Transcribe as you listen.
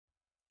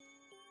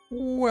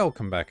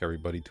Welcome back,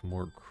 everybody, to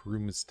more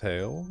Krumit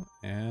Tale,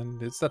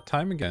 and it's that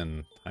time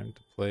again. Time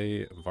to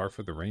play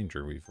Varfa the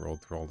Ranger. We've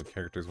rolled through all the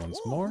characters once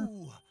more.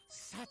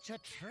 Such a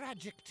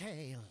tragic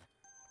tale.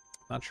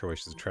 Not sure why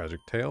she's a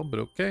tragic tale,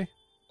 but okay.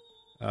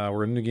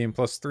 We're in New Game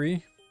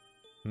 +3.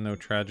 No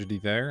tragedy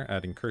there.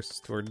 Adding curses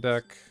to our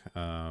deck.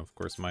 Of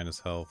course, minus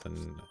health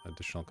and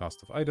additional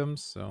cost of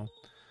items, so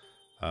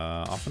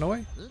off and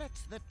away. Let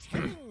the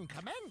telling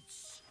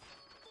commence.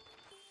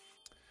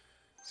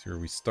 See where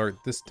we start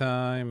this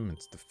time.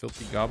 It's the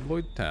filthy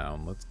Gobloid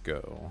town. Let's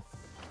go.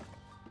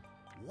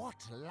 What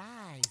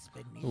lies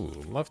beneath?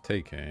 Ooh, love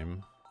take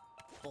aim.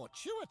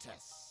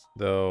 Fortuitous.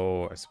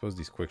 Though, I suppose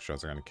these quick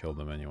shots are going to kill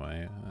them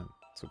anyway.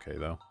 It's okay,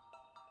 though.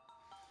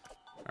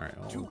 Alright,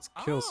 well, let's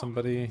kill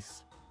somebody.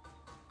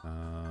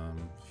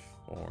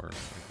 Four,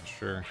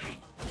 sure.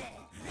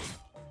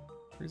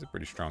 Three's a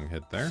pretty strong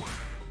hit there.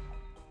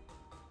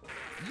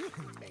 You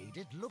made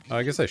it look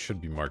I guess I should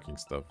be marking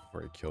stuff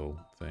before I kill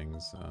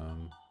things.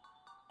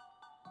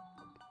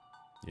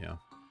 Yeah.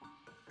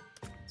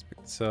 Let's pick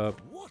this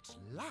up. What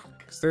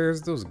luck? 'Cause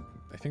there's those...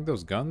 I think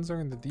those guns are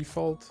in the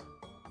default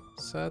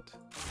set.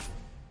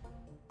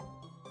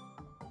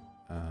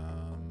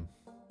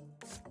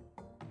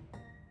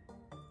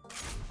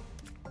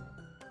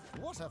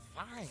 What a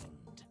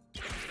find.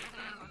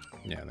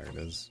 Yeah, there it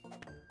is.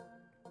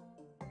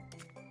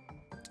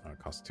 It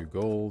costs 2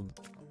 gold.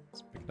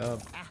 Let's pick it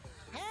up. Aha!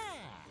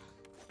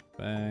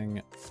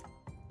 Bang.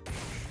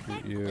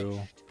 Shoot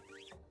you.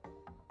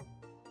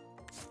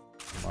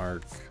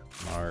 Mark.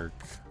 Mark.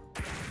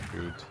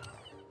 Shoot.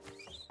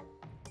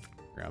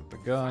 Grab the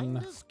gun.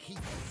 Finders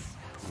keepers.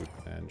 Shoot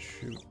and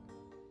shoot.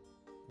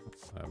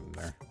 What's happening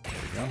there? There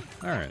we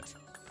go. Alright.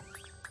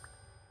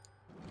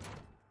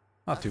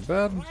 Not too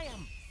bad.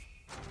 Triumph.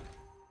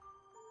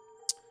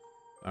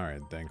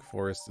 Alright, Dank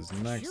Forest is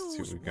next. Let's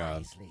see what we got.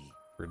 Wisely.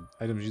 For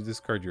items you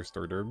discard, you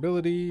restore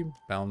durability.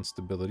 Balanced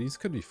abilities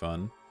could be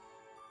fun.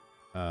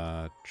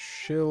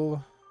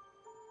 Chill.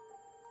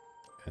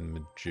 And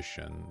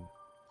Magician.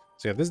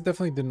 So yeah, this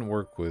definitely didn't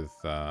work with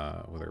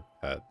our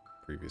pet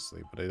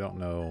previously, but I don't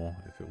know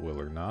if it will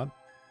or not.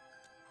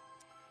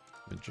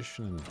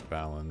 Magician and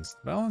Balanced.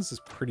 Balance is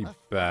pretty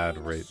bad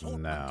right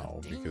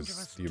now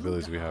because the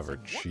abilities we have are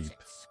cheap.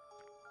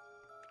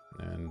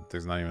 And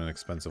there's not even an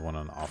expensive one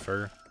on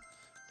offer.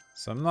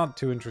 So I'm not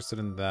too interested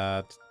in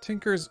that.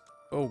 Tinker's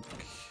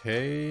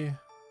okay.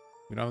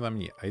 We don't have that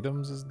many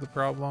items is the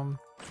problem.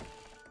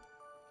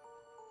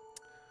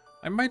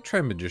 I might try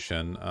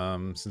Magician,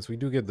 since we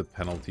do get the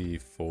penalty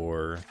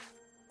for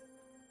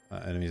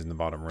enemies in the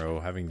bottom row.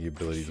 Having the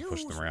ability to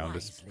push them around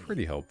is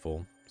pretty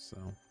helpful. So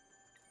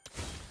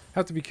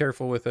have to be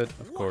careful with it,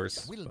 of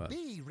course. Will But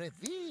be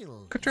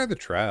revealed. could try the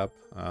trap.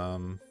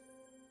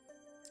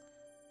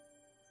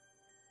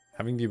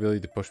 Having the ability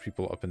to push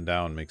people up and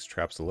down makes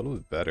traps a little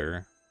bit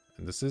better.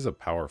 And this is a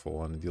powerful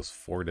one. It deals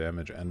 4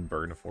 damage and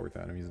burn 4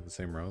 to enemies in the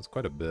same row. It's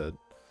quite a bit.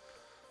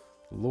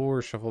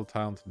 Lure, shuffle a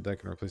tile into the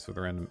deck and replace with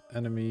a random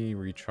enemy.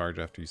 Recharge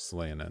after you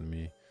slay an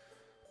enemy.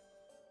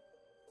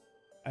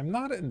 I'm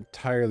not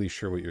entirely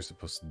sure what you're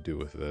supposed to do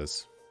with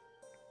this.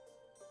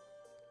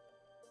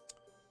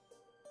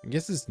 I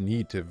guess it's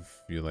neat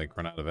if you like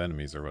run out of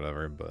enemies or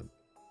whatever, but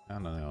I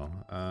don't know.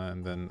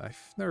 And then I've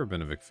never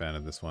been a big fan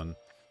of this one.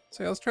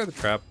 So yeah, let's try the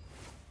trap.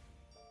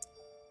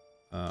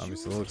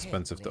 Obviously a little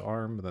expensive to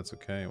arm, but that's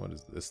okay. What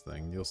is this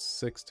thing? Deal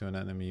 6 to an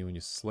enemy. When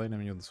you slay an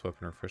enemy with this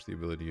weapon, refresh the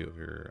ability of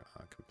your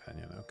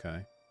companion. Okay.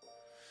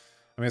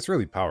 I mean, it's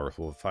really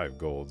powerful with 5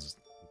 golds.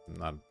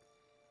 Not...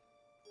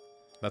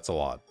 That's a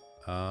lot.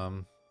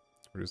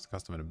 Reduce the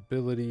cost of an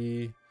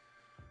ability.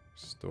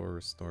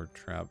 Restore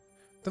trap.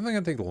 Definitely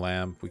gonna take the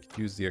lamp. We could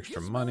use the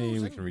extra money.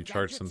 We can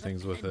recharge some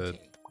things with it.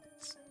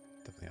 It's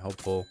definitely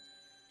helpful.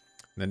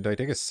 And then do I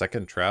take a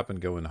second trap and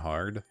go in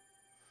hard?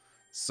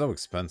 So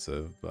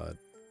expensive, but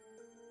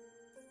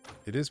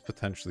it is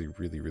potentially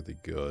really, really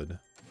good.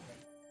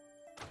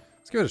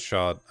 Let's give it a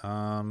shot.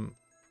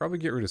 Probably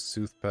get rid of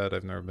Soothpet.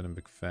 I've never been a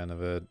big fan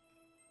of it.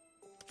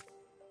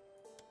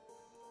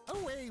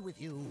 Away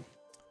with you.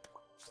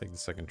 Take the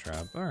second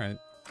trap. Alright.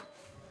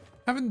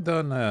 Haven't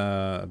done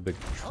a big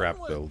trap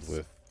build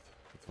with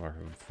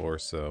Varfa before,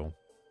 so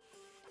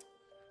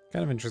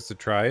kind of interested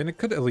to try, and it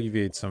could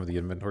alleviate some of the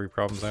inventory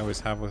problems I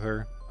always have with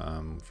her.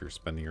 If you're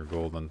spending your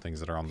gold on things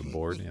that are on the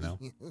board, you know.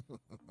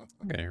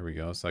 Okay, here we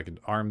go. So I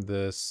could arm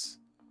this,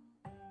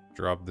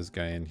 drop this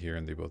guy in here,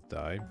 and they both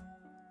die.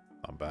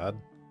 Not bad.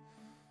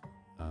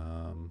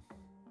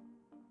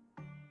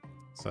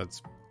 So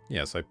that's...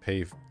 Yeah, so I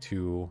pay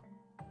 2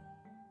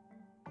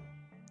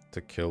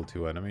 to kill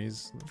 2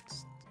 enemies.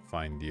 That's a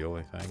fine deal,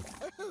 I think.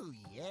 Oh,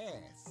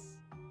 yes.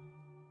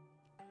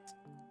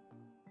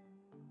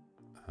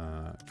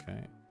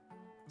 Okay.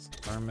 Let's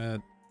arm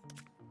it.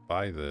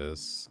 Buy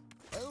this.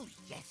 Oh,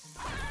 yes.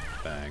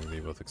 Bang,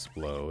 they both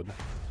explode.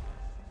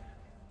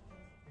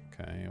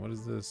 Okay, what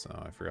is this?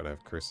 Oh, I forgot I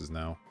have curses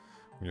now.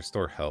 When you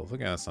restore health.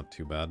 Okay, that's not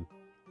too bad.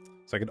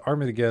 So I could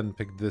arm it again,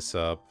 pick this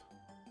up,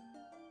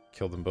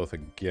 kill them both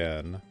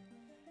again.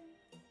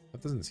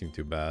 That doesn't seem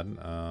too bad.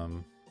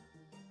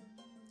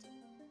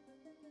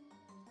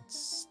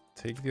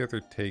 take the other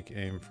take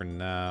aim for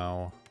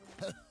now.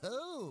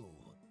 Oh,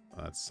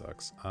 That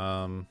sucks.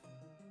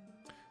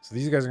 So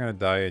these guys are gonna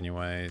die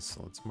anyway,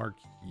 so let's mark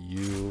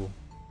you.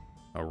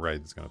 Oh right,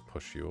 it's gonna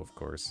push you, of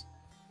course.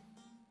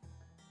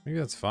 Maybe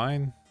that's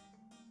fine.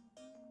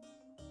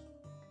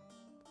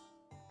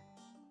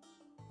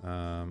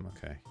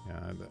 Okay,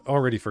 yeah, I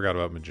already forgot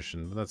about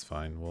Magician, but that's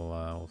fine.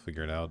 We'll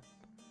figure it out.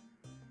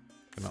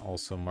 Gonna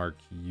also mark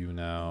you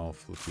now,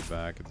 flip you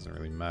back. It doesn't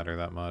really matter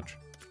that much.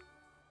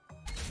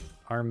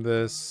 Arm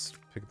this,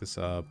 pick this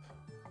up.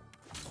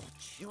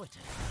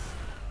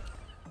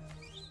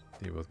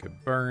 They both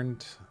get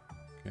burned.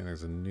 Okay,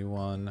 there's a new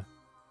one.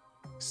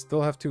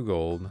 Still have 2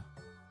 gold.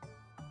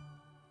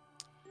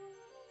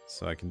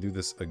 So I can do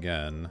this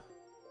again.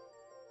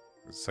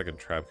 There's a second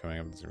trap coming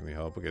up, doesn't really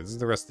help. Okay, this is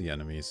the rest of the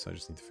enemies, so I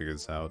just need to figure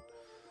this out.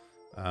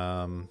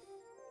 2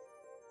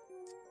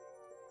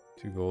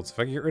 golds. If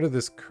I get rid of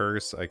this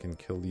curse, I can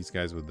kill these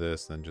guys with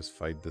this, then just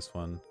fight this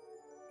one.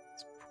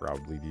 It's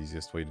probably the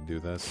easiest way to do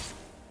this.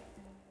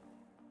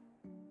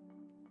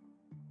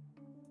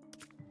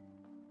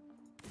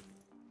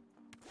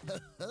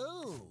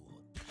 oh.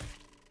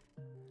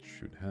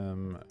 Shoot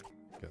him.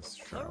 I guess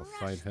sure I'll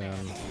fight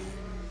him.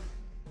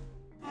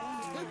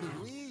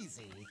 Too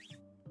easy.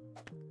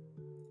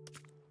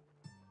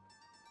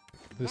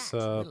 This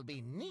That will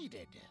be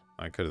needed.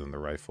 I could have done the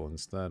rifle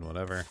instead,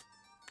 whatever.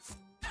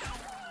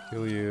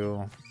 Kill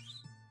you.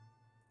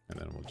 And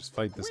then we'll just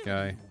fight this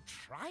guy. You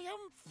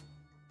triumph?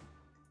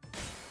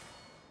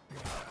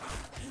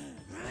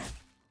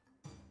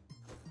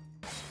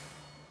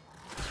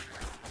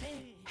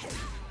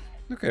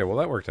 Okay, well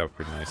that worked out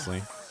pretty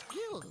nicely.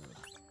 Skill.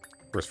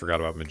 Of course, forgot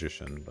about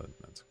Magician, but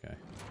that's okay.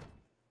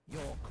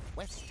 Your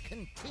quest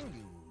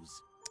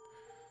continues.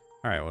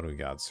 Alright, what do we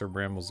got? Sir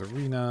Bramble's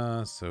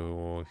Arena.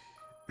 So,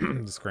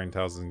 this grind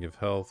tiles doesn't give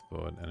health,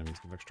 but enemies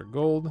give extra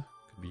gold.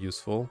 Could be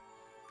useful.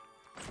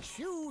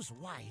 Choose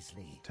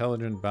wisely.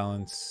 Intelligent,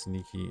 Balanced,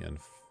 Sneaky, and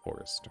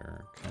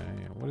Forester.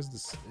 Okay, what is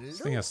this? This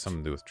thing has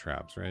something to do with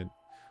traps, right?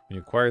 When you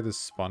acquire this,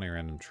 spawn a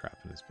random trap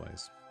in this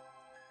place.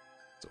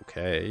 It's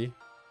okay.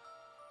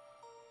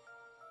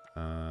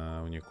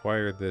 When you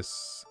acquire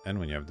this, and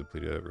when you have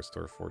depleted it,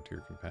 restore 4 to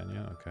your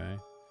companion. Okay.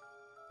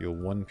 Deal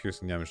 1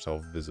 piercing damage to all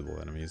visible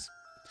enemies.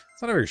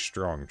 It's not a very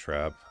strong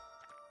trap.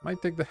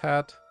 Might take the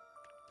hat.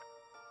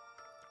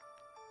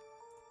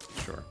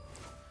 Sure.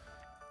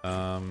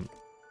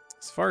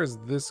 As far as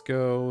this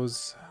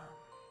goes,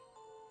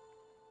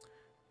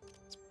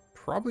 it's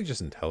probably just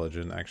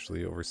intelligent,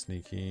 actually, over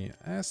sneaky.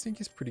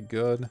 Sneaky's pretty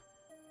good,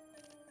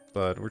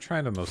 but we're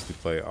trying to mostly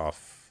play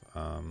off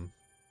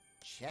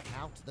Check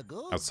out the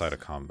goods. outside of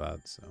combat,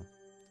 so.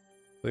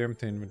 Clear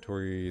empty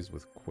inventories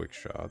with quick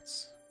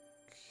shots.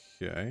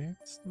 Okay,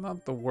 it's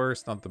not the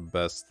worst, not the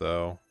best,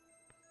 though.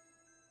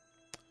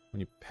 When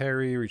you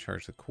parry,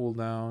 recharge the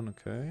cooldown.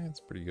 Okay, it's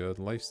pretty good.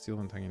 Lifesteal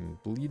when attacking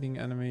bleeding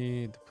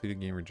enemy.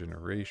 Depleted game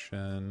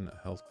regeneration.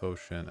 A health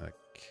potion. And a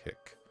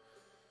kick.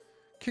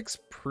 Kick's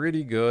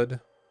pretty good.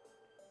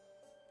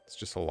 It's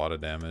just a lot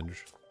of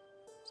damage.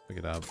 Let's pick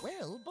it up.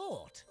 Well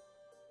bought.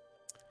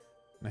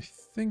 And I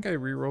think I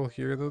reroll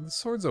here, though. The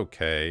sword's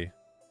okay.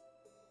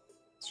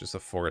 It's just a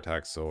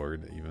 4-attack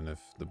sword, even if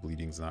the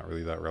bleeding's not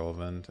really that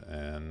relevant.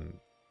 And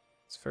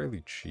it's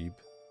fairly cheap.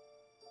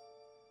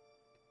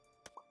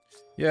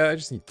 Yeah, I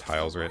just need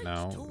tiles right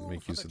now.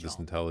 Make use of this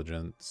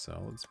intelligence. So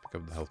let's pick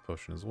up the health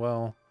potion as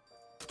well.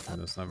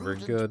 And that's not very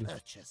good.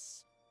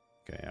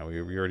 Okay, yeah,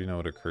 we already know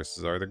what our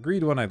curses are. The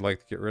greed one I'd like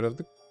to get rid of.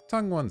 The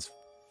tongue one's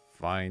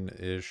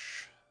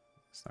fine-ish.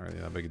 It's not really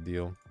that big a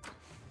deal.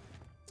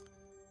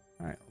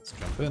 Alright, let's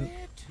jump in.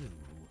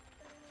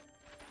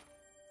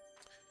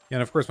 Yeah,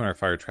 and of course when our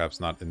fire trap's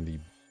not in the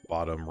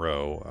bottom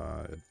row,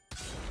 it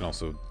can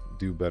also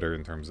do better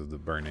in terms of the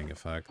burning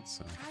effect,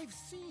 so I've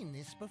seen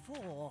this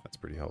before. that's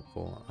pretty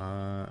helpful.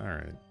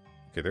 Alright.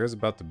 Okay, there's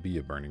about to be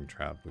a burning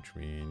trap, which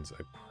means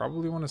I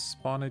probably want to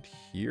spawn it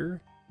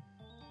here.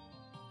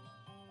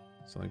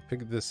 So let me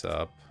pick this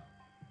up.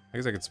 I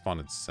guess I could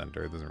spawn its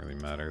center, it doesn't really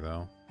matter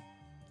though.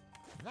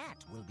 That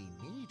will be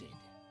needed.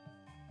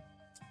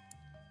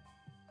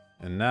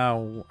 And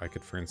now I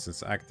could, for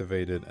instance,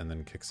 activate it and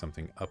then kick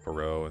something up a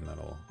row, and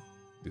that'll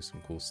do some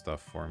cool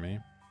stuff for me.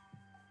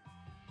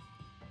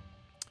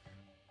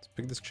 Let's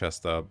pick this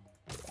chest up.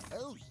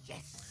 Oh,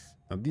 yes.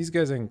 Now these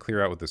guys I can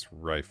clear out with this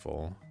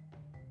rifle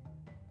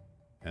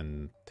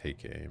and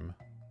take aim,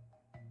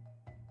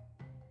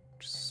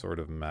 which sort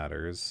of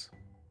matters.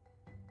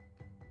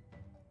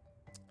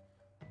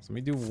 So let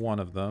me do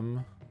one of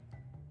them.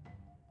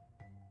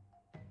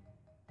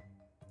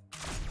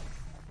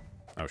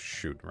 Oh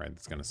shoot, right,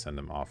 it's gonna send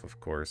him off, of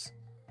course.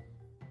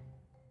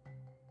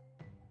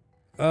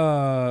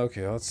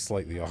 Okay, well, that's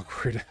slightly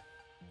awkward.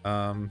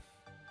 Let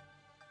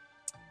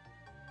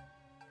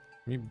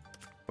me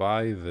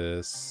buy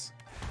this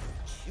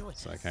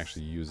so I can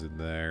actually use it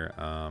there.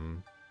 I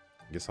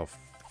guess I'll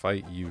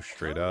fight you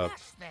straight up.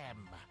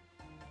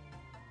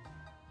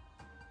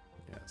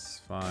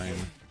 Yes, fine.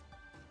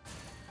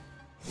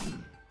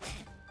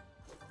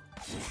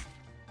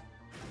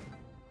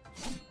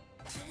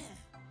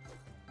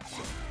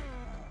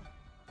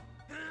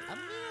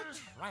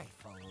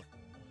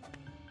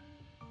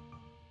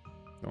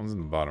 The ones in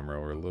the bottom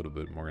row are a little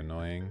bit more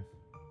annoying.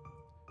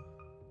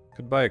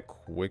 Could buy a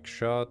quick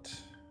shot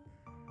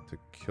to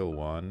kill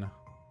one.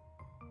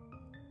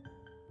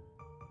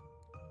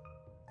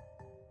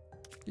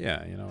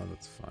 Yeah, you know what,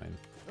 that's fine.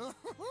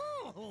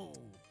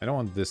 I don't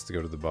want this to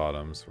go to the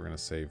bottom, so we're going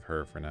to save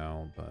her for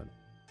now, but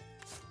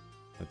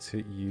let's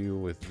hit you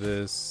with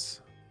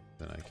this.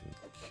 Then I can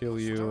kill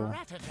you.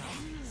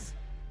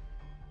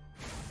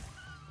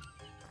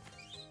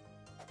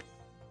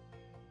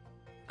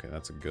 Okay,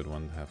 that's a good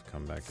one to have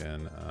come back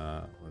in.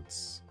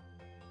 Let's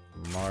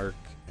mark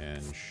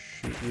and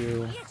shoot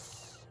you.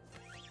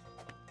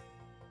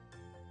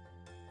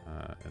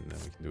 And then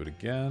we can do it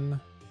again.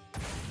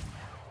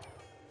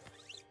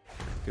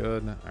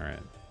 Good. Alright.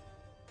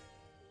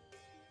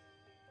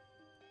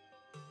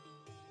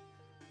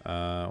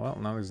 Well,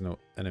 now there's no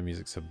enemies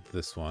except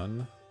this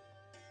one.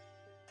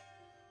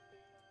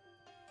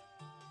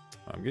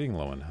 I'm getting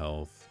low in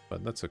health,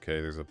 but that's okay.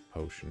 There's a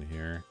potion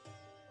here.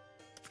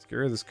 Let's get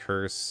rid of this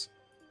curse.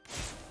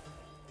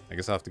 I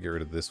guess I'll have to get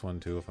rid of this one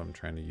too if I'm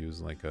trying to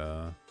use like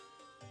a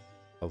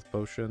health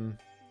potion,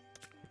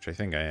 which I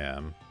think I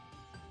am.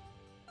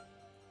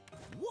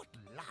 What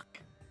luck!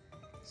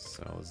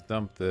 So let's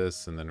dump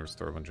this and then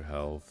restore a bunch of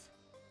health.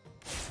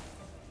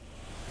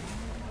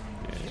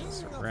 Yeah,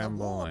 it's a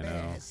ramble, I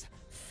know.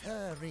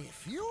 Furry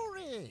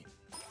fury.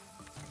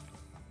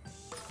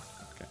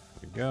 Okay,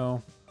 here we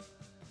go.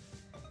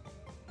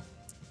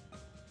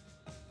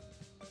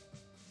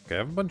 Okay, I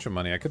have a bunch of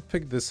money. I could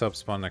pick this up,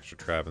 spawn an extra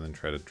trap, and then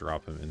try to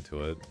drop him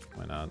into it.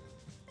 Why not?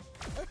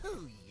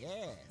 Oh,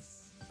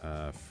 yes.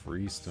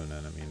 Freeze to an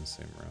enemy in the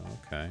same row.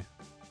 Okay,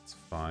 it's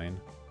fine.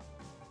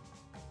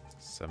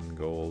 7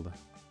 gold.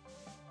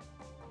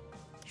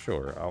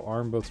 Sure, I'll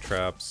arm both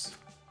traps.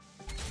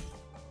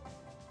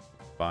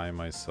 Buy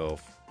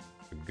myself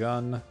a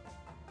gun.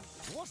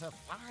 What a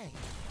find.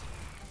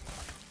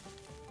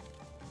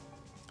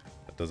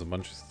 That does a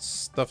bunch of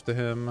stuff to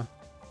him.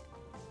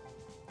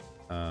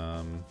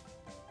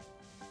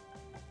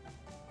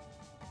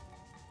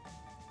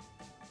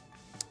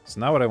 So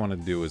now what I want to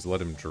do is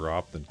let him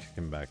drop, then kick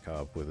him back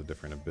up with a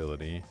different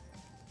ability.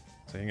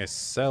 So I think I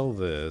sell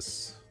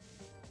this.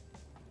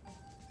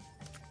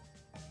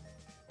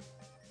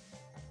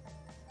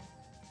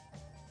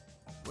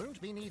 Won't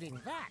be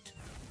needing that.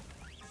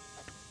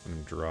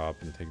 And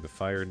drop and take the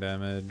fire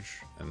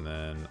damage, and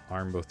then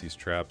arm both these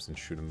traps and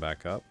shoot him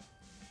back up.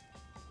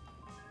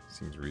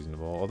 Seems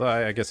reasonable. Although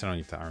I guess I don't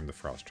need to arm the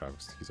frost trap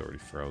because he's already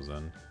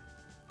frozen.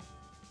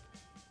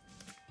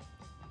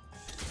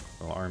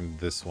 I'll arm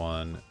this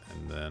one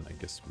and then I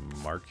guess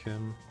mark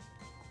him,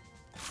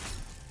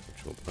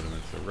 which will put him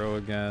into the row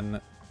again.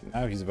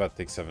 Now he's about to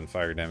take 7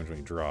 fire damage when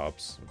he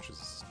drops, which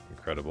is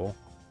incredible.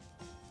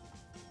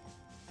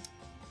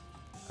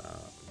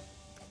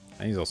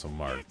 And he's also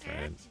marked,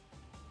 right?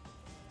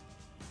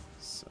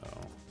 So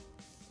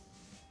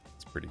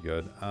it's pretty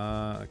good.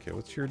 Okay,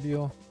 what's your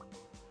deal?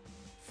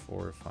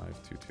 4,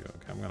 5, 2, 2.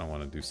 Okay, I'm gonna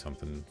want to do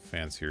something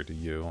fancier to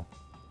you.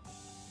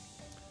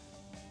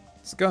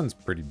 This gun's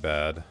pretty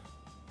bad.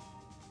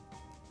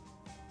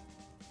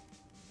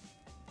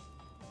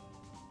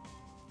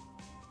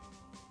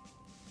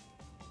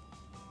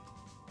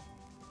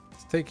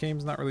 This take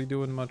aim's not really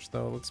doing much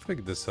though. Let's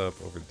pick this up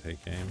over the take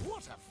aim.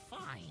 What a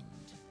find.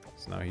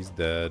 So now he's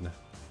dead.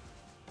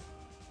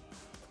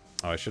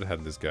 Oh, I should have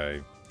had this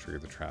guy trigger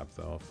the trap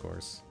though, of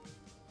course.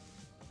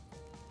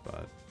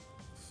 But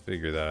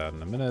figure that out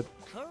in a minute.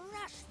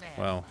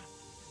 Well,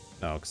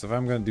 no, because if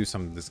I'm going to do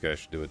something, this guy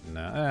should do it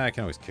now. I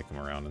can always kick him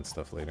around and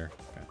stuff later.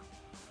 Okay.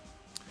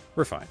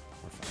 We're fine.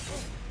 We're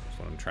fine. That's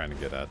what I'm trying to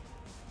get at.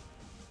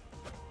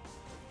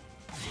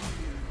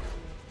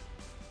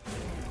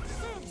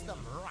 Serves them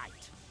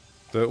right.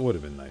 So it would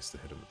have been nice to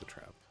hit him with the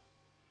trap.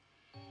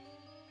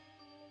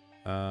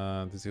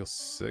 Does he heal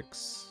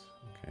 6?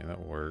 Okay, that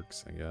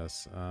works, I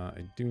guess.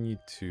 I do need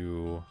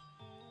to...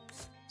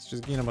 Let's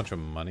just gain a bunch of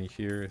money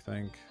here, I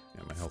think.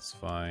 Yeah, my health's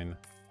fine.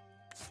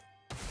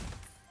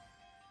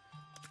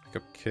 Pick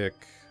up kick.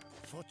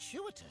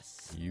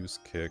 Fortuitous. Use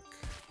kick.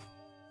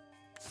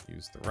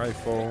 Use the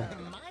rifle.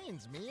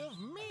 Reminds me of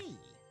me.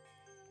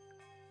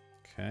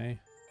 Okay.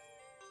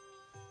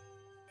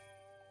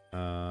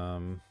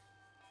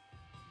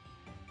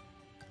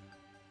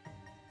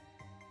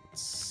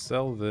 Let's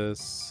sell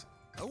this.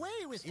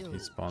 Away with you. He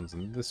spawns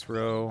in this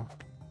row.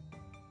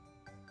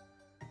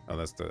 Oh,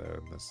 that's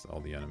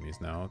all the enemies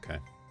now. Okay.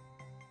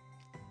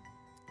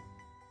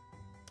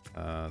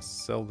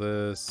 Sell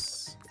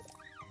this.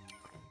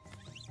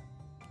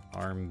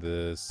 Arm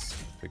this.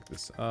 Pick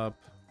this up.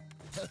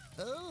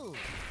 Oh.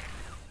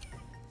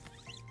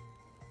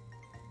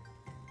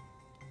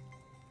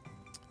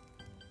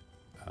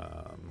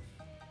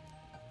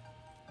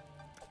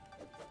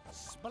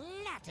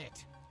 Splat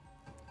it.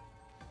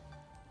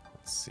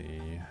 Let's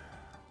see.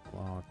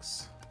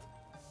 Blocks.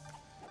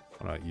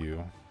 What about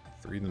you?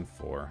 3 then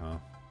 4, huh? Alright,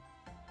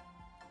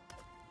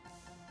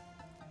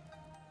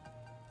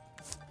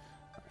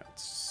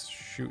 let's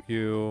shoot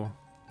you.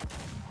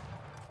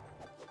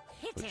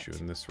 Put you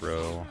in this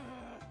row.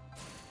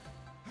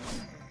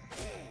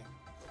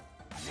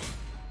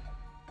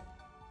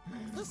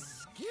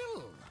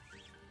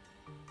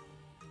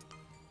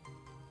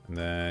 And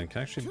then,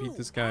 can I actually beat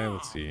this guy?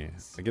 Let's see.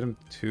 I get him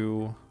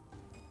 2.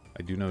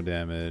 I do no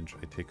damage.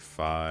 I take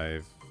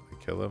 5.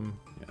 I kill him.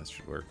 Yeah, this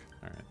should work.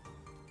 Alright.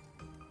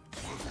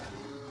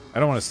 I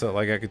don't want to sell,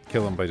 like, I could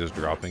kill him by just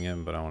dropping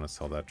him, but I want to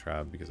sell that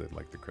trap because I'd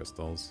like the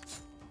crystals.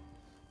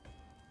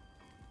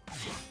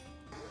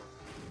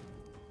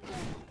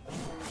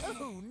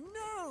 Oh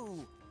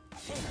no!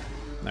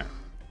 There.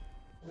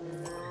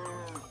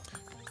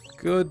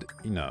 Good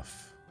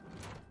enough.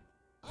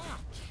 Ah,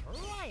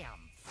 triumph!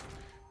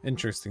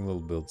 Interesting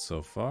little build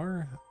so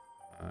far.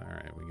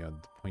 Alright, we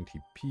got the pointy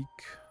peak.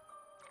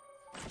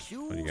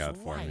 What do you got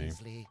for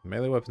me?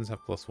 Melee weapons have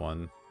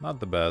 +1.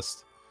 Not the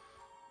best.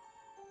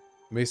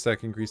 Base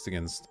attack increased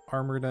against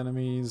armored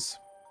enemies.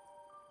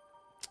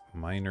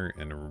 Miner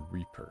and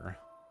Reaper.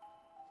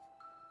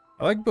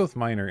 I like both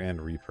Miner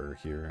and Reaper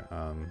here.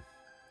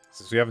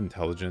 Since we have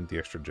Intelligent, the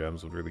extra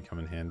gems would really come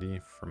in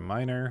handy for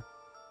Miner.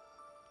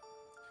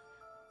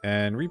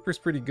 And Reaper's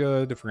pretty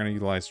good if we're going to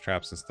utilize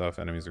traps and stuff.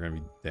 Enemies are going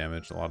to be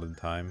damaged a lot of the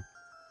time.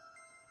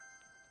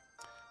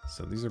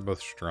 So these are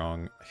both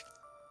strong.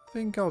 I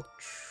think I'll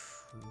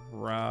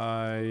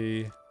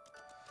try...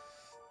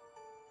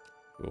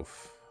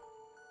 Oof.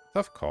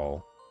 Tough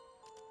call.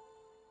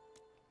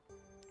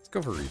 Let's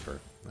go for Reaper.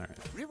 Alright.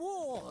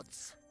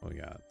 Rewards! What we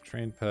got?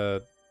 Train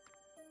Pet.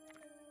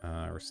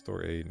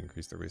 Restore 8,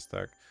 increase their base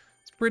attack.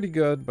 It's pretty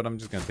good, but I'm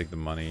just going to take the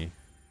money.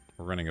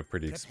 We're running a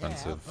pretty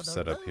expensive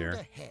setup here.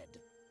 Ahead.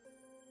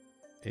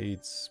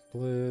 8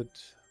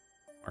 split.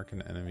 Mark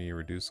an enemy.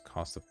 Reduce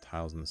cost of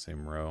tiles in the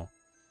same row.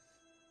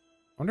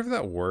 I wonder if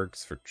that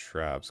works for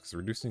traps, because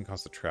reducing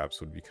cost of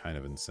traps would be kind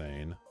of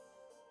insane.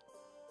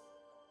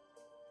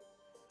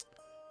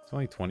 It's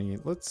only 20.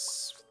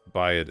 Let's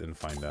buy it and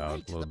find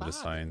out. A little bit of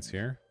science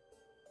here.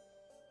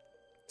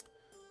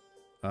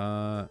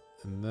 And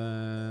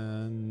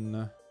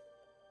then...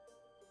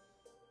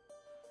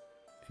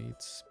 8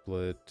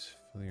 split.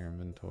 Fill your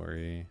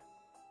inventory.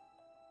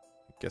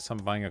 Guess I'm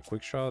buying a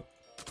quick shot.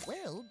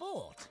 Well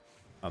bought.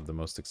 Not the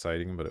most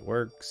exciting, but it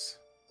works.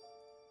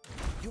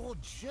 Your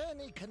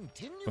journey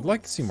continues. I'd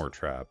like to see more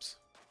traps.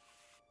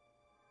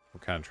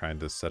 We're kind of trying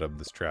to set up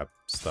this trap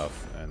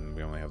stuff, and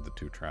we only have the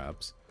 2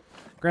 traps.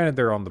 Granted,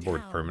 they're on the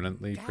board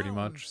permanently, pretty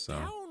much, so...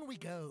 Down we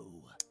go.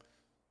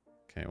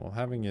 Okay, well,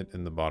 having it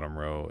in the bottom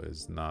row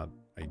is not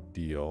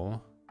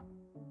ideal.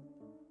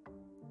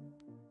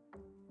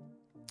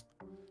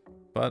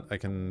 But I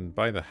can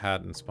buy the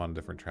hat and spawn a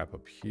different trap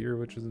up here,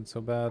 which isn't so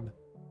bad.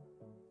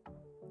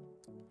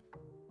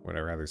 Would I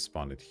rather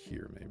spawn it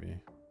here, maybe?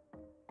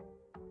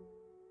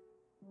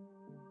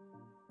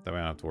 That way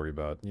I don't have to worry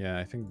about... Yeah,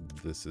 I think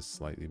this is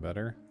slightly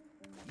better.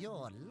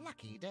 Your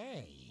lucky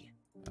day.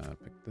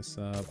 Pick this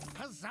up.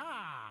 Huzzah!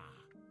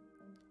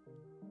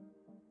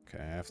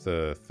 Okay, I have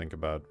to think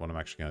about what I'm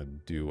actually going to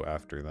do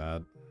after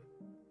that.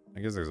 I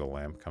guess there's a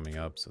lamp coming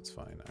up, so it's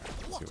fine. Alright,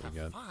 let's see what we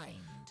get. Find.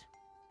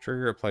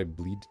 Trigger, apply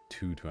bleed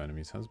 2 to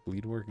enemies. How does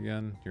bleed work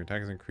again? Your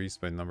attack is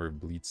increased by the number of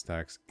bleed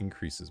stacks.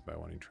 Increases by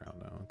 1 each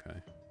round. Oh, okay.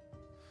 A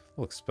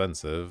little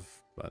expensive,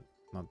 but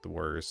not the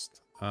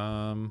worst.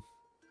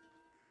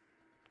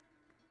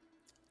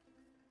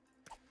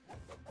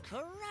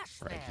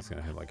 Right, he's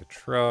gonna hit like a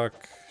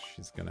truck.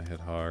 She's gonna hit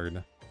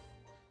hard.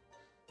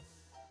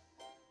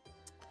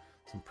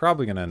 So I'm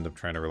probably gonna end up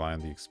trying to rely on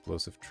the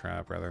explosive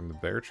trap rather than the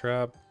bear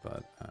trap,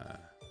 but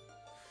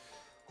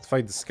let's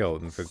fight the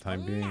skeleton for the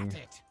time being.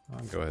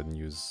 I'll go ahead and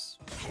use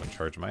one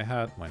charge of my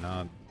hat. Why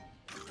not?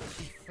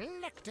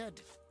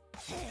 Deflected.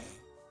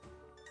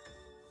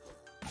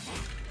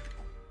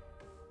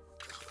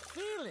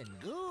 Feeling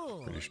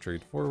good. Pretty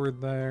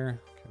straightforward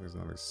there. Okay, there's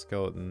another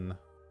skeleton.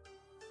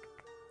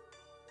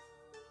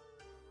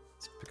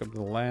 Let's pick up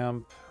the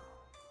lamp.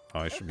 Oh,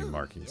 I should be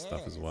marking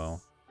stuff as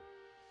well.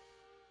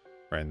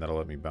 Right, and that'll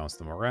let me bounce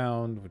them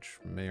around, which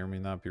may or may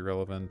not be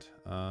relevant.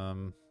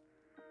 Mark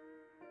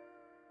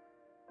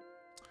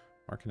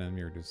an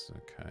enemy reduces.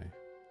 Okay.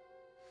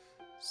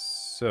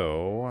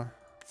 So,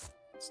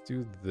 let's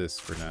do this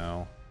for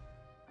now.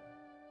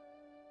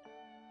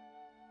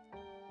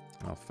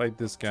 I'll fight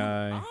this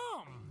guy.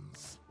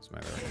 It's my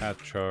other hat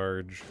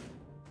charge.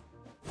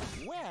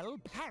 Well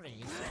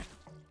parried.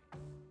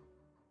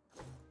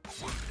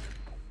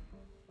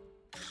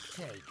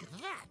 Take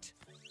that.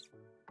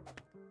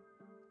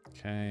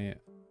 Okay.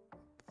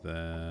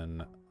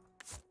 Then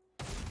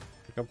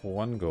pick up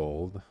 1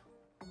 gold.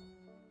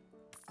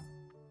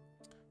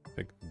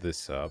 Pick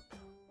this up.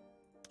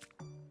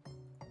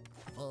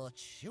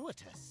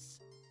 Fortuitous.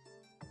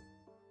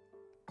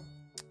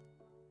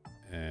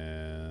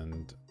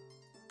 And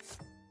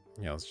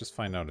yeah, let's just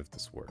find out if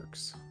this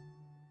works.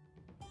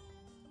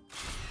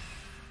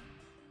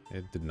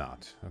 It did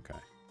not. Okay.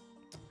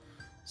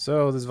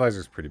 So this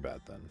visor's pretty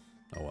bad then.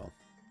 Oh well.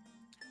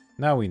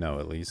 Now we know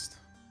at least.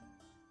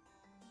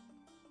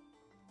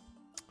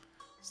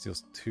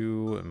 Steals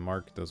 2 and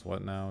Mark does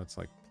what now? It's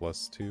like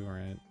 +2,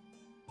 right?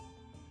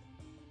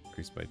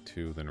 Increased by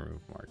 2, then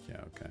remove Mark.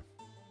 Yeah, okay.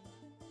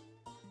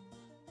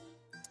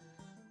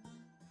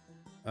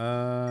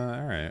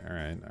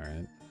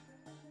 Alright.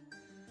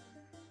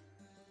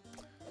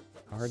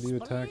 How hard do you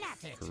attack?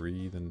 Splat it.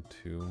 3, then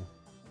 2.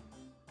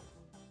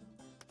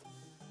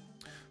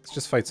 Let's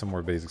just fight some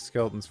more basic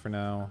skeletons for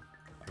now.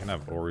 I can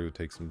have Oru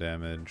take some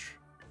damage.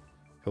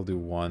 He'll do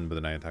 1, but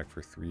then I attack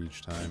for 3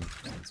 each time.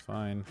 So that's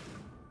fine.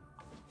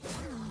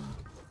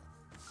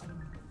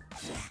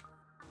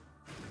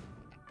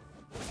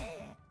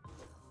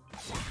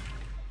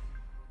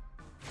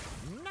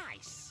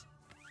 Nice.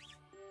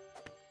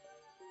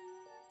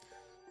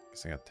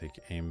 Guess I gotta take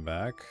aim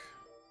back.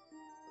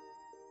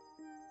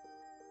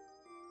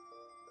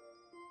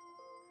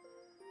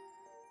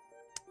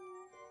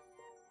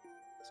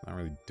 It's not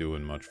really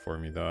doing much for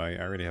me though. I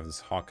already have this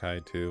Hawkeye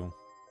too.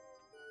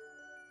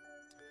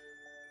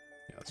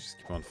 Yeah, let's just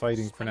keep on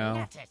fighting for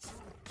now. Splat it.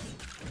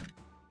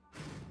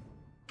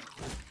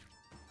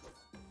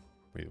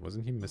 Wait,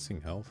 wasn't he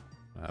missing health?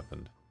 What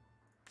happened?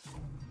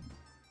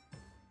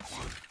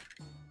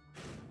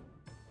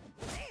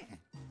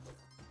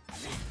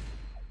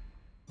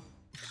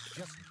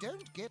 Just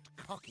don't get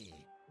cocky.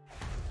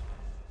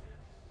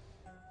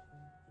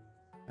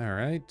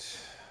 Alright.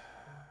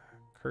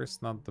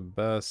 Curse not the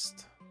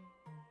best.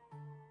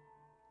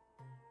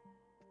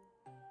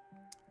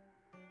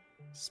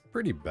 It's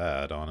pretty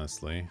bad,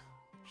 honestly.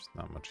 Just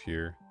not much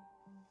here.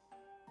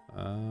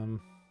 I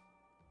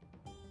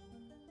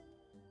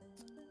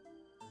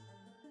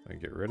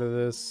get rid of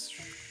this?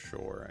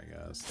 Sure, I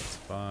guess. That's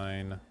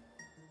fine.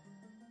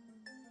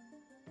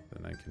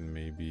 Then I can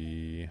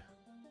maybe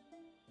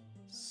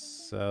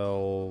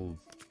sell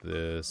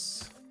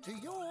this. To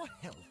your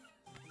health.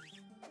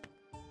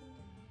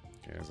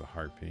 Okay, there's a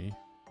harpy.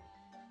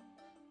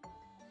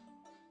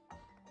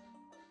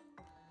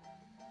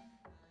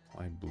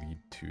 I bleed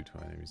 2 to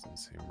enemies in the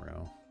same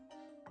row.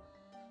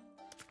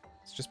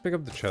 Let's just pick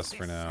up the chest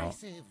for now.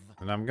 Decisive.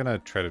 And I'm gonna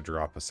try to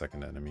drop a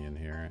second enemy in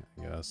here,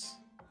 I guess.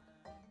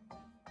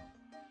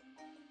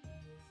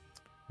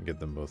 And get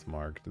them both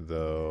marked,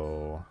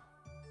 though.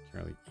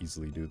 Can't really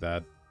easily do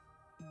that.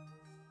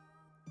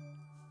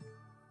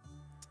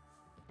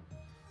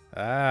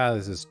 Ah,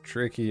 this is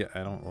tricky.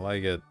 I don't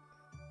like it.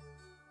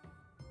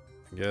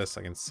 I guess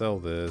I can sell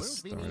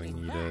this. Won't be Don't really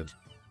needing need that. it.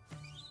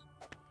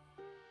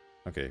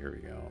 Okay, here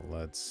we go.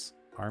 Let's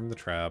arm the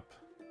trap.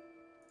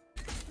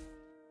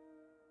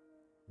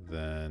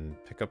 Then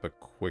pick up a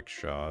quick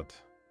shot.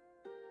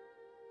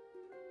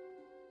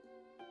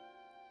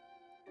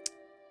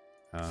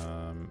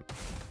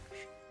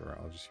 Sure,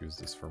 I'll just use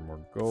this for more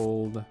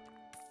gold.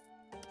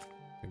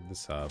 Pick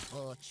this up.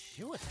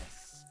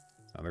 Fortuitous.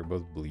 Now they're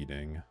both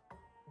bleeding.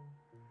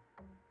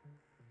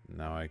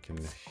 Now I can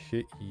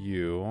hit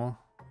you,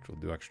 which will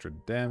do extra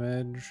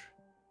damage.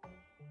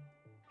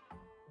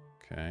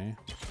 Okay.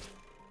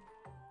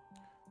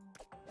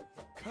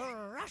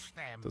 Crush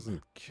them.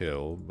 Doesn't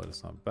kill, but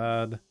it's not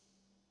bad.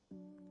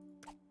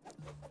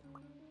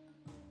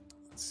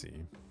 Let's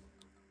see.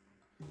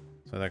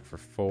 So attack for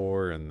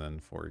 4 and then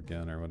 4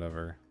 again or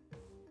whatever.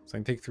 So I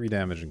can take 3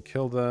 damage and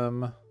kill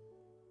them.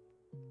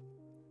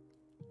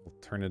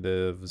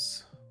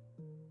 Alternatives.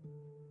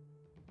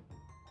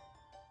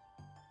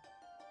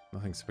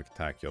 Nothing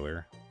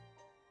spectacular.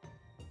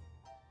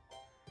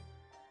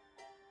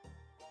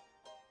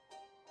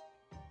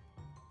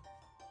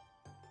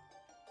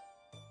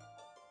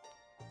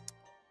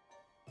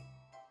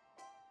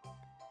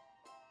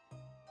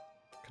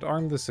 Could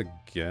arm this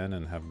again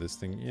and have this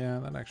thing. Yeah,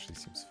 that actually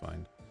seems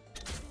fine.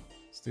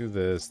 Let's do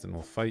this, then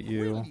we'll fight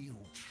you. Will you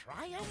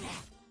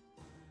triumph?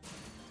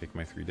 Take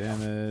my 3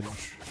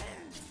 damage.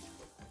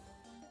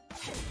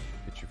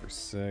 Hit you for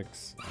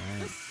 6.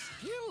 Alright.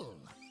 Skill.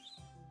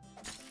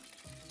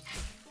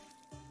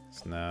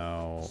 It's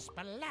now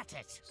Splat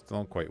it. still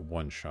don't quite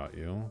one-shot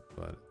you,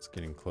 but it's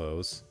getting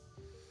close.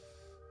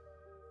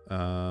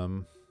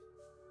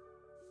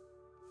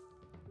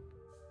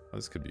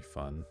 This could be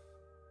fun.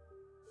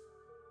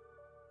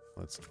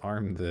 Let's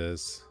arm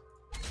this,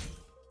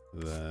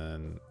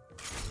 then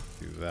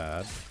do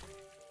that.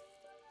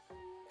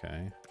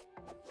 Okay.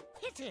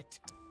 Hit it.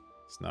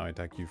 So now I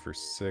attack you for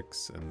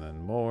 6 and then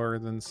more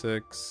than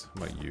 6.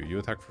 How about you? You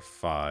attack for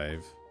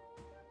 5.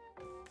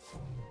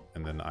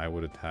 And then I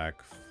would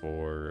attack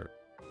for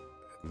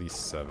at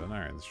least 7.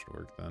 Alright, this should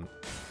work then.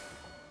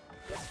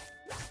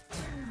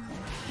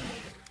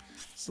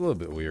 It's a little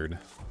bit weird.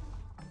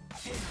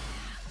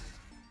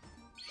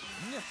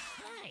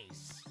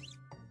 Nice.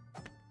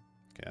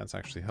 Okay, that's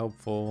actually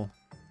helpful.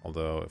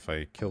 Although if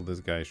I kill this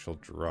guy, she'll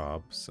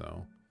drop,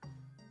 so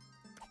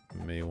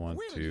I may want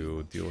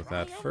to deal with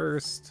that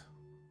first.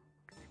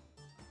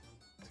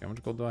 See, how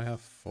much gold do I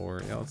have?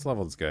 4. Yeah, let's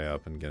level this guy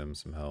up and get him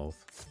some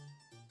health.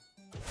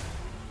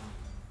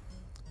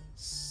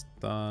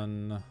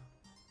 Stun.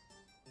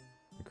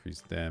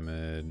 Increase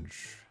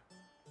damage.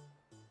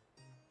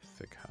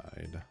 Thick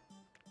hide.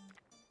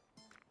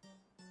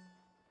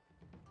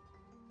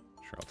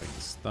 Sure, I'll take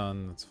the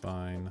stun, that's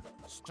fine.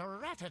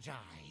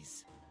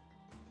 Strategize.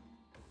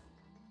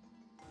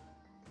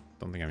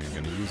 Don't think I'm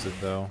even gonna use it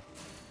though.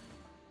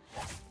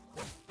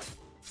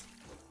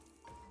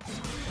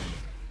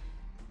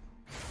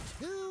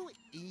 Too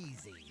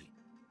easy.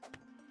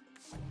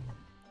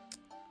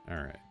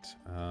 Alright.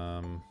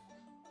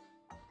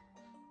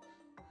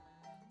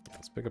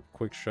 Let's pick up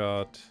quick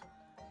shot.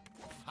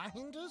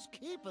 Finders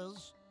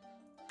keepers.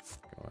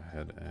 Go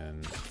ahead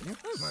and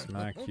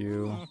smack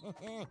you.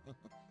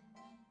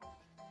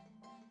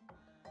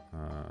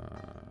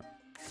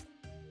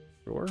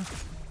 Sure.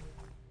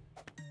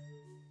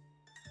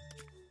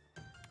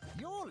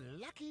 Your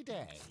lucky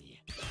day.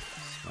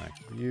 Smack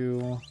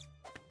you.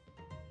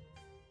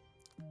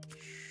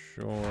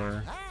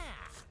 Sure.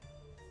 Ah.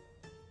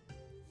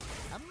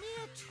 A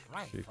mere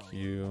trifle. Kick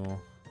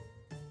you.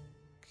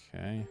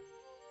 Okay.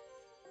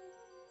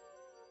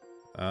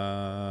 Do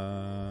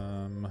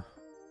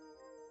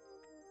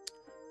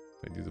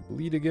I do the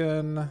bleed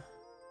again? I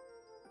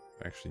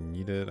actually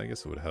need it. I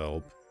guess it would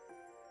help.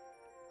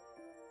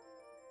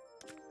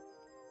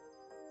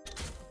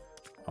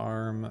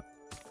 Arm.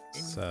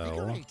 Sell.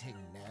 Invigorating,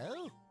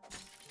 no?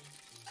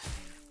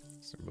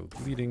 So we're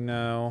both bleeding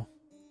now.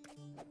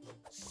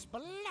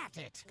 Splat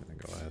it. Gonna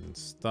go ahead and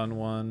stun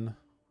one.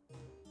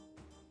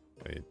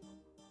 Wait.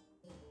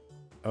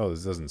 Oh,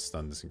 this doesn't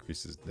stun. This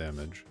increases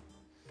damage.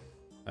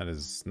 That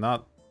is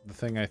not the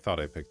thing I thought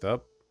I picked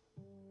up.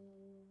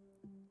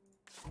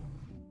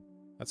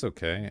 That's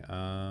okay.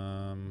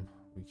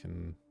 We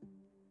can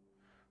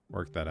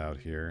work that out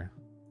here.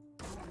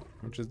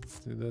 We'll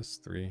just do this.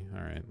 3.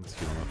 Alright, let's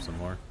heal him up some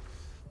more.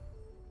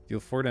 Deal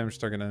 4 damage,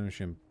 target enemy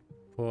machine.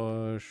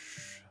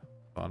 Push.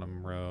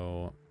 Bottom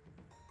row.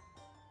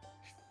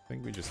 I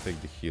think we just take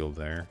the heal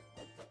there.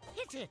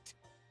 Hit it.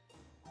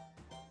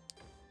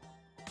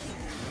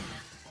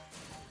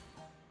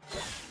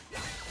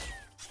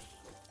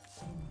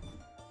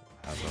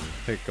 Have them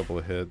take a couple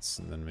of hits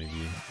and then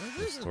maybe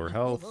restore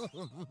health.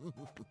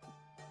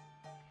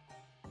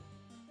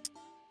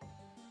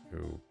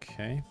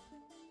 Okay.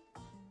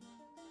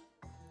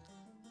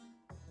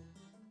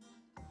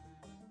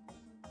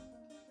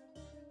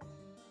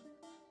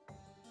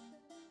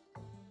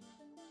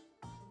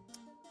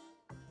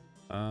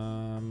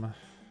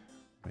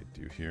 What do I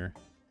do here?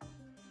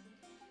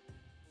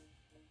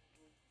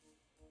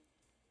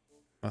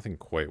 Nothing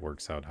quite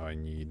works out how I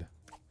need.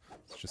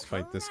 Let's just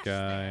fight this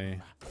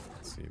guy.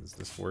 Let's see, does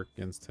this work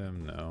against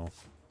him? No.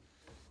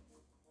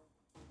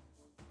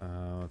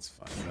 That's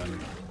fine then.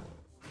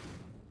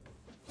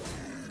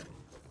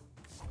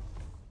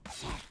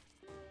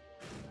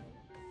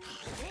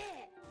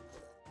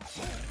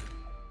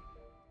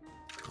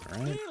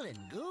 Alright.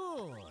 Feeling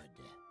good.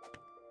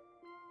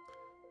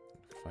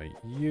 Fight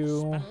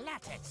you.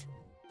 Splat it.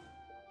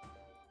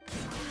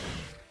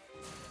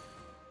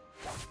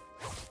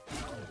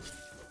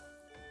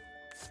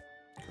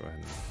 Go ahead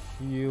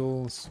and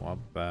heal. Swap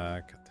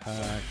back.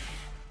 Attack.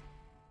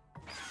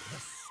 The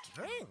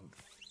strength.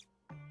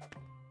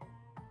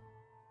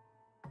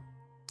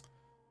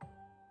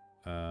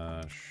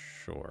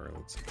 Sure.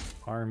 Let's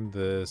arm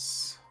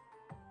this.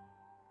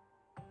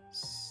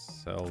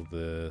 Sell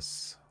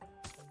this.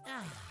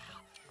 Ah,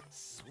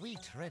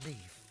 sweet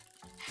relief.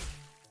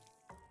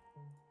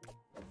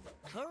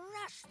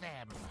 Crush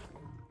them.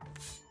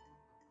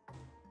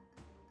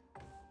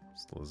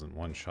 Still isn't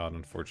one shot,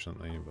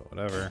 unfortunately, but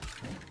whatever.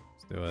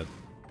 Let's do it.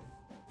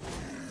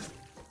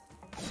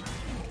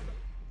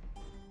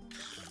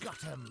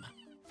 Got him.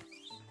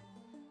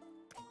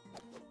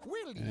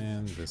 Will you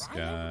And this try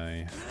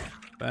guy.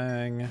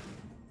 Bang.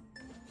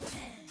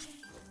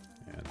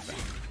 And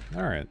bang.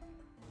 Alright.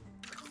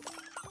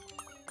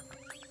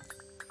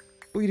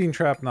 Bleeding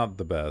trap, not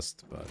the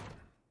best, but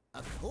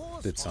A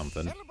cause did for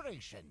something.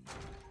 Celebration.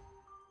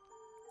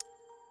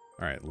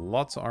 Alright,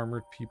 lots of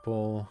armored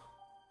people.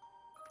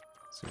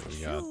 Let's see what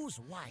we got. Choose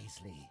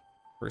wisely.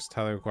 First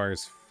tile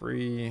requires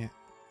free.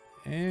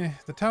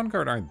 The town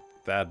guard aren't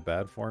that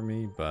bad for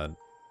me, but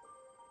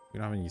we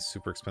don't have any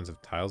super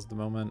expensive tiles at the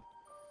moment.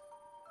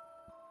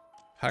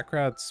 Pack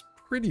rat's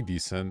pretty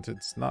decent.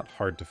 It's not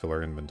hard to fill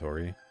our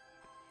inventory.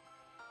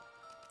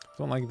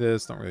 Don't like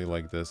this, don't really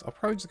like this. I'll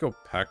probably just go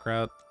pack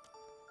rat.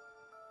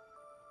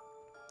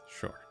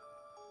 Sure.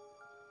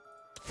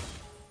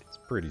 It's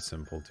pretty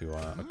simple to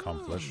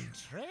accomplish.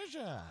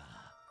 Treasure.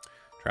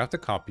 Draft a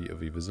copy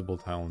of a visible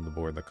tile on the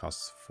board that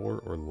costs 4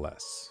 or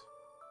less.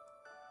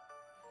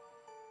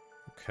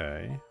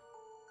 Okay.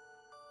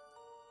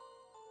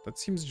 That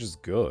seems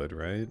just good,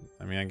 right?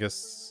 I mean, I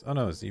guess... Oh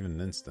no, it's even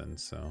an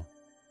instant, so...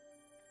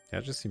 Yeah,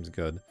 it just seems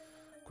good.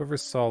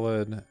 Quiver's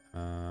solid.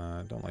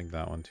 I don't like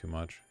that one too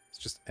much. It's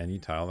just any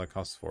tile that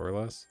costs 4 or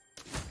less.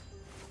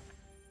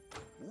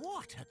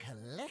 What a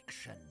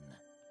collection.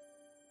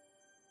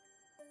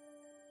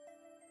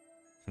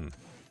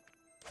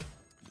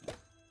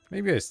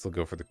 Maybe I still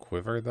go for the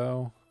quiver,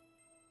 though.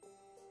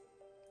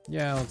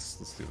 Yeah,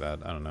 let's do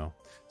that. I don't know.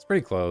 It's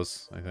pretty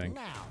close, I think.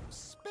 Now,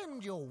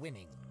 spend your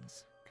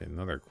winnings. Okay,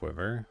 another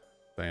quiver.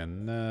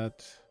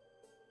 Bayonet.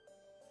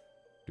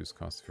 Reduce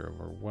cost if you're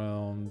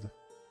overwhelmed.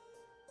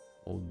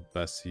 Old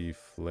Bessie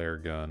flare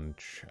gun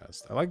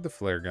chest. I like the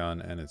flare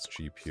gun, and it's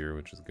cheap here,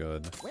 which is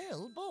good.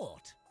 Well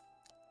bought.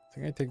 I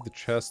think I take the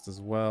chest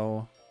as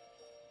well.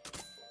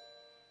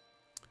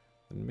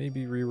 And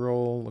maybe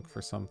reroll, look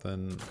for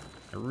something.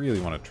 I really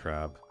want a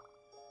trap.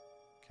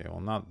 Okay,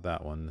 well, not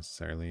that one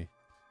necessarily.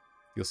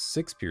 Deal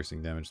 6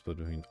 piercing damage split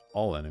between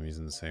all enemies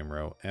in the same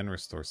row, and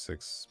restore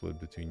 6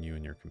 split between you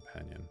and your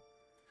companion.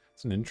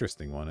 It's an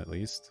interesting one, at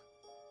least.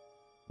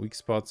 Weak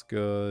spot's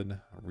good.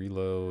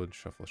 Reload,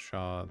 shuffle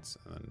shots,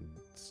 and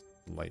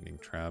lightning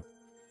trap.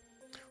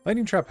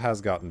 Lightning trap has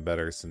gotten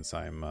better since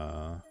I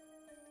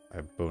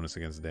have bonus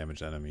against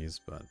damaged enemies,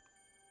 but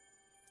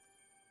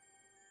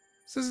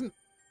this isn't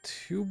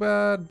too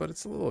bad, but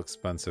it's a little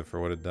expensive for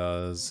what it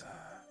does.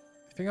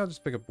 I think I'll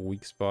just pick up a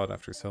weak spot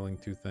after selling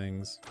 2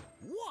 things.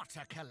 What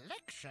a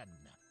collection!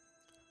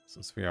 So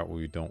let's figure out what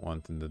we don't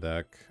want in the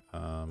deck.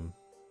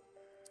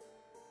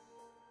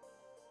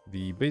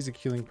 The basic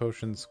healing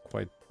potion's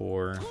quite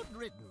poor. Good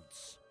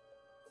riddance.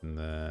 And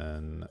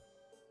then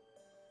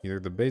either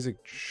the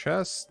basic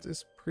chest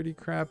is pretty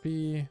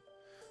crappy.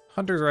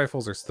 Hunter's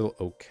rifles are still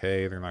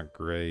okay. They're not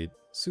great.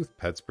 Soothe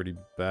pet's pretty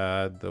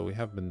bad, though we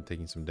have been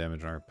taking some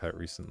damage on our pet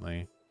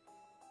recently.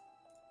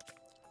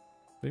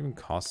 It even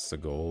costs a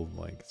gold.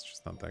 Like, it's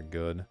just not that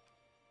good.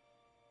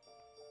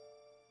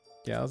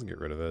 Yeah, let's get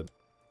rid of it.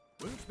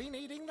 Won't be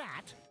needing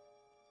that.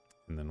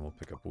 And then we'll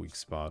pick up a weak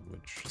spot,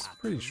 which is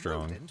pretty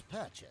strong.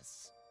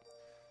 Purchase.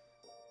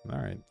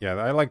 Alright. Yeah,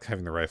 I like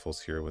having the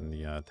rifles here when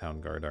the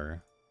town guard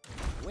are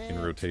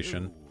in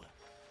rotation. To?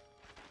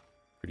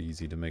 Pretty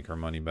easy to make our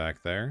money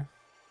back there.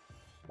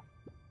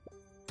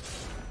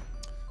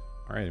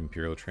 Alright,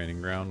 Imperial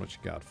Training Ground, what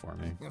you got for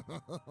me?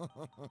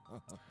 Well,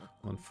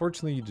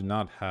 unfortunately, you do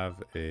not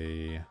have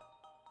a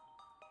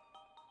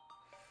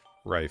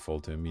rifle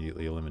to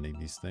immediately eliminate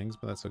these things,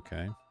 but that's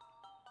okay.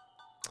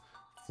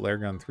 Flare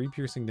gun, 3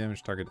 piercing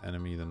damage, target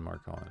enemy, then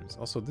mark all enemies.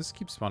 Also, this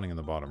keeps spawning in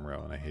the bottom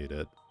row, and I hate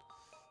it.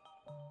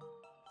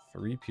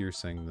 3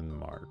 piercing, then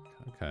mark.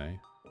 Okay.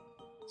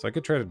 So I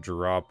could try to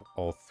drop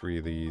all 3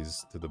 of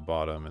these to the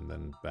bottom and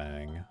then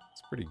bang.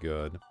 It's pretty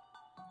good.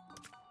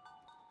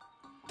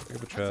 Pick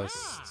up a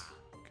chest.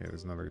 Okay,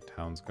 there's another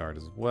town's guard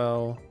as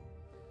well.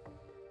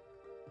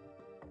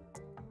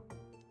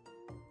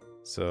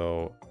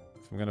 So,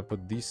 if I'm going to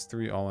put these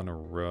 3 all in a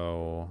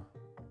row...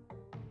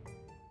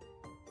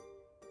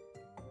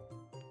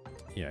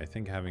 Yeah, I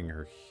think having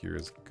her here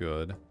is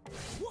good.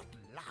 What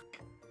luck!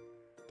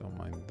 Don't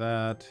mind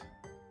that.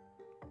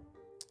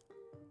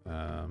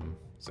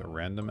 Is it a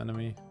random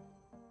enemy?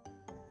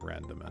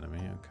 Random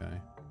enemy, okay.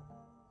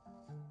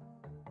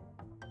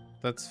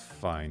 That's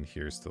fine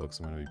here still, because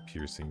I'm going to be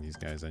piercing these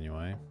guys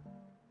anyway.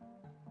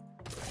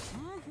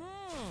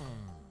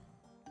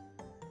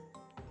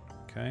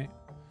 Okay.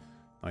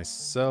 I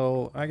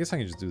sell... I guess I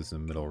can just do this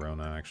in the middle row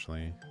now,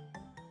 actually.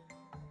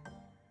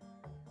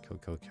 Kill,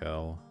 kill,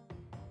 kill.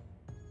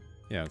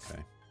 Yeah,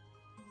 okay.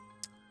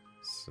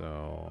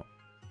 So...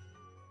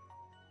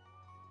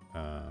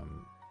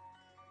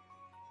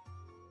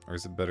 or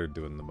is it better to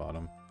do it in the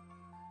bottom?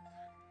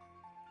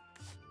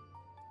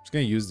 I'm just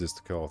gonna use this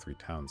to kill all 3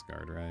 towns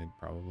guard, right?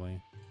 Probably.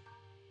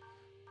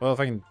 Well, if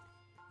I can...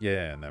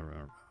 Yeah,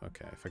 never...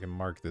 Okay, if I can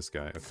mark this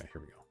guy... Okay,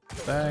 here we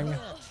go. Bang!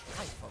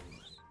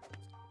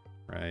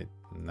 Right,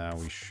 now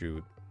we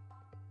shoot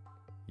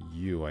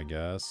you, I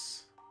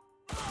guess.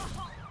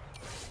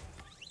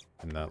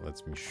 And that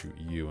lets me shoot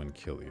you and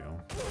kill you.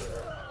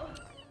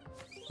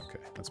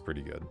 Okay, that's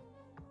pretty good.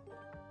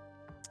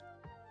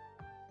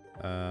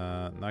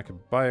 Now I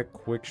could buy a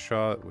quick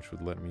shot, which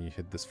would let me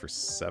hit this for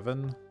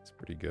 7. It's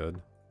pretty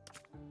good.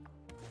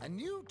 A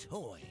new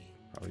toy.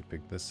 Probably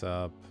pick this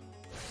up.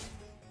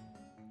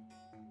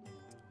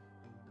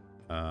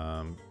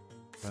 Then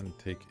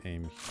take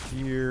aim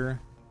here.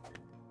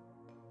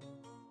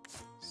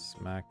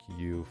 Smack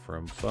you for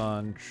a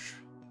bunch.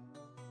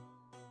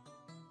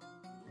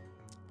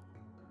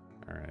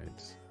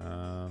 Alright.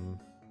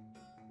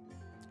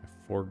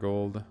 4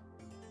 gold.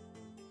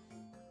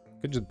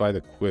 Could just buy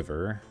the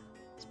quiver.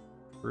 It's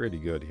pretty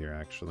good here,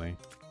 actually.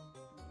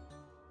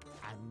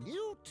 A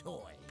new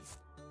toy.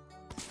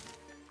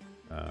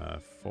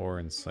 4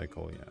 and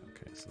cycle, yeah.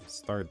 Okay, so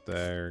start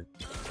there.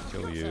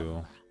 Kill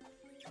you.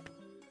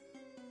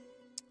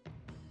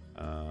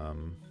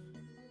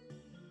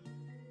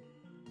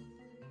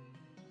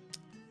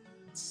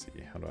 Let's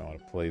see, how do I want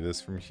to play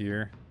this from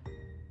here?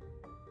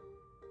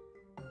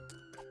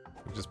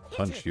 I'll just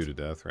punch you to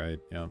death, right?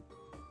 Yep.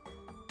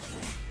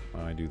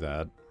 Why do I do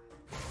that?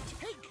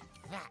 Take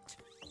that.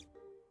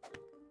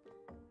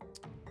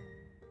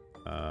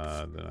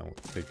 Then I'll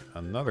take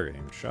another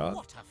aim shot.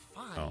 What a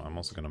find. Oh, I'm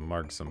also going to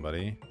mark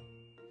somebody.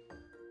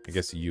 I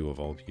guess you of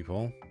all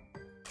people.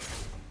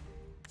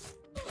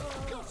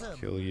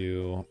 Kill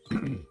you.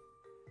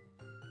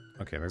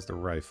 Okay, there's the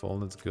rifle.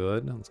 That's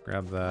good. Let's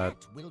grab that.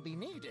 That will be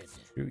needed.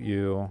 Shoot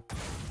you.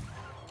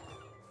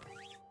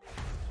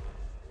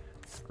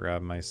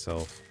 Grab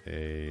myself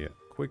a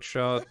quick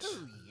shot.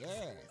 Oh,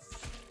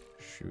 yes.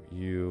 Shoot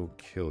you.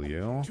 Kill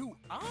you. To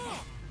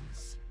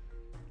arms.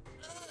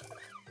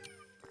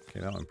 Okay,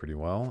 that went pretty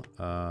well.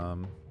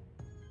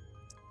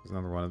 There's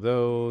another one of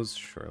those.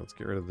 Sure, let's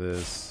get rid of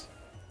this.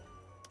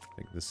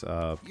 Pick this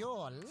up.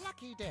 Your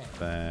lucky day.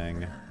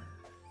 Bang.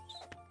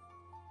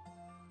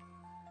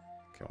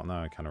 Okay, well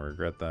now I kind of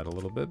regret that a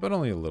little bit, but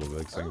only a little bit,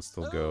 because I can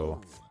still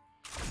go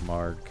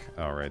mark.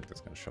 Alright,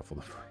 that's going to shuffle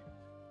them.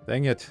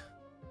 Dang it.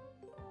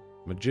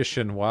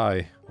 Magician,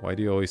 why? Why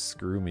do you always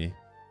screw me?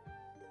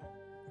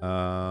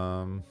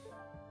 What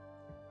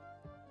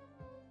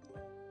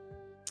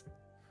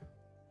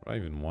do I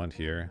even want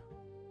here?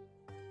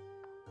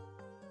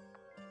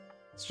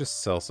 Let's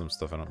just sell some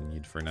stuff I don't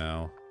need for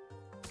now.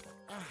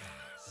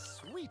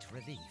 Sweet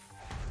relief.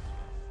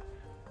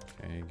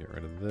 Okay, get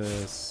rid of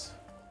this.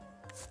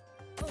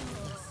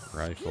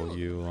 Rifle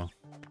you.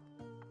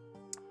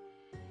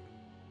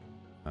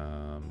 Pick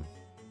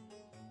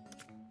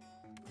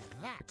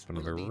up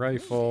another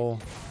rifle.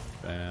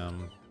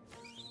 Bam.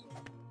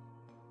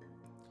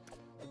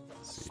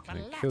 Let's see, can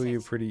I kill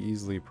you pretty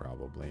easily?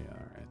 Probably.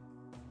 Alright.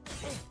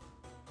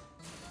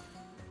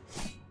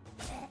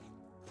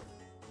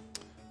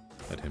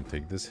 Let him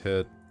take this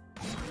hit.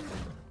 And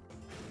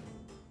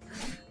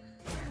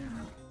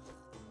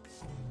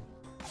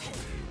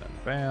then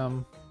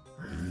bam.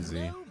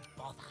 Easy.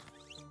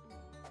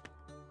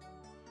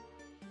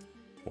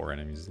 4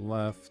 enemies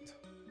left.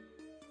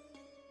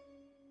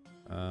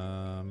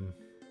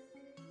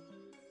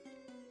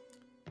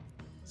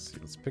 Let's see,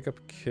 let's pick up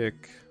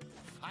kick.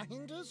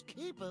 Finders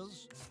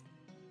keepers.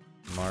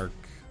 Mark.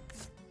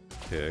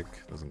 Kick.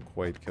 Doesn't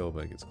quite kill,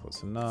 but it gets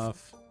close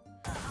enough.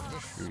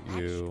 Shoot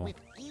you. With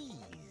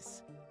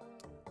ease.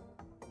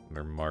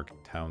 Another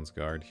marked Town's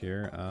Guard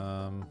here.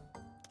 Sure,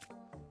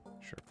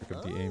 pick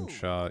up the aim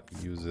shot,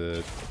 use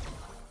it.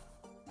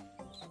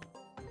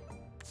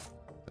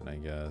 Then I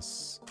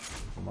guess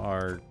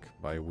mark,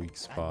 buy weak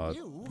spot,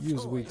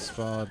 use weak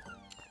spot.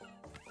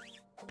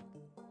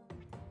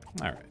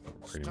 Alright,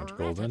 pretty much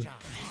golden.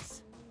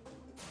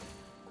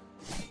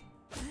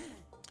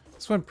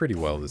 This went pretty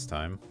well this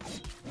time.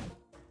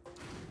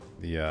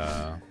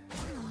 The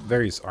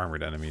various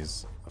armored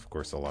enemies, of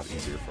course, a lot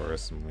easier for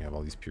us, and we have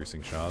all these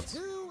piercing shots.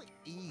 Too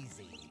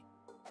easy.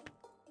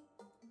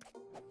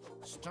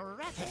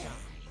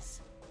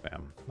 Strategize.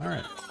 Bam.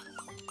 Alright.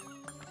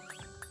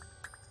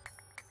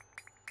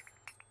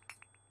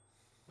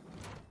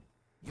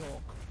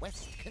 Your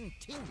quest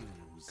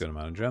continues. Good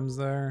amount of gems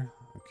there.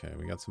 Okay,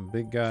 we got some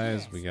big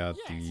guys. We got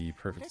the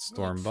perfect Let me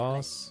storm explain.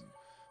 boss.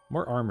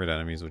 More armored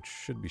enemies, which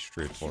should be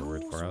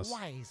straightforward for us. Choose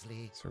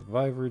wisely.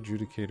 Survivor,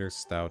 Judicator,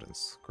 Stout, and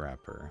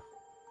Scrapper.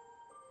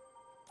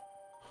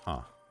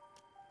 Huh.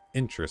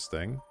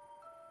 Interesting.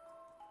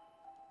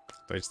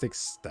 Do I just take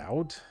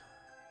Stout?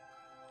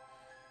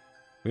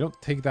 We don't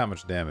take that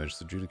much damage,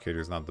 so Judicator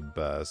is not the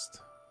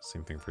best.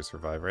 Same thing for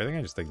Survivor. I think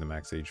I just take the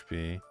max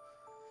HP.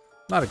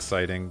 Not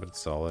exciting, but it's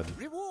solid.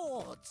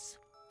 Rewards.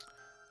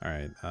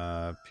 Alright,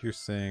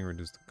 piercing,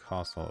 reduce the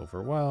cost while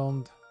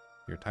overwhelmed.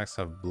 Your attacks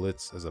have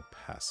Blitz as a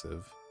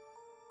passive.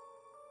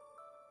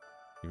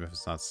 Even if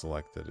it's not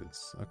selected,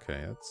 it's...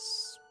 Okay,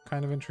 that's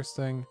kind of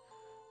interesting.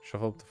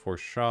 Shuffle up to 4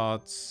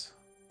 shots.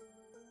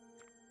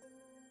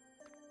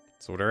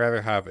 So would I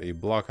rather have a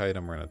block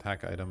item or an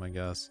attack item, I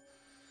guess?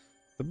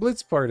 The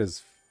Blitz part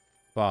is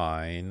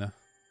fine.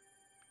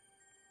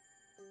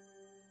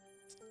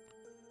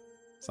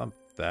 It's not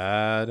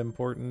that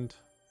important.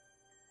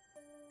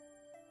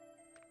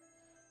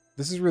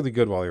 This is really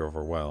good while you're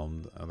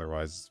overwhelmed.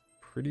 Otherwise, it's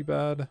pretty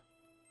bad.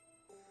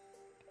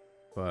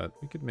 But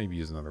we could maybe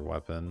use another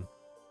weapon.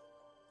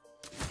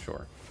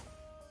 Sure.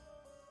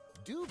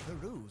 Do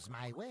peruse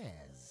my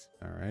wares.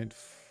 Alright.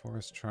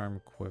 Forest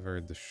Charm,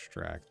 Quiver,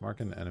 Distract.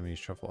 Mark an enemy,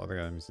 shuffle other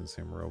enemies in the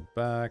same row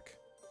back.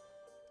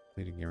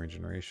 Leading game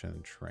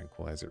regeneration,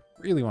 Tranquilizer.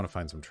 Really want to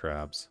find some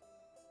traps.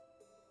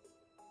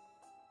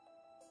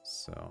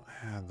 So,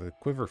 the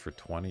Quiver for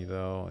 20,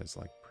 though, is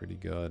like pretty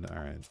good.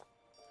 Alright.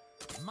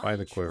 Buy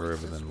the Quiver,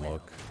 but then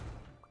look.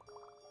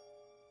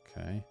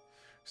 Okay.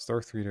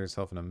 Restore 3 to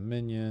yourself and a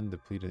minion.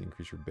 Deplete it,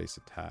 increase your base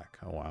attack.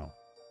 Oh, wow.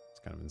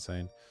 It's kind of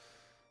insane.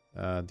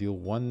 Deal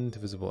 1 to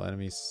visible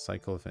enemies.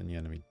 Cycle if any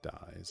enemy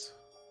dies.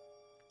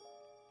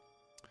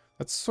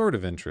 That's sort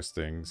of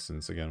interesting,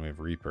 since, again, we have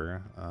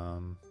Reaper.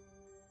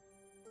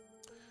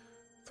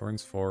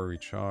 Thorns 4,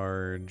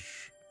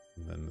 recharge.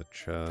 And then the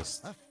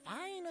chest. A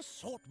fine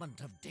assortment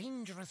of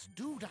dangerous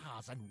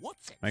doodahs and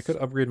what's it? I could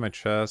upgrade my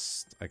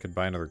chest. I could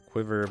buy another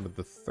Quiver, but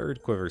the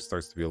 3rd Quiver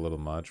starts to be a little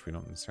much. We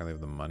don't necessarily have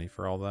the money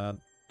for all that.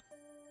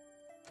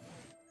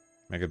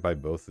 I could buy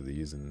both of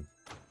these and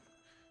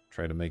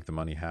try to make the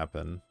money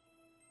happen.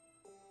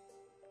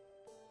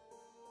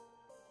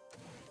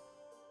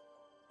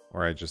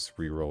 Or I just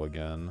re-roll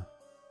again.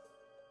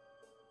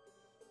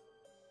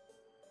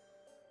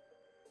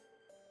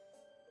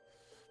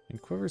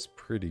 And Quiver's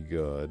pretty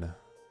good.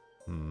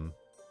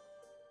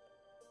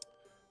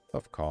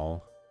 Tough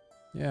call.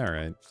 Yeah,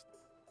 alright.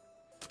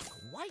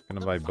 Quite Gonna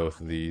the buy both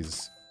bargain. of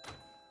these.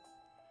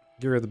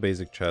 Get rid of the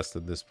basic chest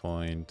at this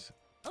point.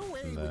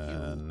 Away And with you.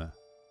 then...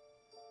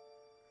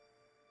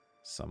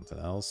 something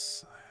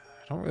else.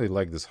 I don't really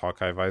like this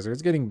Hawkeye visor.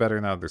 It's getting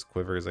better now that there's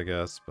Quivers, I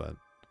guess, but...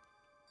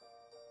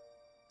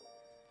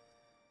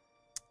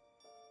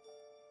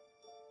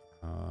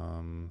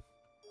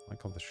 I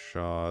like all the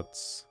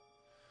shots.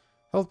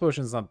 Health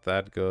potion's not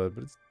that good,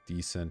 but it's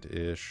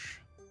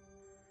decent-ish.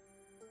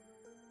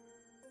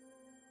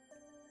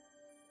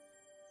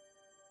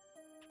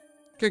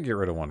 Could get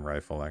rid of one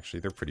rifle, actually.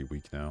 They're pretty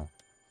weak now.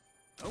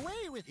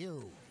 Away with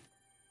you.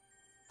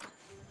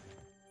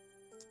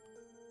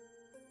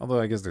 Although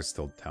I guess there's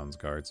still Town's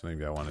Guards. So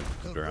maybe I wanted to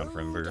keep it around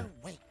for another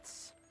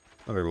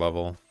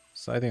level.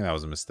 So I think that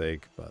was a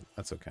mistake, but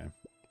that's okay.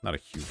 Not a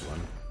huge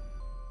one.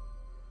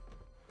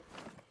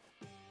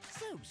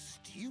 So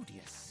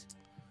studious.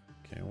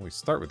 Okay, well, we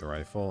start with the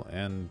rifle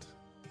and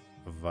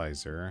a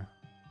visor.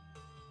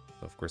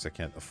 So of course I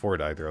can't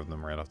afford either of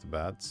them right off the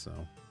bat, so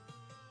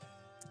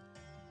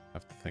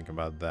have to think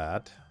about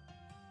that.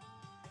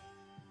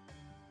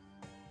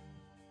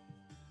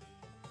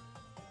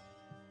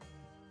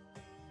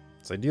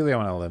 So ideally I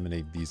want to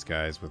eliminate these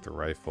guys with the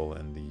rifle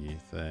and the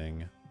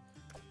thing.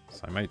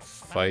 So I might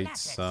fight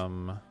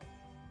some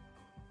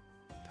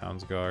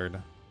Town's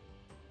Guard.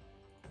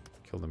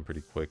 Kill them pretty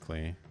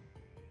quickly.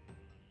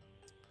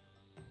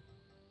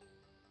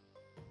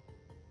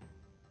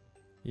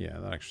 Yeah,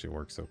 that actually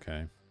works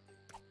okay.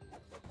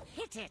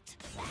 Hit it.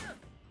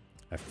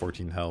 I have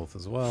 14 health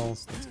as well,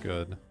 so that's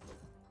good.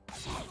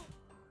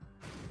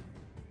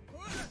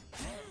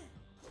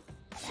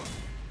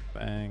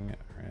 Bang.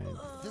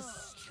 Alright. The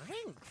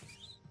strength.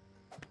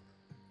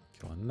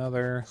 Kill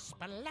another.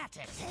 Splat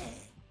it.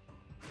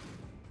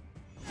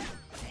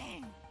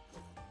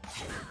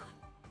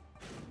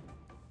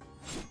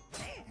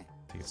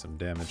 Taking some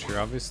damage here,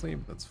 obviously,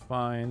 but that's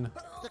fine.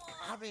 The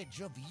courage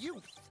of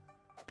youth.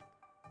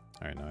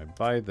 Alright, now I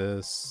buy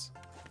this.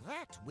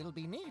 That will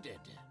be needed.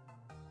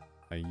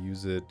 I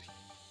use it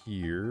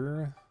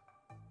here.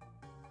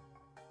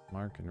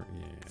 Mark and...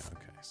 yeah,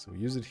 okay. So we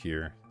use it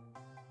here.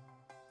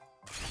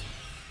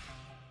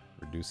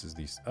 Reduces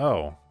these...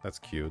 oh, that's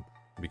cute.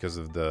 Because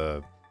of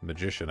the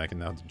magician, I can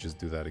now just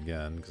do that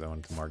again, because I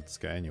wanted to mark this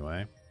guy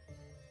anyway.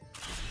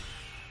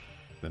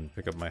 Then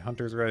pick up my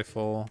hunter's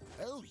rifle.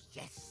 Oh,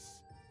 yes.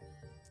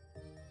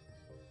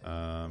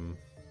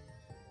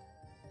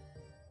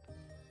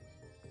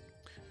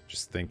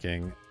 Just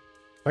thinking,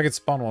 if I could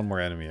spawn one more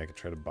enemy, I could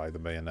try to buy the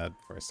bayonet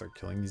before I start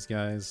killing these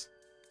guys.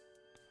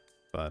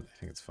 But I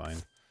think it's fine.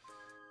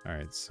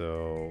 Alright,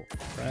 so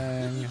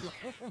bang.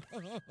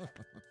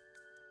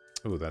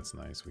 Ooh, that's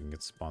nice. We can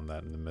get spawn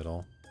that in the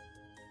middle.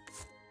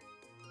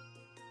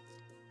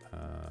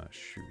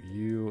 Shoot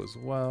you as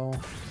well.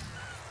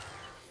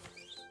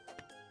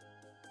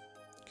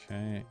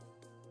 Okay.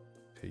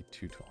 Pay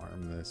 2 to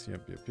arm this.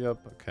 Yep.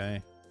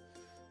 Okay.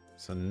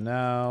 So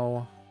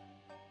now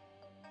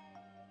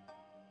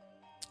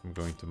I'm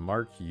going to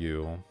mark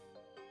you.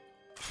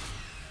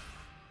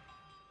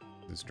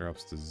 This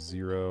drops to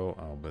 0.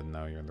 Oh, but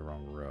now you're in the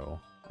wrong row.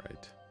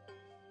 Right.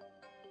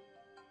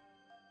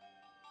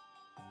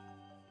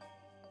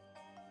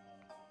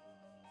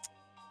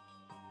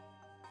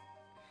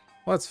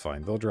 Well, that's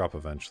fine. They'll drop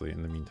eventually.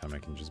 In the meantime, I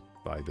can just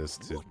buy this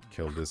to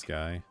kill this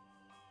guy.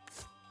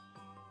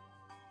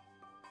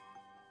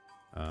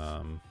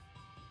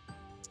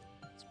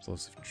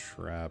 Explosive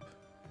trap.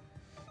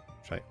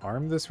 Should I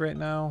arm this right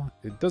now?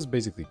 It does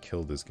basically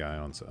kill this guy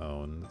on its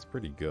own. That's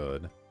pretty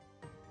good.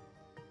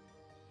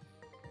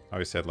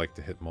 Obviously, I'd like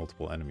to hit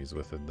multiple enemies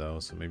with it, though.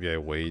 So maybe I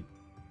wait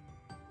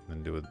and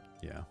then do it.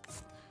 Yeah.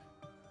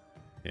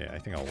 Yeah, I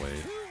think I'll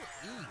wait.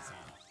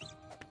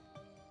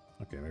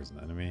 Okay, there's an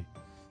enemy.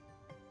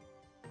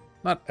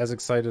 Not as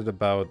excited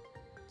about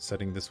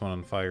setting this one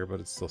on fire, but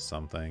it's still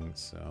something.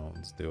 So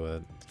let's do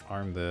it.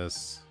 Arm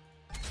this.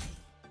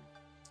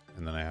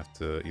 And then I have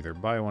to either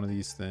buy one of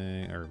these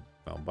things, or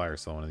well, buy or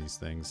sell one of these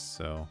things.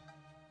 So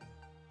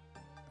I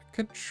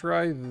could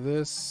try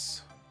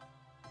this.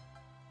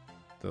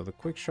 Though the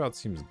quick shot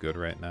seems good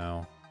right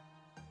now.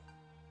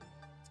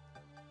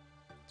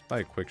 Let's buy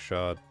a quick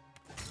shot.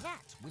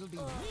 That will be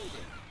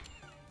needed.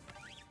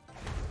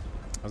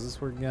 How's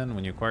this work again?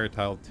 When you acquire a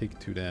tile, take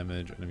 2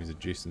 damage. Enemies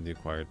adjacent to the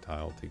acquired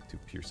tile take 2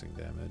 piercing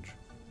damage.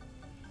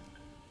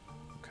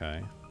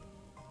 Okay.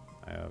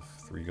 I have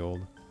 3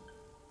 gold.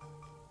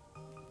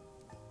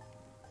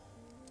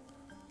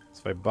 So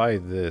if I buy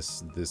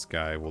this, this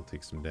guy will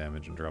take some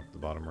damage and drop the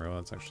bottom row.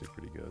 That's actually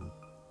pretty good.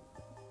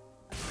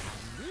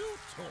 New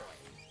toy.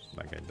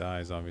 That guy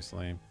dies,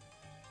 obviously.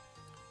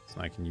 So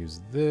I can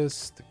use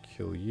this to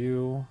kill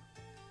you.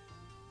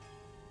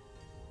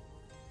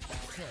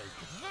 Take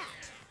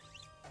that.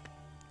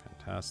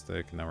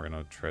 Fantastic. Now we're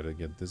going to try to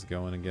get this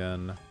going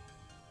again.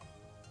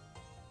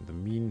 In the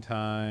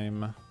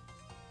meantime,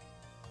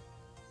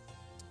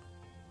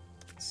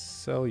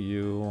 sell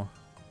you.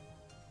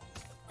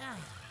 Ah,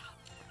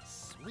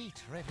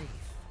 sweet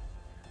relief.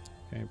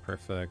 Okay,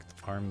 perfect.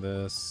 Arm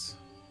this.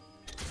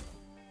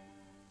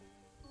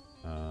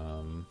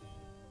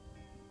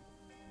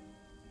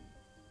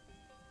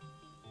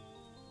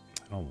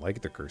 I don't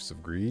like the Curse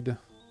of Greed.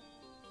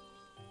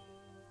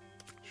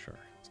 Sure,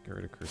 let's get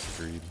rid of Curse of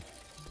Greed.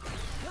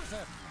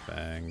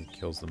 Bang,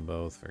 kills them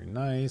both. Very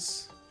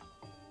nice.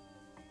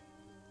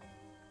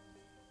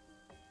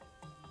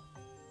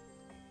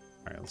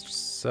 Alright, let's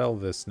just sell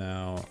this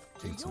now.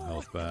 Take some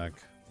health back.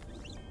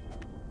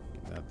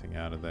 Get that thing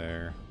out of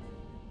there.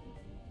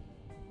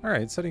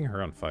 Alright, setting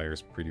her on fire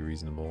is pretty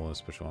reasonable,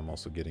 especially when I'm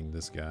also getting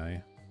this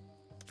guy.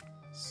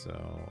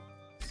 So,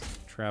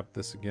 trap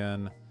this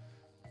again.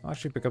 I'll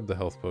actually pick up the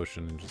health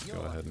potion and just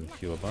go ahead and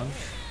heal a bunch.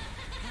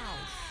 How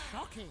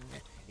shocking!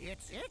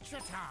 It's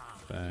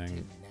Ichita.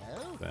 Bang,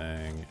 No.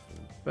 bang,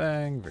 and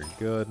bang. Very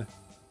good.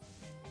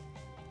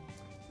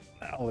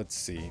 Now let's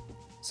see.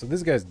 So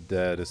this guy's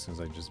dead as soon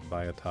as I just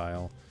buy a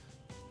tile.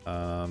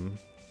 I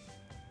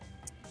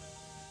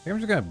think I'm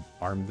just gonna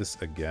arm this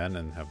again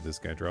and have this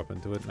guy drop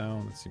into it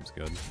now. That seems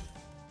good.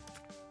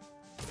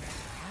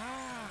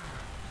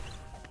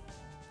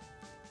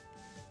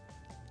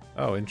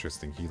 Oh,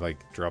 interesting. He like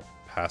dropped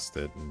past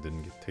it and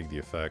didn't take the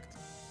effect.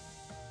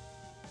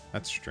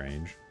 That's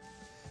strange.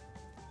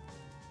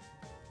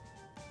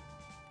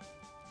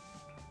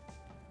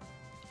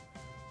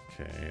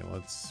 Okay,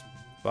 let's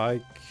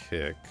buy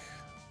kick.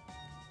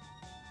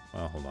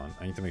 Well, hold on.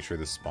 I need to make sure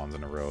this spawns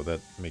in a row. That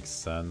makes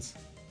sense.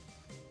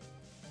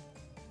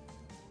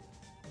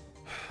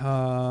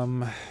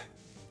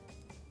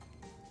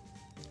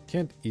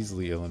 Can't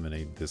easily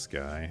eliminate this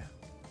guy.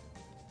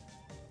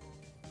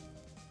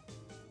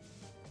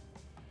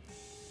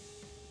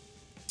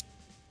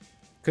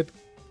 Could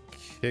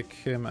kick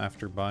him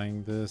after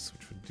buying this,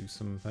 which would do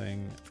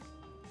something.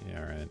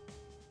 Yeah, alright.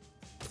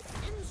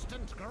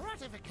 Instant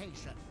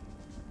gratification.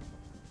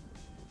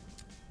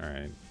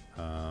 Alright.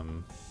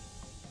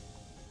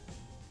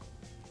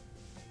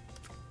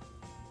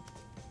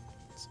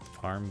 Let's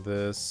farm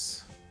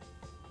this.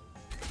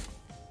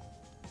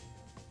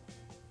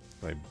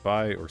 Do I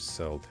buy or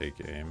sell take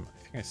aim?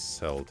 I think I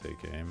sell take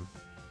aim.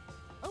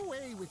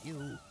 Away with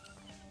you.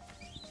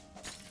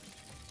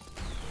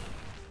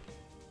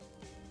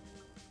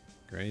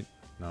 Great.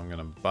 Now I'm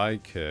gonna buy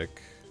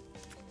kick.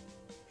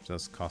 Which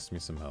does cost me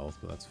some health,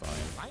 but that's fine.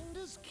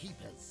 Finders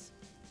keepers.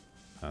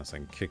 So I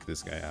can kick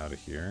this guy out of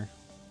here.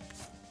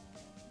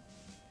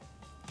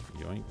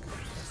 Yoink.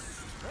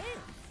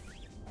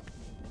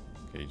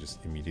 Okay, he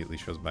just immediately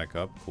shows back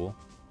up. Cool.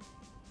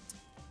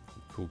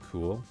 Cool,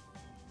 cool.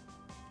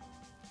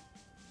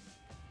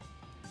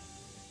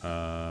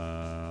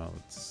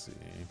 Let's see.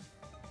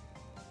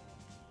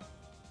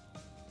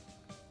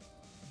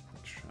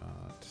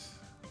 Shot.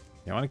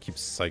 Yeah, I want to keep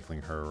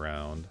cycling her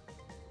around.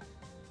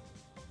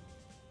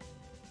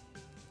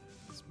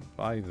 Let's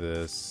buy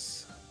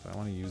this. If I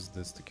want to use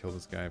this to kill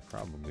this guy,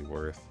 probably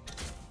worth.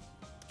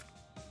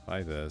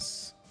 Buy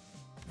this.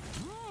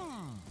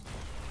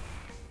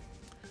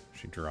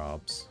 She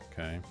drops.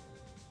 Okay.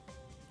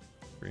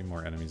 3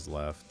 more enemies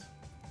left.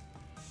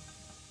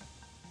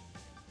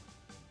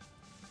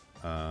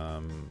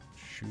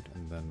 Shoot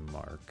and then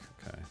mark.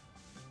 Okay.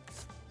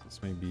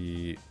 Let's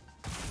maybe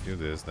do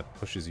this. That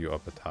pushes you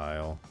up a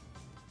tile.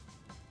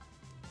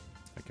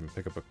 I can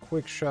pick up a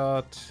quick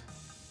shot.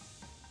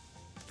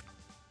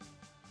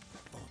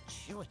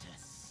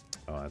 Fortuitous.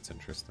 Oh, that's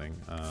interesting.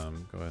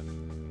 Go ahead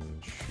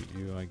and shoot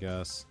you, I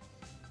guess.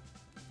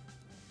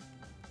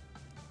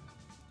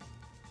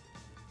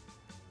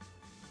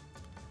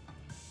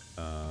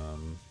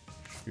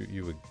 Shoot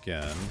you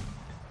again.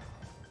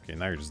 Okay,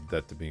 now you're just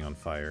dead to being on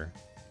fire.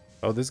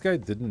 Oh, this guy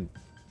didn't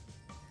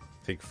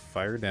take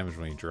fire damage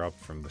when he dropped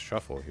from the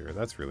shuffle here.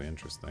 That's really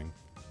interesting.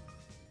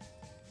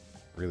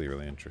 Really,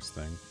 really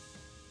interesting.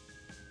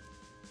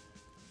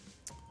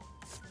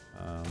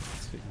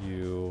 Let's hit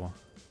you.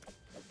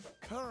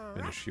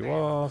 Finish you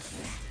off.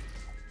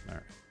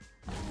 Alright.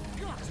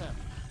 Got him.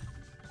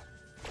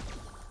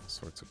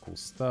 Sorts of cool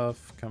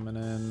stuff coming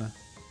in.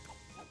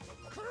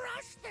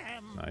 Crush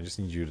them. I just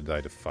need you to die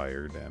to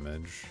fire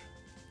damage.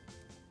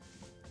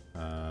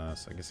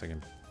 So I guess I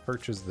can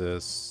purchase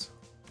this.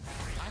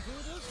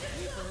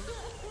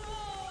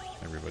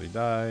 Everybody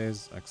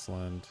dies.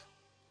 Excellent.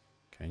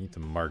 Okay, I need to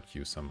mark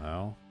you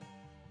somehow.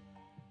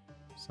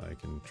 So I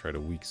can try to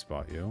weak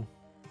spot you.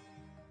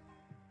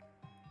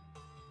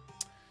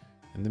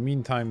 In the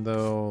meantime,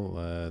 though,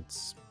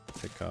 let's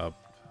pick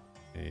up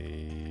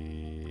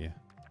a... I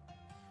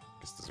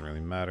guess it doesn't really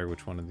matter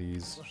which one of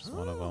these. Just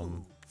one of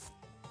them.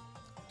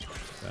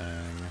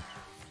 Bang.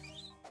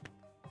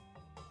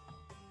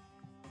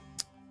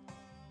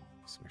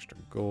 Some extra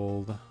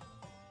gold.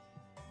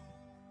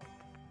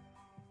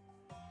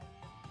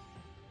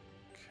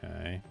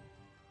 Okay.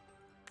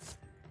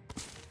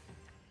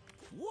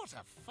 What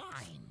a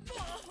find!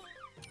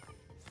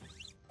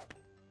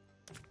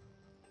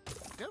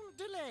 Don't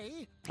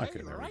delay. Okay,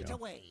 Pay there we right go.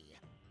 away.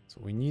 That's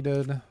what we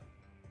needed.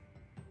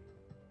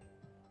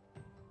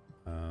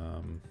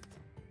 There's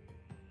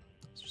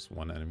just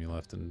one enemy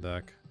left in the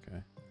deck.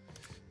 Okay.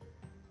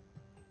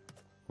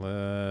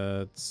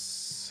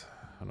 Let's...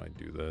 How do I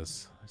do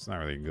this? It's not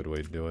really a good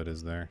way to do it,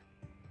 is there?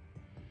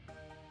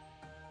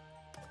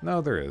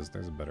 No, there is.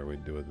 There's a better way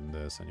to do it than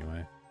this,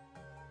 anyway.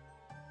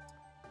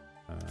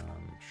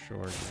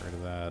 Sure, get rid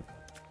of that.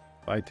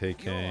 Buy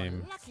take aim.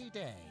 Your lucky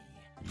day.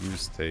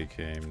 Use take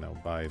aim. Now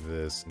buy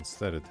this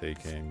instead of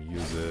take aim.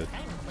 Use it.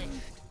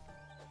 Vanquished.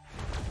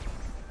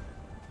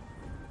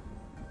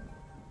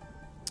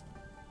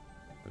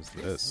 What's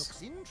This this?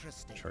 looks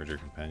interesting. Charger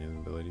companion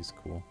abilities.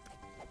 Cool.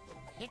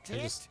 Hit I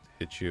it. just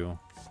hit you.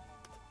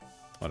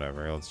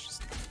 Whatever. Let's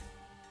just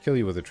kill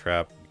you with a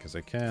trap because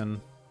I can.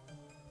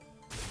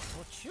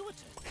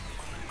 Fortuitous.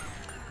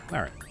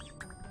 Alright.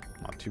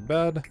 Not too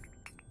bad.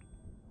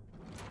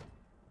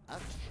 A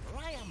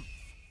triumph.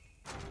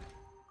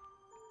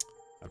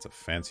 That's a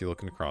fancy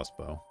looking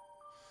crossbow.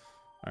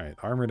 Alright,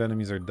 armored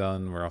enemies are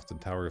done. We're off to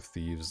Tower of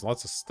Thieves.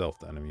 Lots of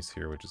stealthed enemies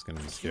here, which is going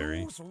to be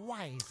scary. Choose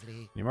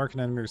wisely. You mark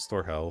an enemy,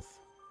 restore health.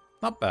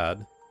 Not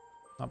bad.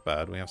 Not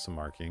bad. We have some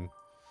marking.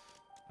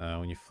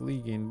 When you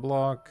flee, gain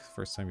block.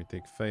 First time you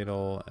take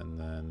fatal, and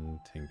then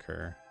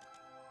tinker.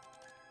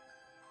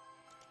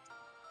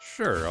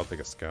 Sure, I'll take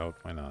a scout.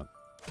 Why not?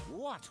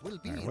 What will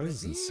be Right, what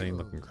is this insane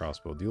looking revealed?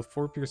 crossbow? Deal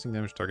 4 piercing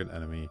damage to target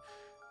enemy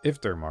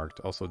if they're marked.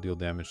 Also deal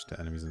damage to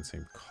enemies in the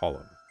same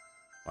column.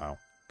 Wow.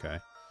 Okay.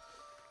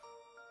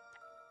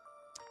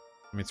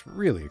 I mean, it's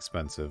really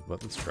expensive,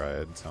 but let's try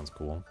it. It sounds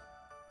cool.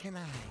 Can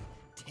I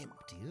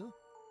tempt you?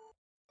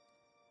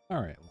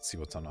 Alright, let's see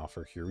what's on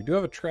offer here. We do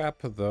have a trap,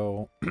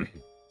 though.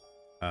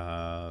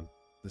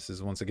 This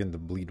is, once again, the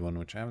bleed one,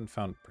 which I haven't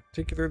found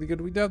particularly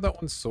good. We do have that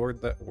one sword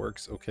that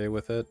works okay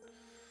with it.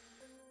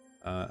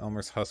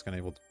 Elmer's Husk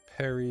unable to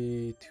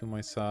parry. To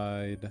my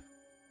side.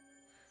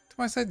 To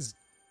my side's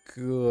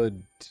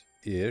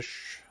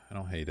good-ish. I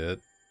don't hate it.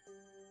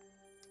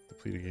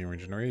 Depleted game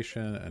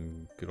regeneration,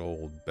 and good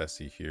old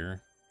Bessie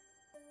here.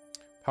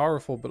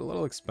 Powerful, but a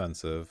little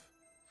expensive.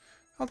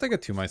 I'll take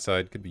it to my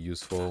side. Could be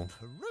useful.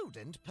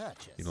 Prudent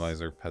purchase.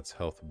 Utilize our pet's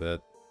health a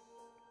bit.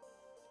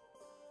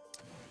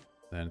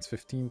 Then it's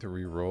 15 to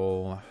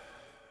reroll.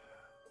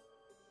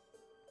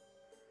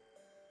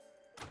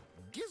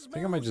 I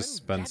think I might just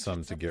spend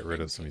some to get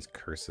rid of some of these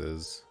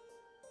curses.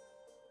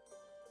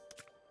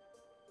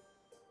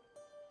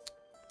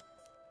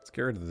 Let's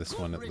get rid of this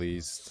one at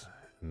least.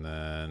 And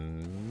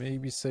then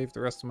maybe save the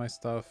rest of my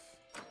stuff.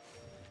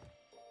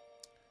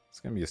 It's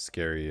gonna be a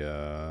scary,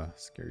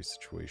 scary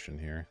situation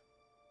here.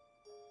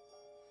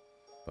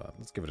 But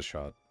let's give it a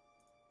shot.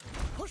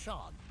 Push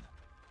on.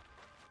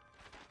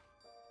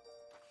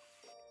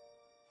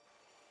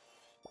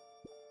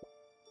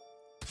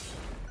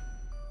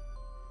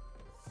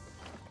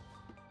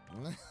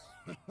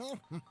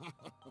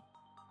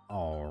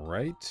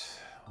 Alright.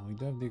 We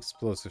do have the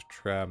explosive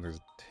trap. There's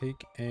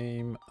take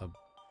aim, a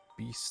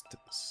beast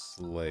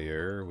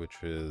slayer,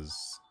 which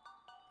is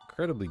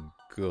incredibly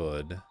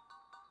good,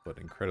 but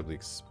incredibly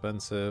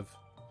expensive.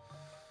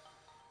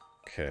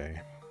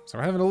 Okay. So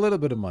we're having a little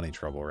bit of money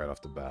trouble right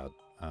off the bat.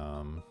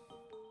 I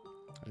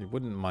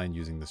wouldn't mind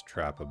using this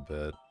trap a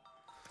bit.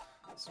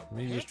 So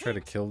maybe just try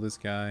to kill this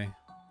guy.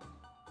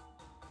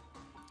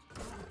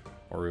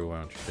 Or why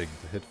don't you take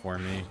the hit for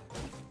me?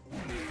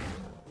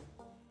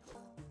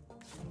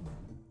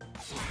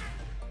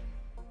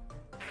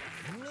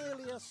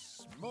 Merely a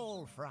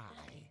small fry.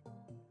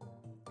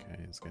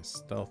 Okay, this guy's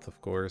stealth,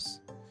 of course.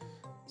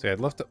 So yeah, I'd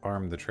love to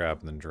arm the trap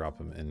and then drop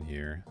him in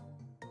here.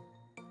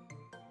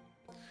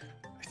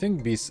 I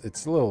think Beast,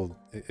 it's a little,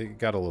 it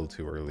got a little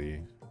too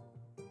early.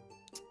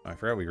 I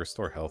forgot we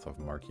restore health off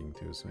marking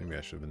too, so maybe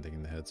I should have been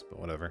taking the hits, but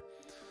whatever.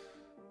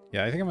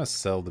 Yeah, I think I'm gonna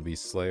sell the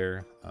Beast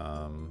Slayer.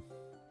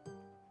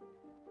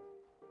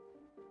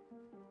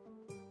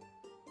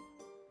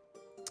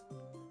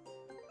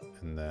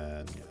 And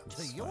then, yeah,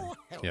 that's fine.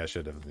 Yeah, I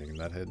should have taken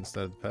that hit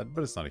instead of the pet,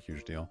 but it's not a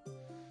huge deal.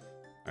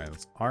 Alright,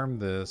 let's arm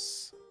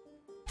this.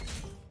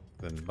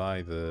 Then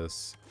buy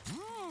this.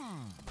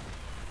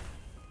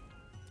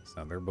 So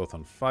now they're both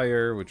on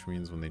fire, which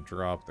means when they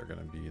drop, they're going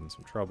to be in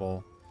some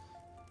trouble.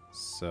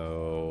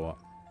 So...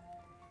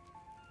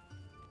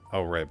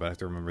 Oh, right, but I have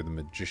to remember the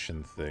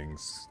magician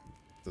things.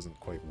 Doesn't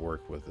quite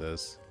work with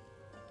this.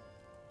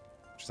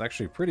 Which is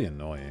actually pretty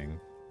annoying.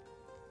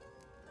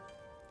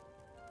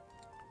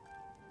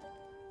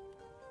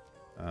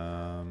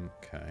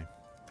 Okay.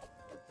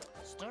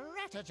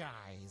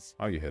 Strategize.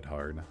 Oh, you hit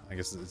hard. I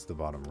guess it's the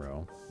bottom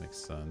row. Makes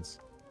sense.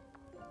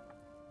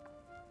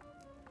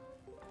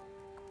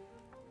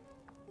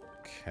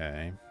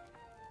 Okay.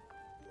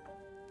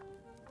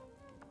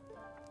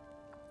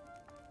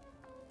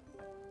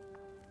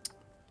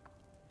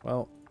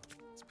 Well,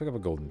 let's pick up a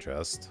golden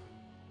chest.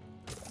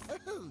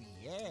 Oh,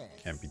 yes.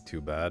 Can't be too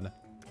bad.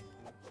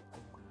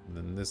 And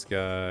then this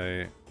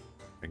guy,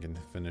 I can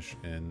finish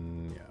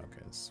in... Yeah,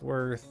 okay, it's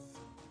worth.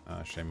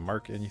 Should I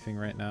mark anything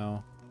right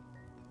now?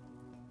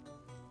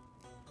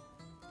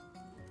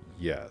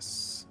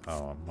 Yes.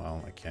 Oh,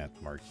 well, I can't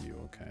mark you.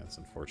 Okay, that's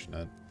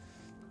unfortunate.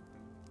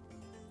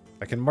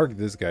 I can mark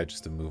this guy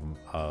just to move him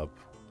up,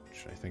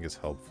 which I think is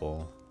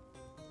helpful.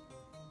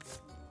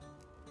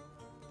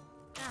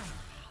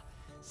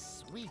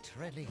 Sweet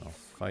relief. I'll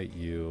fight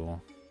you.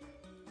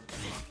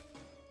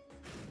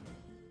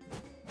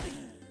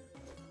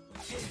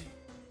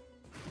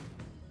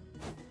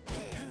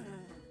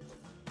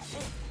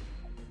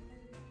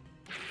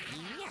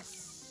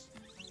 Yes.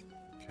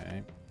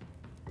 Okay.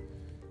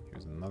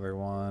 Here's another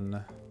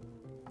one.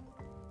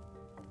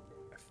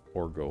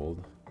 4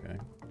 gold. Okay.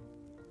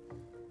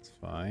 It's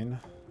fine.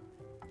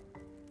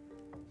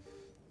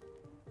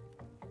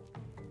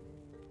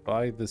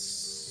 Buy the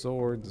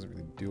sword. Doesn't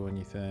really do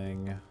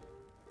anything.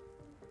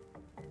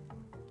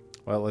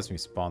 Well, it lets me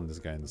spawn this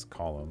guy in this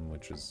column,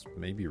 which is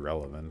maybe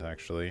relevant,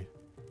 actually.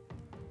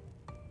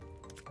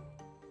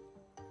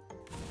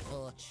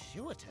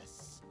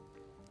 Gratuitous.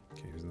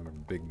 Okay, here's another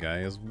big guy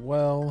as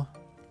well.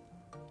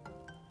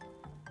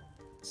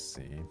 Let's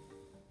see.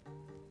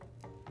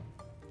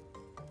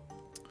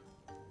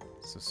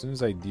 So as soon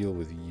as I deal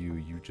with you,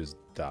 you just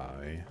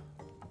die.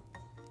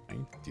 I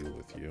need to deal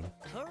with you.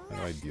 How do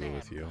I deal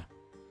with you?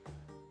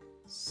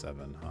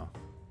 7, huh?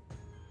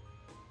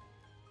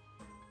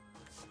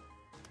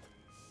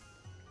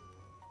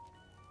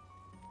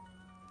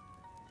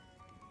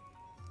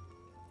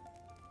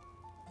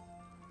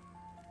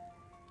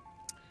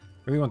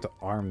 Really want to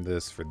arm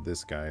this for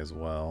this guy as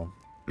well.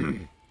 This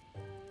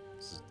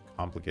is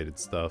complicated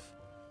stuff.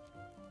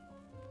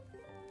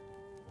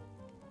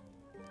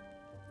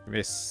 Maybe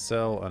I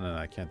sell... Oh, no,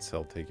 I can't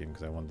sell taking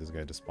because I want this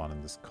guy to spawn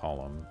in this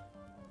column.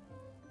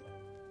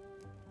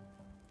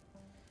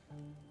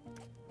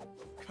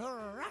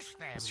 Crush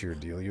them. That's your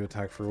deal. You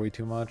attack for way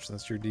too much.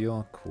 That's your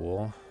deal.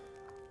 Cool.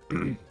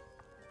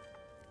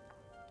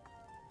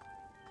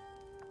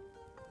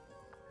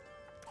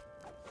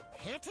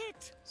 Hit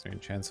it. Is there any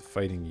chance of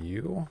fighting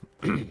you?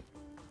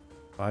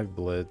 5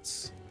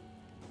 blitz.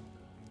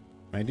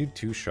 I do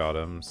 2-shot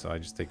him, so I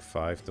just take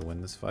 5 to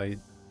win this fight.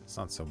 It's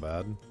not so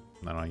bad.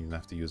 I don't even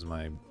have to use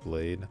my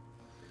blade.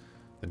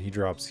 Then he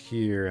drops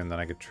here, and then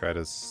I could try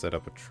to set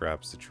up a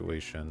trap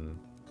situation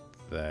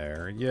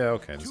there. Yeah,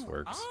 okay, this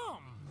works.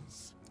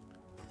 Arms.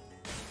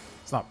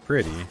 It's not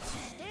pretty,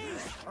 Stay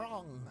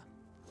strong.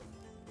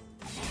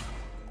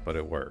 but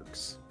it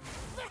works.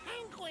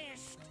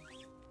 Vanquished.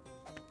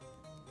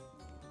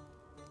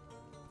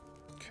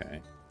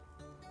 Okay.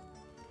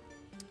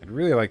 I'd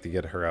really like to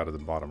get her out of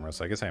the bottom row,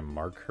 so I guess I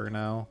mark her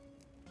now.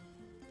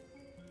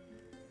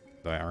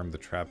 Do I arm the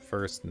trap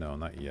first? No,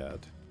 not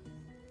yet.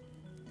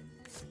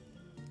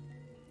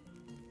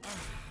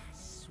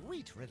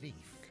 Sweet relief.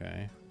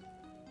 Okay.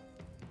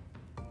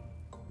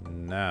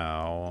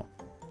 Now,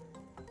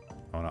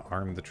 I want to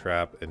arm the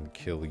trap and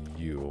kill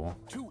you,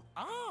 To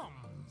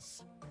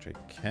arms. which I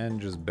can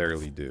just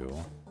barely do.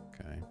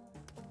 Okay.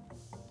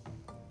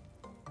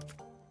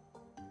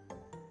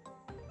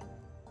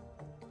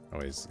 Oh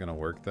wait, is this gonna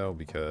work though?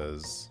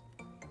 Because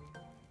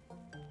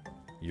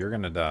you're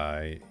gonna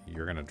die,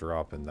 you're gonna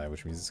drop and die,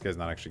 which means this guy's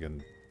not actually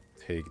gonna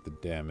take the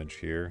damage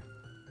here.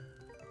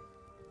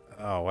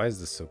 Oh, why is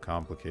this so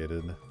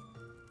complicated?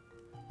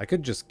 I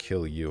could just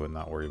kill you and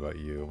not worry about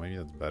you. Maybe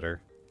that's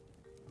better.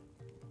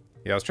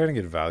 Yeah, I was trying to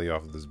get value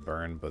off of this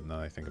burn, but now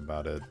that I think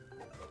about it,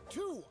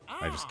 To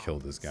arms. I just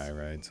killed this guy,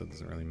 right? So it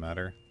doesn't really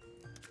matter.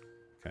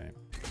 Okay.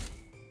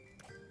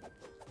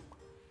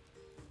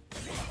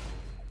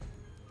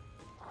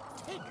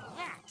 Take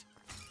that.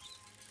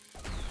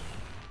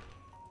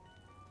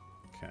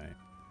 Okay.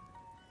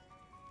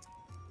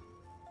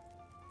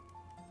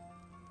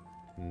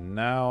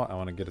 Now I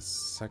want to get a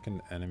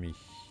second enemy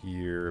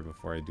here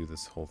before I do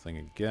this whole thing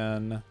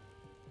again.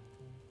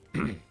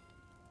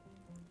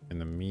 In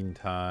the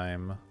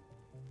meantime,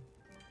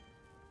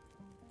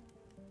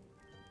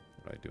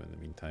 what do I do in the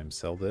meantime?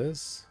 Sell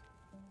this.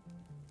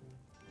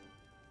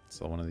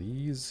 Sell one of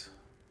these.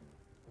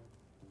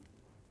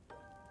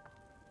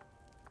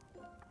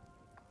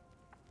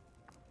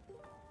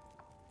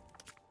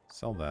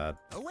 Sell that.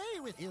 Away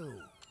with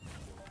you.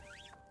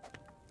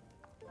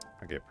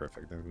 Okay,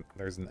 perfect.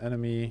 There's an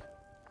enemy.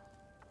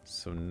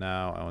 So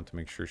now I want to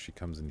make sure she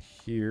comes in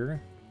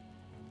here.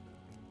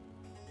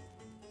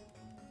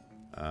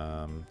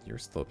 You're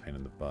still a pain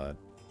in the butt.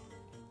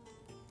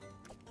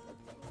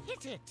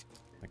 Hit it.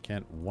 I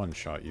can't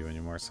one-shot you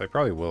anymore, so I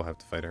probably will have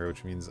to fight her,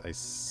 which means I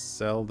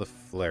sell the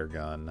flare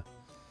gun.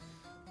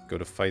 Go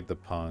to fight the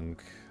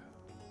punk.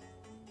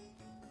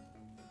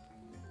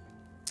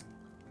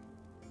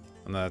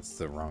 And that's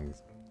the wrong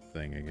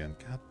thing again.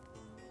 God.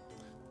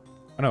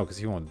 Oh no, because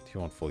he won't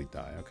fully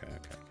die. Okay.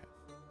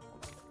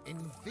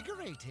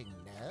 Invigorating,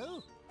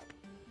 no?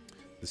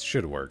 This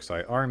should work. So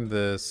I arm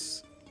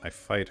this, I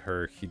fight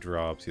her, he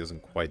drops, he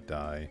doesn't quite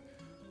die.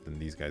 Then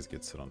these guys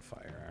get set on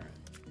fire. Alright.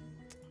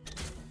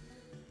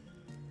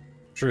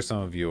 I'm sure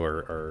some of you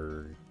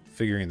are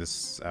figuring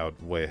this out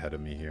way ahead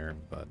of me here,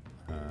 but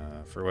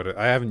for what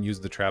I haven't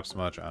used the traps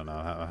much, I don't know,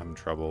 I'm having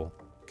trouble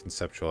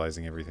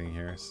conceptualizing everything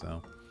here,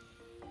 so.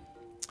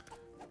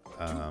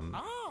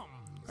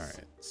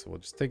 Alright, so we'll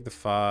just take the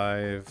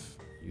 5,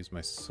 use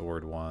my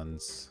sword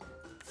once.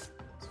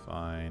 It's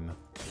fine.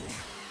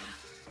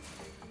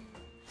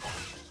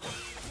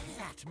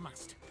 That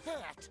must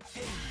hurt.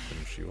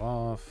 Finish you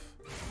off.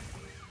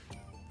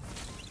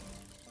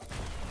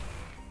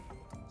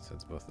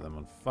 Sets both of them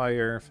on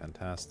fire.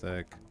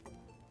 Fantastic.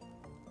 I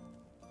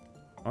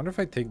wonder if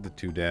I take the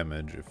 2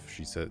 damage if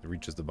she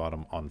reaches the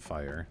bottom on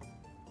fire.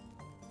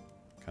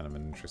 Kind of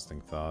an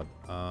interesting thought.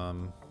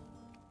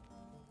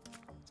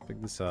 Let's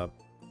pick this up.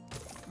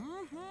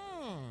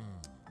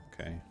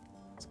 Okay,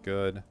 that's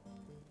good.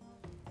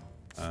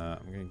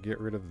 I'm gonna get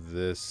rid of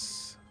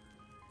this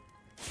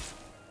in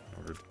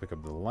order to pick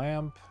up the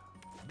lamp.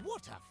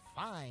 What a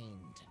find.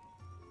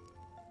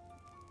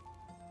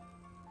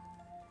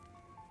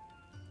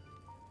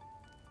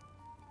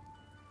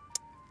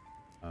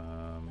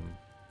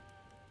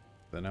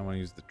 Then I want to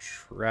use the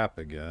trap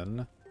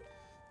again.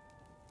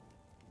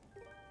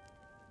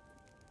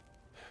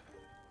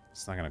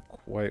 It's not gonna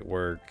quite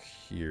work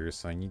here,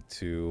 so I need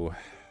to...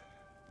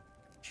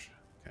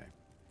 Okay.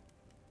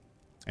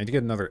 I need to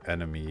get another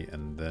enemy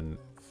and then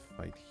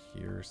fight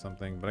here or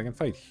something, but I can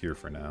fight here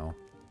for now.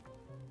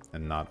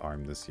 And not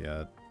arm this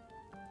yet.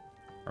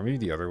 Or maybe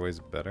the other way's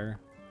better?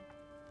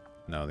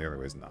 No, the other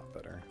way's not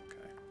better.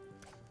 Okay.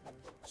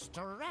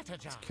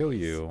 Strategize. Let's kill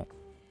you.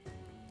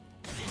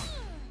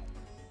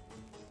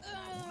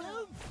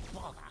 No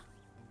bother.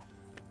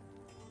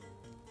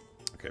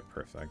 Okay,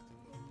 perfect.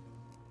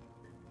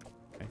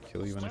 Can I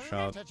kill you in a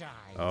shot?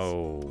 Strategize.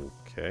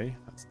 Okay,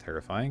 that's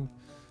terrifying.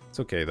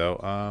 It's okay though.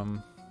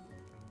 I'm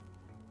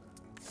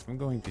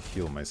going to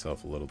heal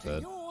myself a little To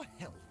bit. your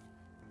health.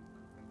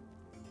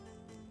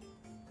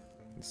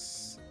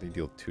 They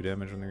deal 2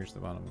 damage when they reach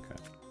the bottom.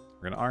 Okay.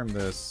 We're gonna arm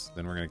this,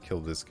 then we're gonna kill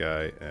this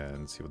guy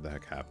and see what the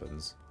heck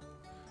happens.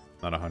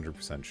 Not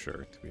 100%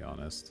 sure, to be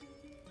honest.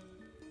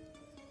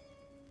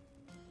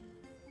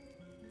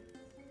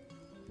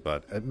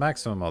 But at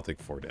maximum, I'll take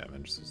 4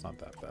 damage, so it's not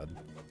that bad.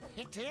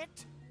 Hit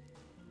it.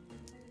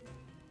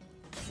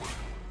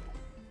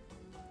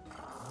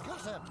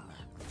 Got him.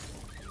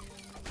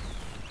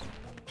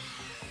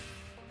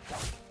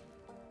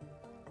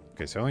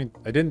 Okay, so I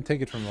didn't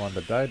take it from the one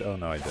that died. Oh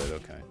no, I did.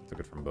 Okay, took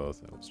it from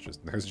both. It was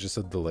just there's just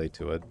a delay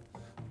to it.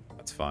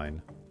 That's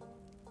fine.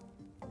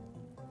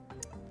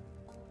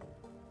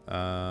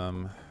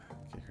 Okay,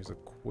 here's a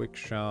quick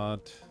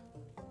shot.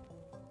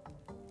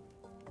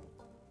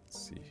 Let's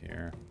see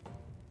here.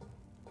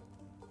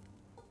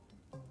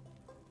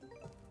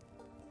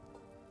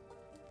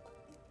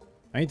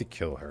 I need to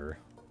kill her.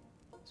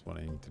 That's what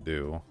I need to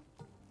do.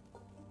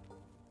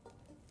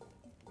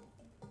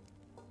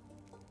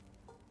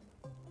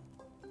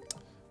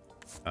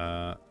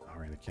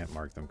 Alright, I can't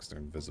mark them because they're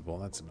invisible.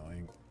 That's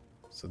annoying.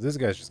 So this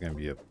guy's just going to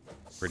be a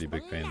pretty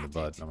big pain in the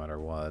butt no matter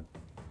what.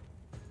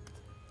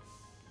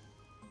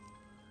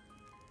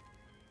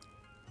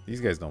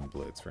 These guys don't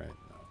blitz, right?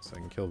 No, so I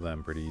can kill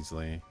them pretty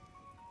easily.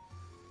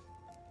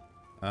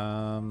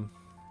 Alright,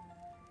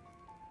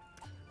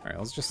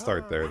 let's just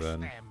start there Crush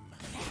then. them.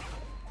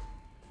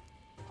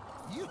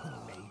 You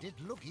made it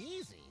look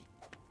easy.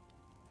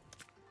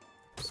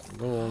 Some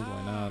gold,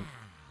 why not?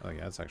 Oh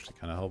yeah, that's actually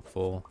kind of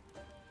helpful.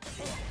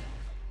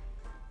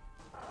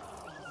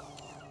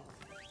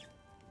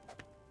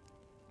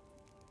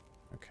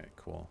 Okay,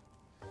 cool.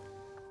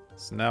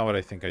 So now what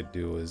I think I'd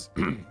do is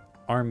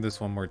arm this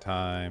one more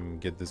time,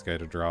 get this guy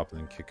to drop,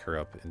 and then kick her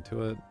up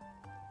into it.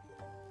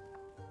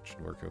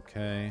 Should work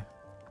okay.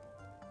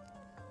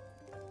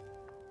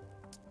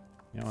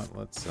 You know what,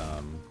 let's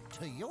To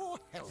your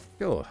health.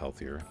 get a little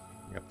healthier.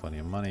 We got plenty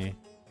of money.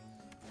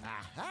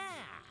 Aha.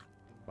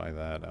 Buy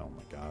that. Oh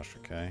my gosh,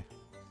 okay.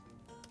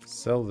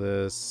 Sell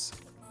this.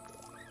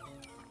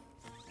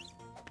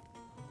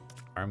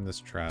 Arm this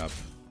trap.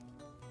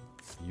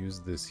 Use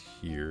this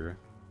here.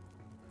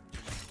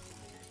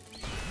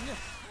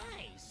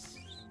 Nice.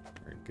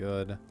 Very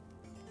good.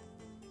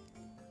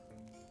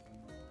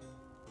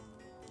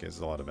 Okay, there's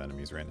a lot of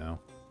enemies right now.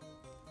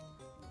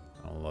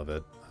 I don't love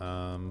it.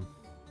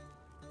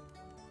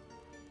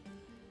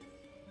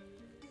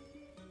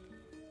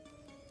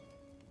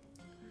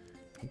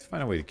 Need to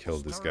find a way to kill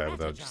this guy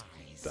without just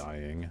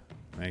dying.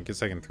 I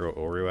guess I can throw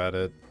Oreo at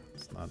it.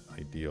 It's not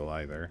ideal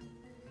either.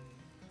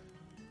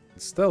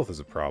 Stealth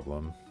is a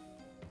problem.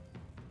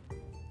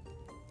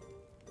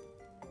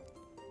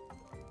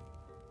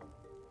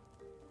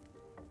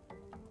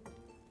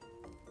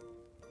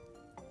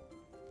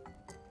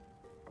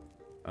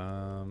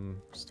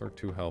 Restore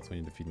 2 health when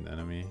you defeat an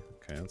enemy.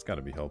 Okay, that's got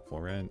to be helpful,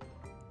 right?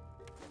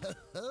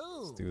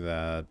 Let's do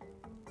that.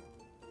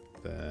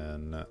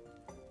 Then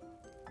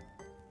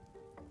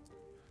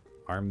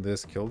arm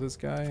this, kill this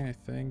guy, I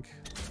think.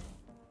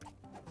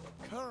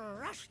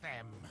 Crush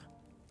them.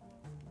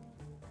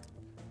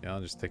 Yeah,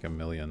 I'll just take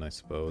 1,000,000, I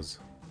suppose.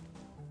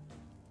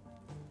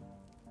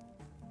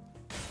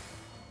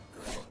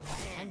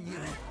 Can you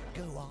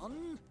go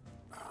on?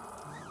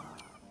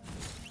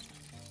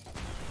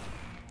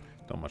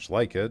 Don't much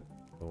like it,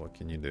 but what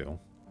can you do?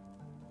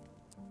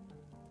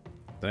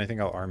 Then I think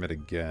I'll arm it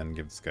again,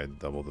 give this guy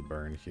double the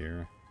burn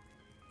here.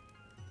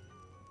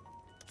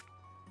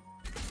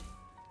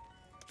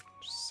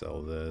 Just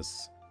sell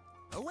this.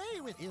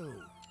 Away with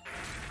you.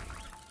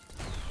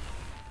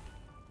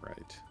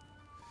 Right.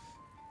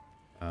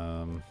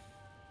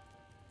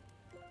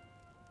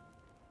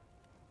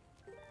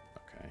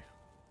 Okay.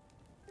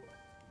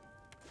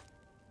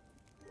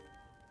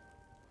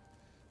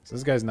 So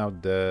this guy's now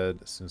dead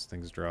as soon as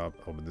things drop.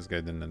 Oh, but this guy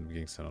didn't end up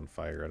getting set on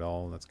fire at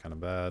all. That's kind of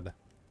bad.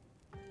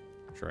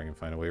 I'm sure I can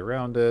find a way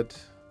around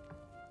it.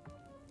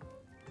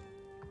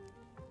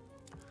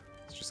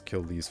 Let's just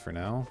kill these for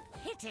now.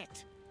 Hit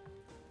it.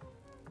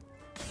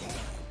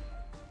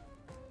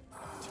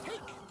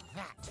 Take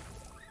that.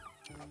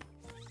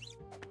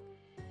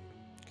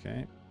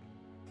 Okay.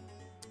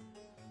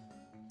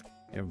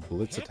 You have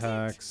blitz Hit it.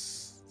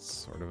 attacks. It's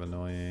sort of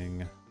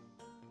annoying.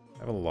 I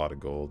have a lot of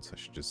gold, so I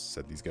should just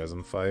set these guys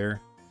on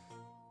fire.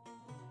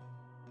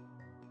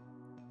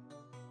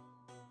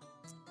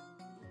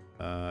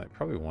 I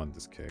probably want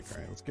this kick.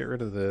 Alright, let's get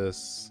rid of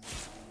this.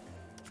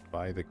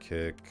 Buy the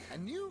kick. A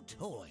new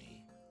toy.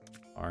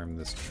 Arm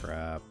this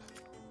trap.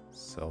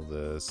 Sell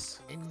this.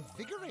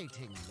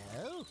 Invigorating,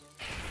 no?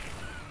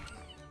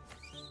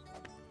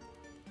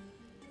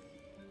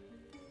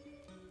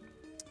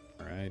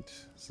 Alright,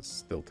 this is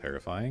still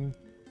terrifying.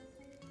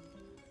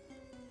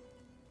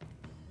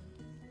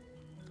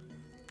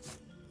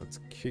 Let's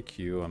kick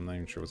you. I'm not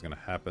even sure what's going to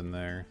happen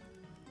there.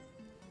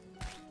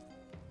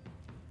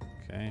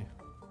 Okay,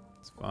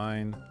 it's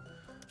fine.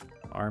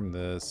 Arm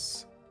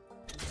this.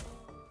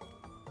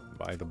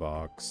 Buy the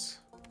box.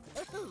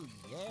 Oh,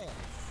 yes.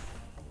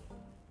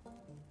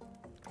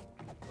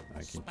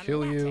 I can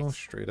kill you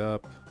straight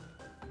up.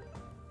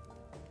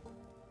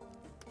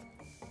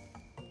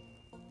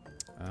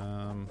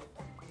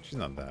 She's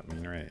not that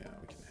mean, right? Yeah,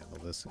 we can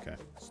handle this. Okay.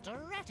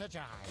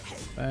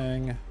 Strategize.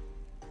 Bang.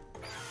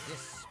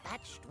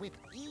 Dispatched with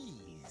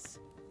ease.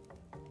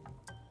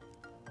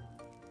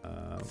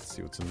 Let's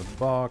see what's in the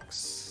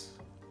box.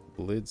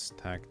 Blitz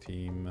tag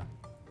team.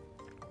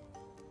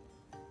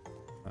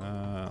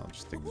 I'll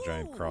just take the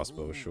giant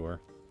crossbow, sure.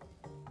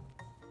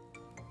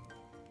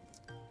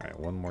 Alright,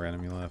 one more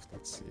enemy left.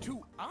 Let's see.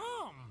 To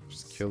arms.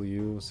 Just kill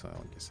you, so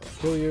I guess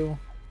I'll kill you.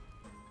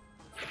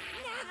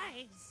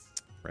 Nice.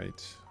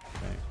 Right.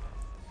 Okay.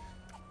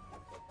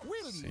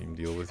 Will Same you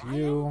deal with triumph?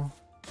 you.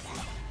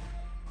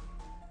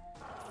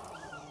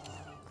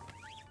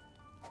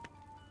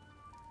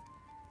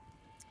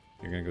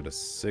 You're gonna go to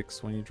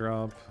 6 when you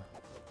drop.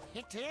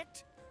 Hit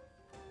it.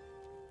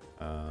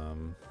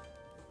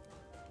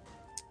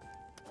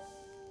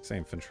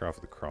 Same, finish her off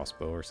with a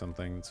crossbow or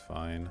something. It's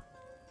fine.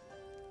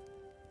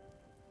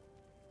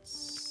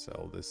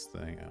 Sell this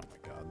thing. Oh my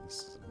god, this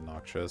is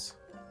obnoxious.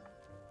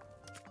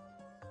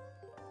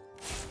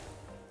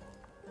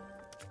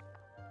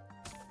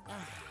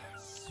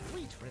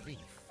 Sweet relief.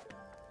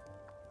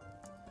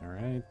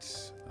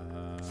 Alright.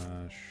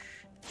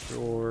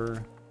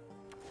 Sure.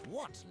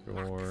 What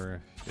luck.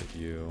 Sure. Hit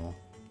you.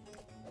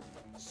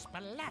 I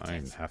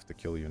Splattered. have to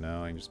kill you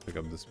now. I can just pick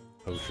up this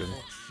potion.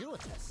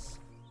 Fortuitous.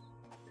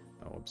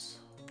 Oh, whoops.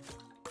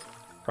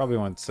 Probably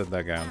want to set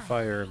that guy on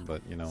fire,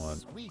 but you know what?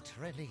 Sweet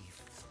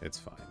relief. It's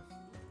fine.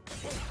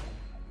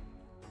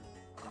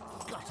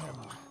 Got him.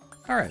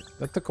 Alright,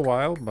 that took a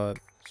while, but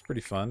it's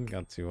pretty fun.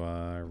 Got to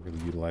really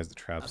utilize the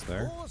traps A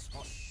there. cause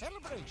for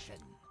celebration.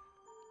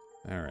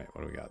 Alright,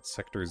 what do we got?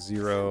 Sector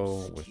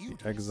 0 with the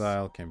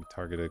exile. Can't be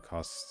targeted.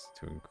 Costs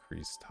to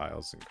increase.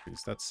 Tiles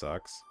increase. That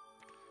sucks.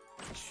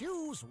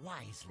 Choose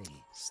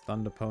wisely.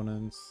 Stunned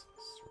opponents.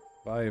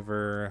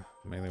 Survivor.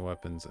 Melee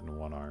weapons and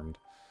one-armed.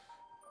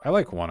 I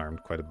like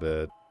one-armed quite a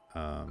bit.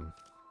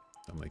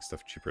 It'll make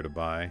stuff cheaper to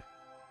buy.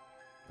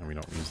 And we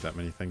don't use that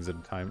many things at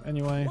a time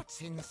anyway.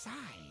 What's inside?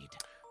 I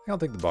think I'll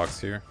take the box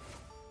here.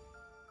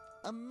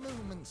 A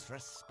moment's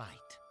respite.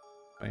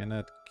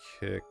 Bayonet,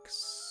 kick,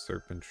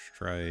 serpent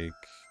strike,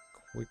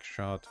 quick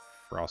shot,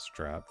 frost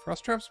trap.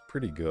 Frost trap's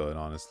pretty good,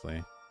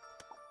 honestly.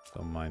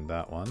 Don't mind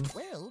that one.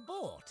 Well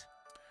bought.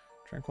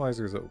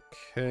 Tranquilizer's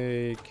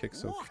okay,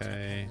 kick's What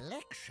okay. a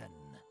collection.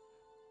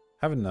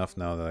 Have enough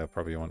now that I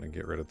probably want to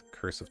get rid of the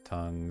Curse of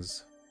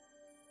Tongues.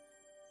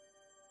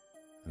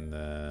 And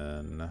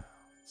then, let's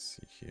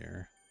see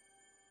here.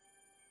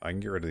 I can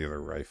get rid of the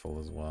other rifle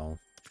as well.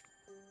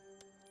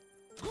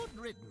 Good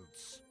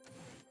riddance.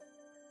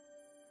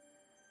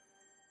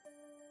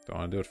 Don't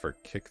want to do it for a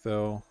kick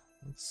though.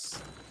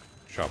 Let's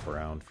shop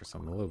around for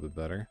something a little bit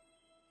better.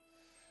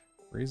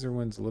 Razor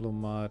Wind's a little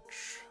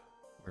much.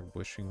 Or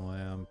Wishing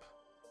Lamp.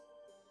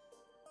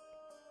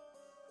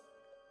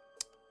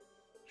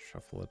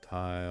 Shuffle a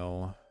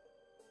tile.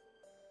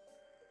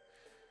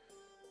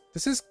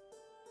 This is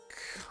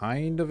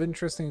kind of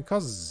interesting. It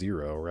costs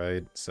 0,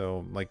 right?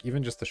 So, like,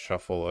 even just to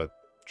shuffle a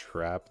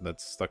trap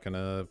that's stuck in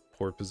a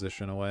poor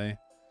position away,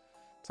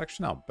 it's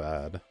actually not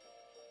bad.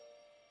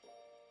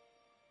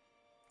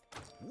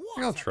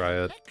 What I'll a try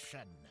it.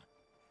 collection.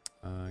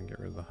 Get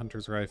rid of the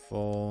hunter's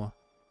rifle.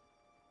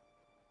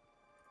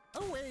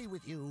 Away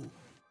with you.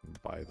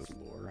 Buy the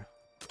lure.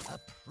 A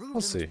prudent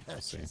We'll see.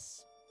 We'll see.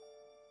 purchase.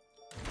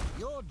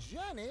 Your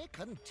journey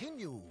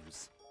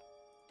continues.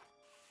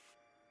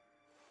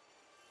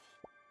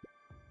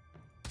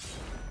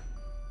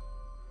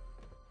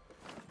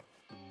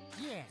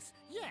 Yes,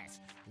 yes.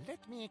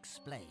 Let me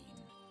explain.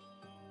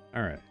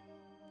 Alright.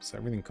 So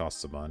everything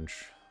costs a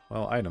bunch.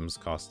 Well, items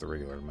cost the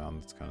regular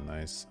amount. That's kind of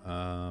nice.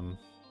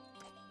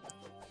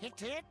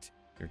 Hit it.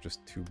 They're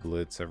just 2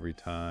 blitz every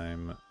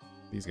time.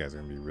 These guys are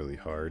going to be really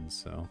hard,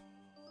 so...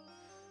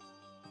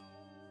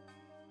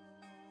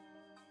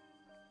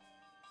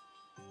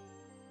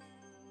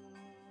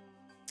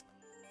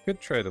 Could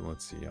try to,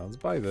 let's see, let's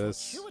buy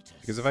this.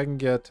 Because if I can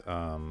get,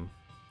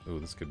 ooh,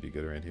 this could be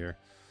good right here.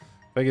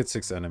 If I get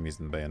 6 enemies,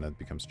 then Bayonet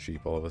becomes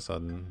cheap all of a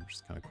sudden, which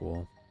is kind of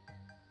cool.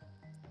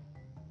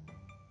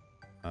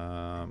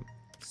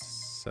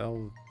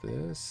 Sell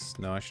this?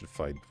 No, I should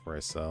fight before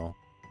I sell.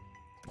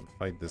 I'll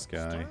fight this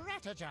guy.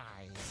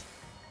 Strategize.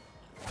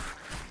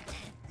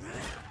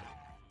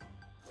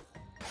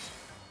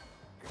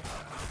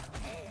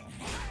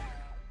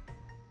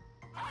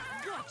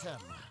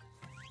 item.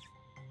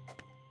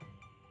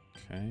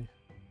 Okay.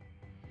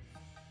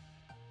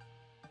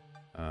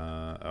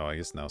 Oh, I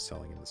guess now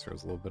selling in this row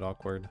is a little bit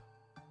awkward.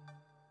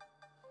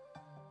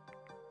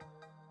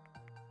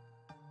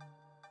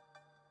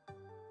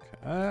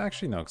 Okay.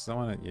 Actually, no, because I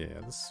want to... Yeah,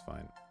 this is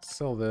fine.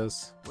 Sell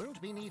this.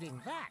 Won't be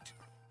needing that.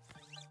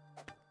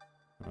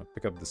 I'm going to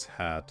pick up this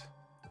hat.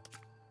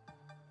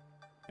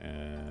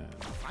 And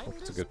hope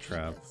it's a good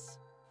trap.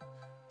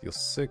 Deal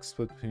 6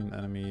 split between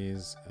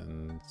enemies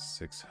and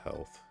 6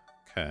 health.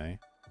 Okay.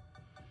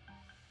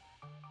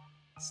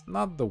 It's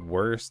not the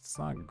worst. It's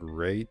not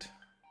great.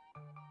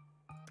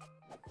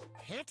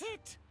 Hit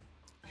it.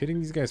 Hitting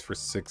these guys for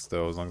 6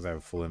 though, as long as I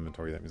have full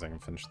inventory, that means I can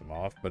finish them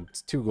off. But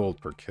it's 2 gold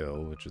per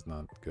kill, which is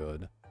not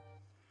good.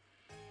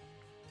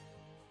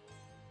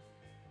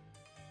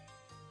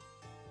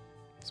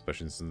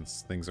 Especially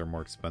since things are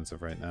more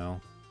expensive right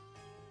now.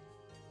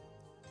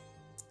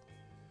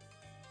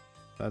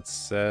 That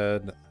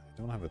said, I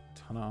don't have a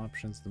ton of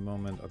options at the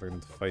moment other than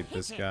to fight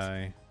this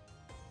guy.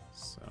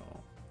 So,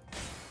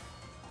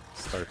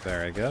 start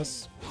there, I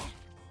guess.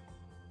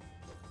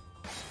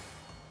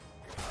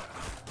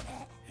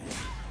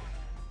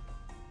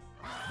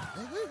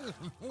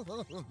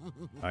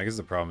 I guess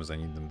the problem is I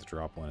need them to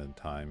drop one at a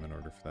time in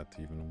order for that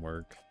to even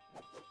work.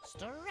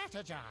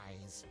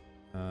 Strategize.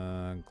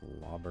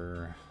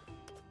 Globber.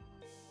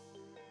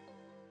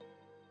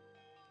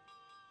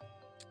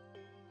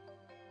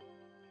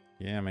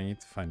 Yeah, I need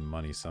to find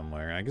money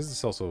somewhere. I guess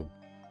this also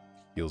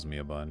heals me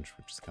a bunch,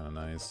 which is kind of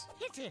nice.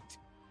 Hit it.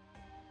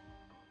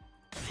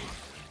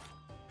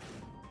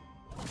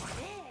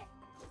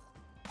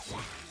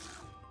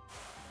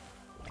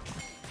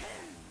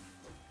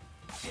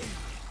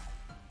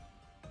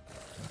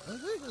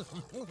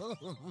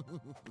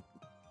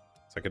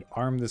 So I could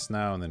arm this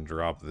now and then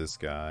drop this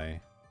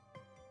guy,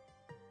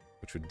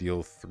 which would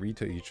deal 3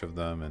 to each of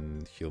them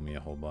and heal me a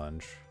whole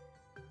bunch.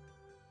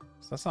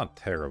 So that's not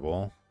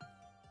terrible.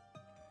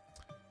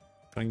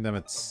 Putting them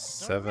at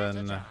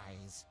 7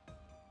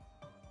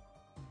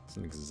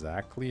 doesn't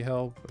exactly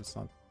help, but it's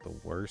not the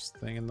worst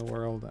thing in the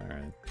world.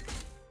 Alright.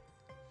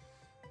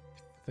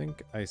 I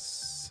think I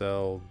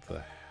sell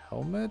the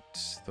helmet.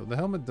 Though the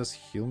helmet does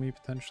heal me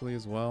potentially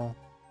as well.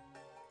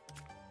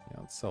 Yeah,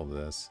 let's sell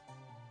this.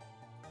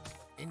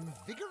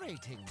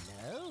 Invigorating,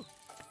 no?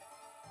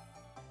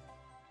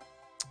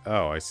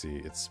 Oh, I see.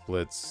 It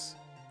splits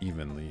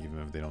evenly, even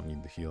if they don't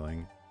need the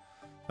healing.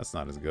 That's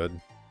not as good.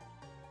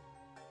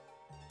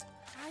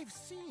 I've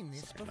seen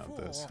this Sorry, before.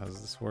 not this. How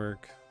does this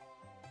work?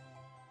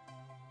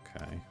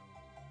 Okay.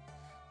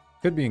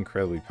 Could be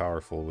incredibly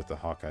powerful with the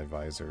Hawkeye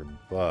visor,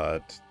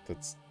 but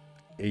that's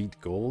 8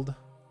 gold.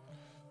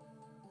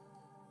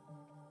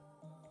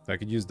 I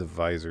could use the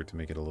visor to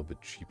make it a little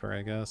bit cheaper,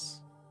 I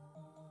guess.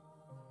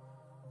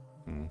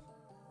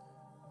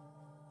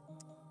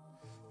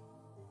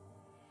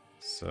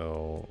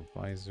 So,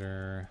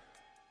 visor,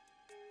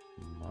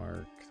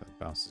 mark, that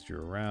bounces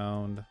you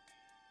around.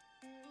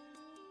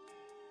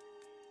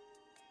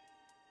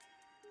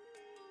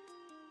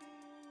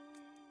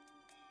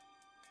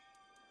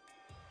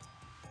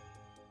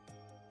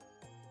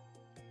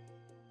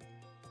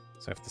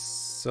 So I have to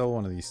sell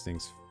one of these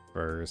things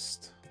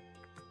first.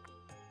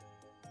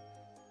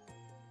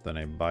 Then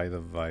I buy the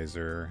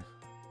visor.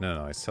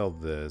 No, I sell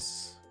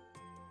this.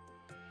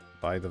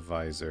 Buy the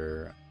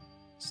visor.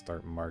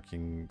 Start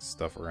marking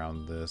stuff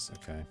around this.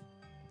 Okay.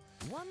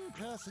 One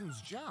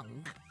person's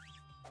junk.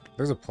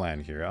 There's a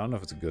plan here. I don't know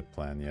if it's a good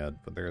plan yet,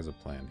 but there is a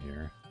plan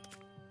here.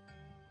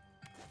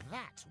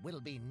 That will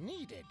be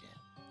needed.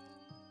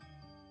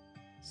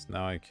 So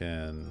now I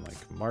can,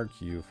 like, mark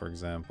you, for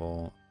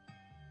example.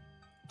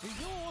 To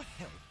your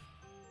help.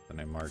 Then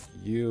I mark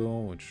you,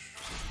 which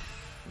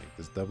make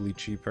this doubly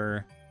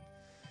cheaper.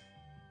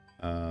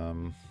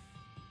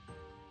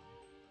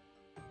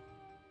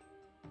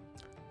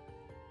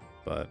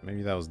 But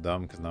maybe that was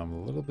dumb because now I'm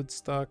a little bit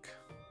stuck.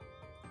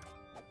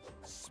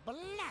 Splat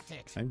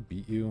it. Can I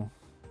beat you?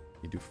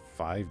 You do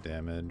 5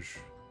 damage.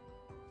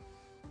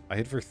 I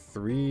hit for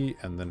 3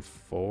 and then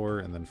 4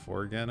 and then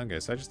 4 again. Okay,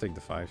 so I just take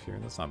the 5 here.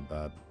 That's not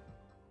bad.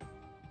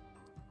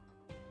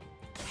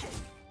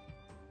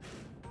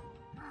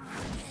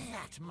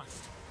 That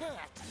must hurt.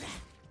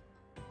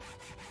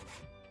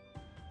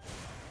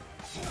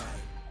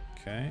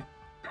 Okay.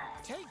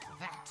 Take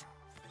that.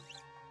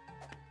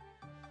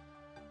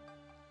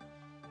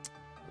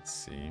 Let's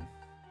see.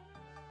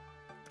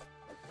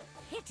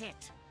 Hit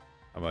it.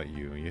 How about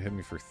you? You hit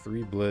me for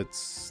 3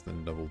 blitz,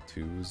 then double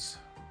 2s.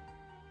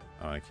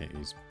 Oh, I can't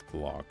use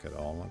block at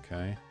all.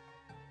 Okay.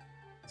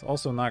 It's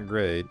also not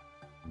great,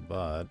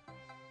 but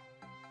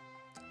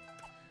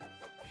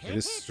it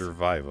is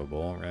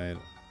survivable, right?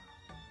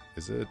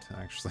 Is it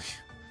actually?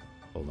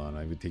 Hold on,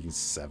 I've been taking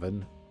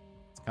 7.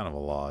 It's kind of a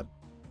lot.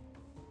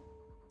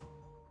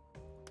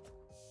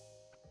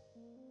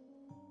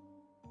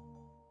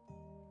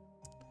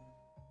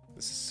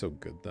 This is so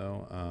good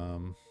though.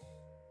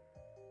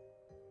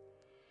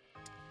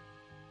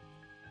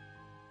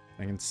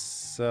 I can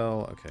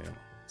sell. Okay,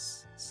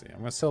 Let's see. I'm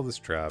gonna sell this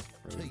trap.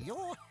 To Really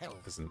your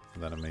health. isn't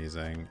that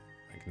amazing.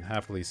 I can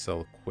happily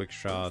sell quick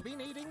shot. Won't be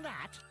needing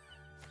that.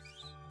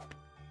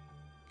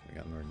 We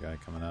got another guy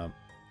coming up.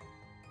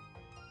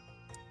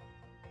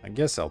 I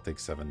guess I'll take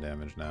 7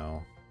 damage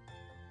now.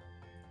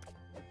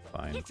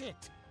 Fine. Hit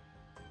it.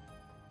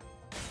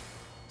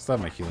 Still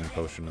have my healing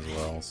potion as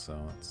well, so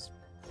it's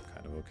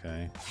kind of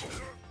okay.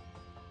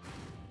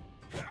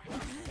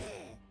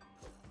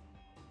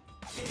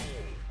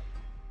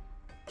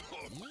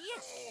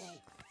 Yes.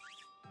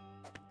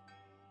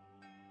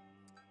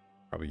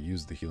 Probably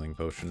use the healing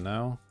potion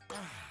now.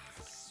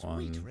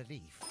 Sweet 1,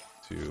 relief.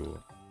 2,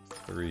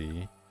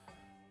 3.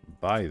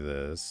 Buy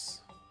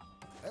this.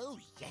 Oh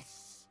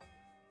yes.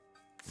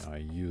 Now I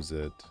use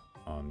it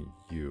on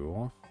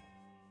you.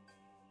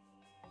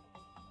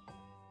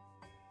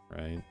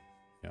 Right?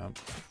 Yep.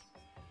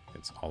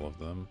 It's all of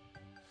them.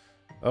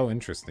 Oh,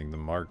 interesting. The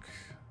mark.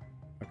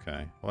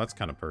 Okay. Well, that's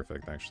kind of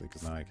perfect, actually,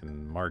 because now I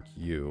can mark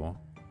you,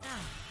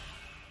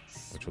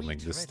 which will make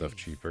this stuff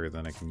cheaper.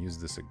 Then I can use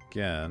this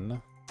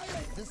again.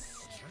 The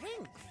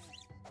strength.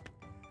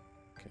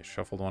 Okay,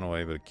 shuffled one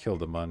away, but it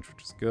killed a bunch,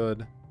 which is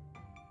good.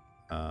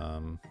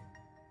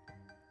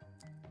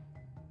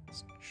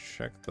 Let's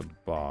check the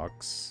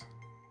box.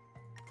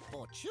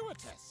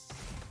 Fortuitous.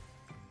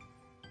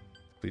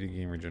 Completed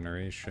game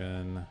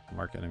regeneration.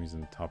 Mark enemies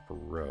in the top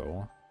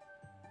row.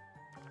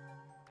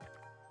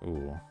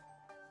 Ooh.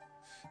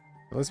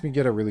 It lets me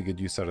get a really good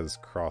use out of this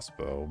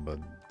crossbow, but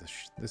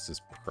this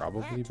is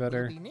probably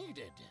better. Will be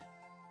needed.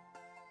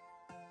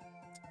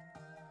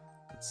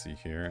 Let's see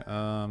here.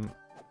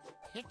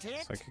 Hit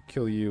it. So I could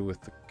kill you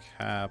with the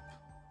cap.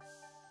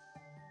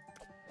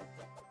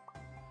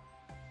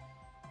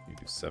 You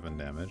do 7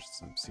 damage.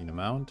 It's an obscene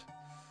amount.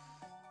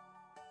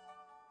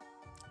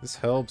 This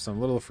helps. I'm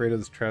a little afraid of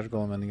this tragic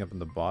golem ending up in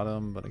the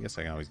bottom, but I guess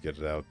I can always get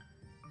it out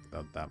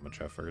without that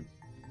much effort.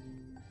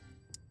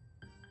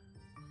 I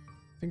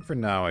think for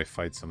now I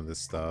fight some of this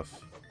stuff.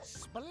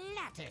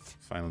 Splat it.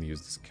 Finally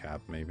use this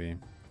cap, maybe.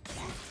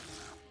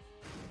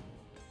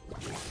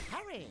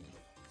 Hurry.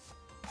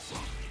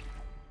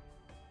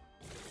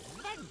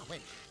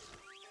 Vanquished.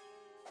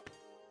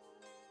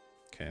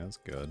 Okay, that's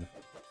good.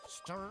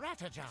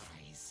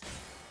 Strategize.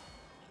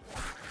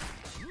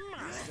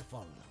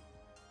 Masterful.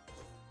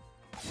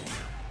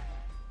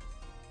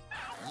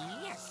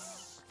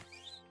 Yes.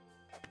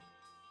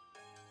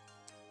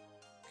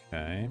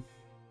 Okay.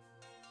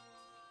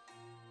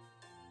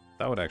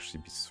 That would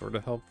actually be sort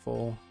of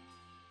helpful.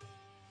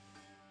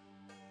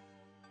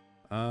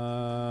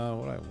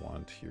 What I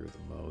want here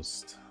the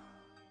most.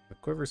 The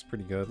quiver's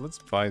pretty good. Let's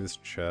buy this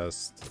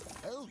chest.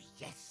 Oh,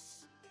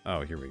 yes.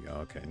 Oh, here we go.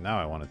 Okay, now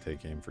I want to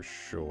take aim for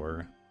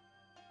sure.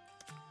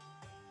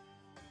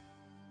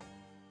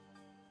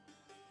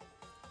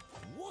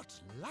 What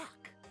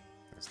luck.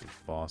 There's the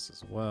boss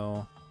as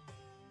well.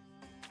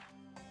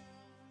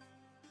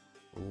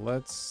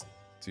 Let's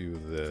do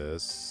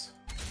this.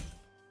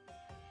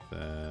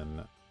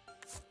 Then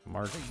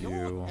mark To your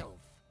you. health.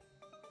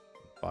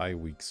 Buy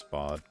weak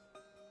spot.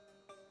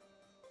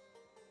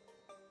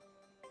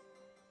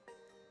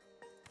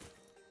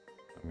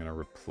 I'm gonna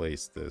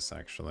replace this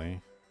actually.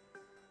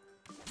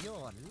 Your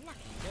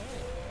lucky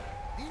day.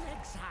 The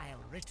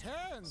exile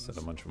returns. Set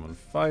a bunch of them on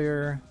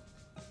fire.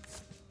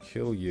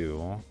 Kill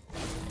you.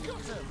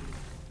 Got him.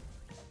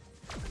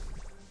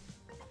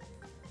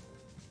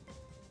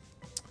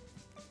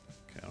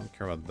 Okay, I don't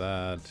care about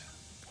that.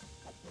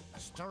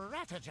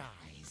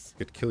 Strategize.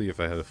 Could kill you if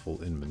I had a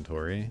full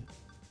inventory.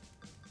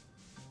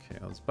 Okay,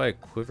 let's buy a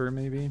quiver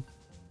maybe.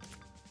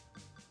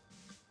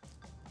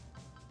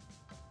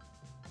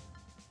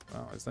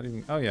 Oh, it's not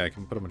even. Oh yeah, I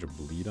can put a bunch of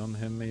bleed on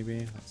him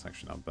maybe. That's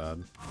actually not bad.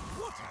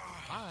 What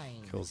a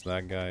find. Kills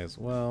that guy as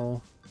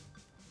well.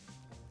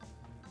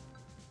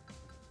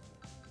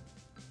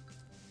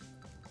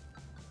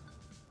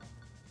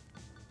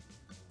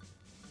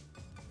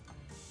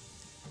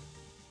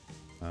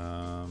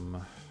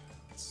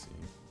 Let's see.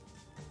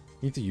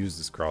 Need to use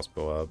this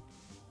crossbow up.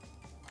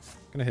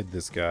 Gonna hit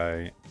this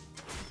guy.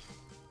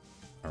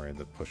 Alright,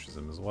 that pushes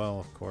him as well,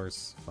 of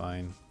course.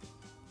 Fine.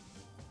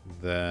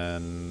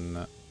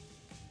 Then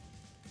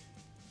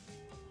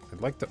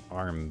I'd like to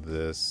arm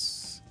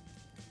this,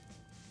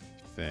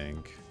 I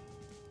think.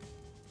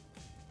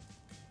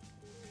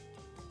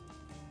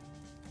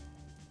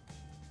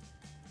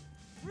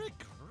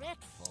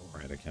 Regretful.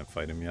 Alright, I can't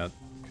fight him yet.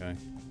 Okay.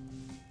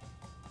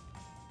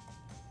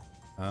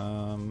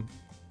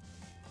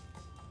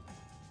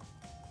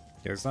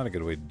 Yeah, it's not a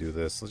good way to do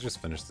this. Let's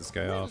just finish this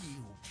guy Will off.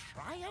 you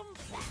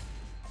triumph?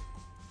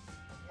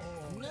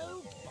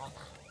 No bother.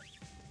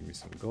 Give me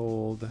some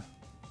gold.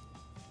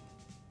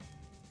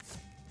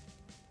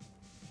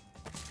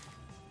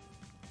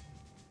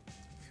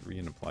 Three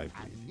and applied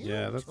bleed. new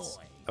Yeah, that's...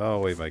 toy. Oh,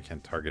 wait, but I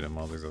can't target him.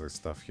 All there's other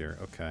stuff here.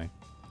 Okay.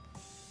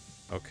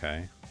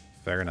 Okay.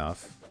 Fair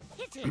enough.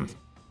 Hit it.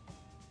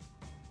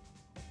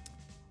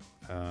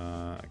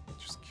 I can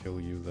just kill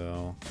you,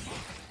 though.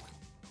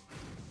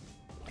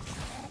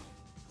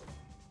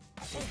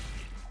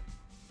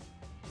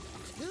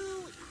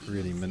 Too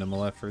Really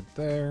minimal effort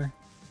there.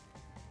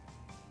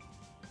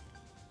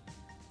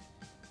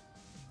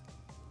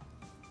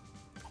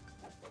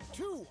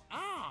 Two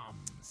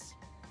arms.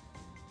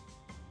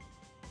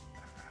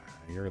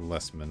 You're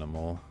less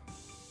minimal.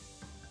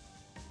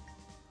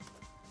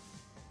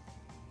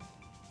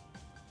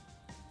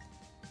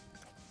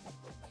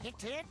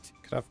 Hit it.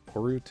 Could have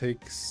Oru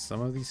take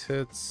some of these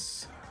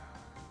hits.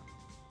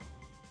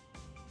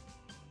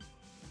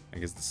 I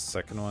guess the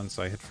second one,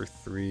 so I hit for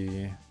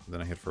 3,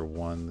 then I hit for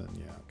 1, then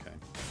yeah, okay.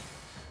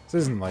 This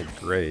isn't like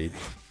great,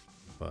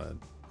 but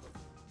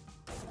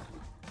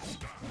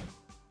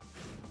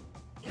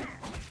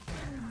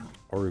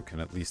Oru can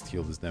at least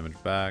heal this damage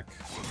back.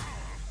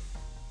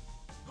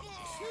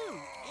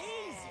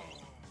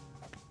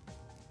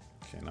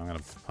 Okay, now I'm gonna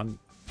pump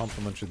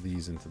a bunch of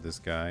these into this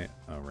guy.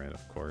 Oh right,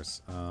 of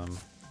course. No,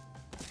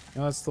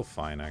 that's still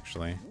fine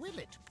actually. Will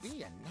it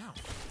be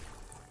enough?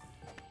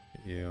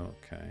 You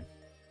okay?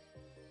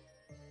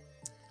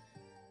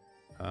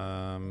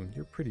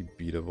 You're pretty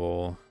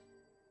beatable.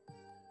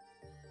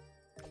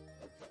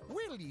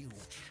 Will you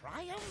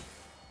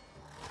triumph?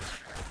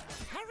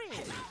 Hurry!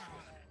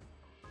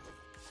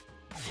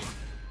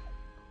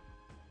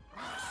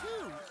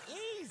 Too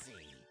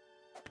easy.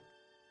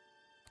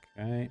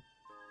 Okay.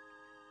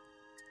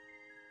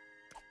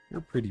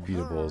 You're pretty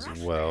beatable as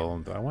well.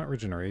 Do I want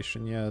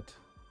regeneration yet?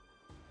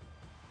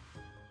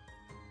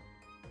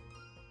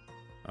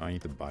 Oh, I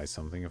need to buy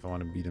something if I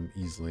want to beat him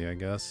easily, I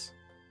guess.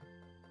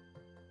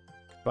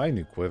 Buy a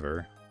new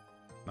quiver.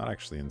 Not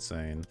actually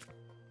insane.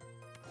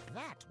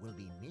 That will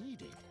be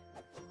needed.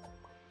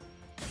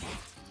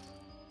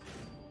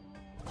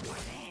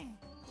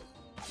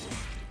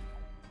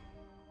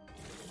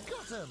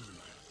 Got him.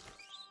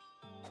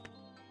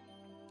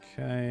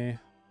 Okay.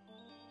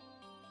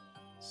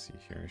 Let's see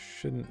here.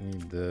 Shouldn't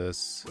need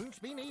this. Won't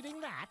be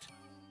needing that.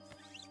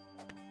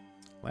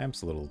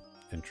 Lamp's a little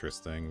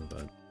interesting,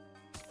 but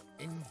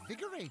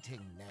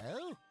Invigorating,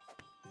 no?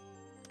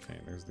 okay,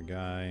 there's the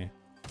guy.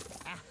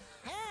 Aha!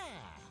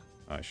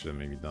 Oh, I should have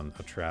maybe done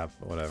a trap,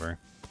 but whatever.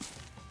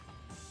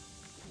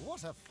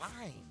 What a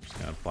find! Just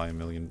gonna apply a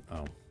million.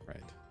 Oh,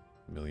 right.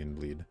 A million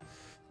bleed.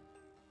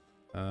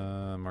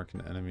 Mark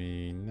an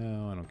enemy.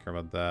 No, I don't care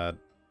about that.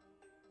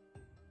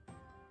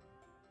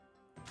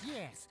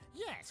 Yes,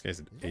 yes. This guy's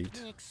at Let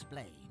 8. me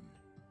explain.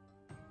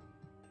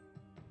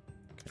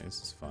 Okay,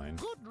 this is fine.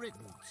 Good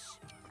riddance.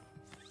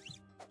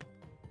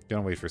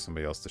 Gonna wait for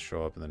somebody else to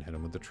show up and then hit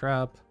him with the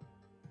trap.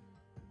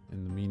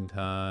 In the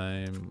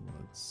meantime,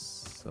 let's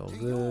sell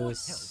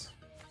this.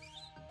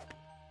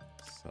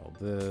 Sell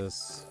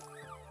this.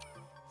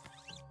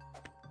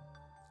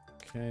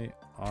 Okay,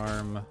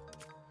 arm.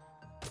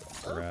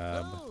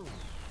 Grab. Oh,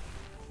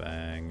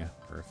 Bang.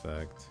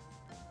 Perfect.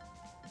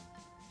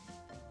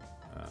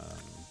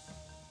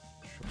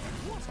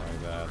 Try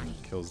that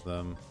and kills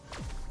them.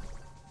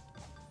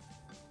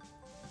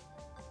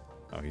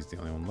 Oh, he's the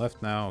only one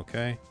left now.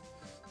 Okay.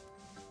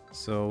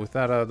 So with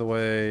that out of the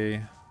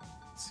way,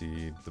 let's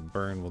see. The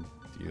burn will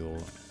deal.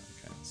 Okay,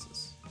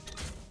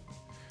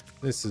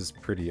 this is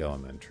pretty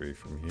elementary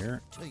from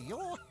here. to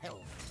your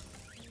health.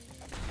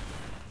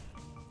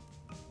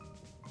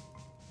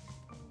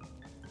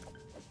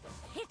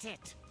 Hit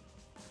it.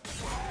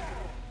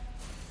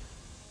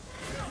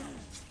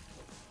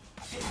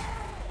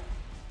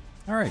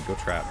 All right, go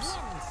traps.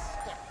 One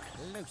step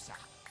closer.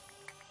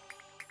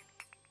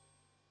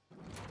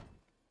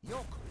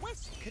 Your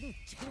quest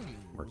continues.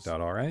 Worked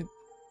out all right.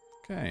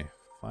 Okay,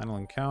 final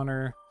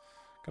encounter.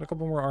 Got a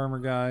couple more armor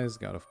guys.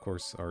 Got, of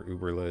course, our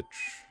Uber Lich.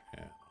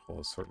 Yeah, a whole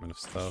assortment of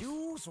stuff.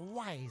 Choose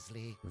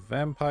wisely.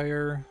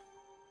 Vampire.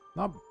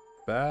 Not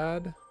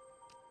bad.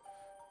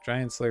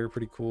 Giant Slayer,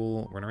 pretty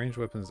cool. When a ranged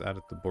weapon is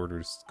added, the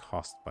borders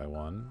cost by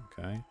 1.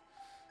 Okay.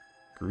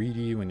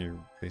 Greedy when you're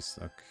based.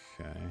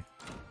 Okay.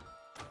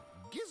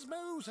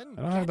 Gizmos and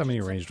I don't have that many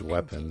gadgets ranged aplenty.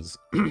 weapons.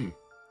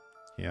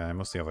 Yeah, I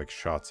mostly have like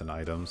shots and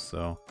items,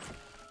 so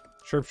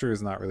Sharpshooter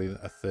is not really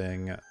a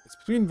thing. It's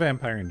between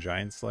Vampire and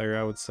Giant Slayer,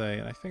 I would say,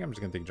 and I think I'm just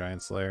gonna take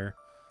Giant Slayer.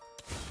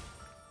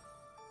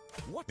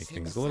 What's Make in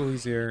things the a little sack?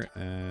 easier.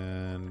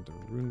 And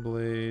Rune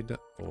Blade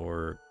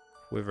or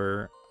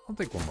Quiver. I'll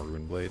take one more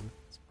Rune Blade.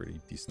 It's a pretty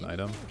decent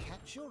item. Anything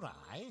catch your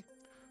eye?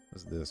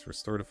 What's this?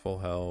 Restore to full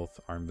health,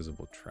 arm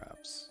visible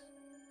traps.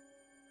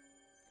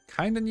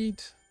 Kinda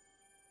neat.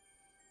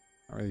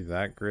 Not really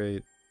that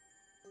great.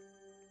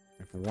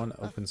 I have one A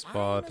open fine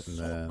spot and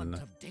assortment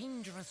then of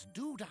dangerous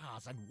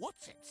doodahs and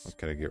whatsits. what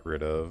could I get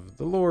rid of?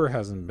 The lore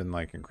hasn't been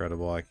like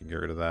incredible. I could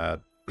get rid of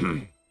that.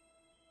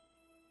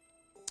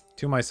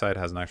 To my side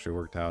hasn't actually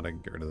worked out. I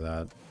can get rid of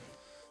that.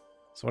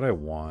 So what I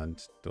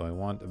want? Do I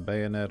want a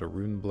bayonet, a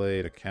rune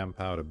blade, a camp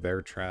out, a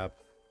bear trap?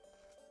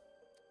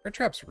 Bear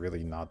trap's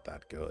really not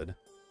that good.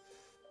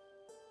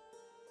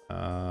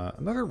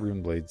 Another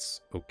rune blade's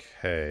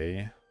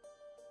okay.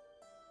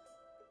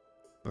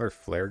 Another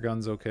flare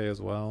gun's okay as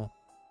well.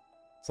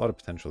 It's a lot of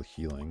potential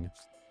healing.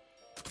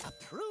 A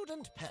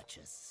prudent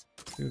purchase.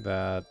 Do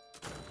that.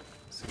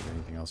 See if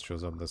anything else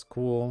shows up that's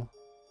cool.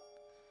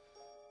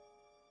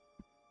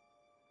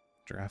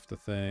 Draft the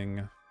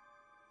thing.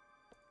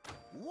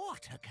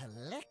 What a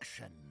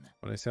collection!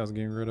 What did I say I was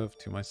getting rid of?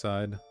 To my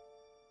side.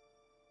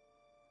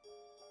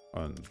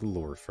 Oh, and the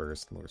lure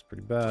first. The lure's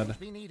pretty bad. Won't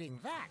be needing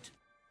that.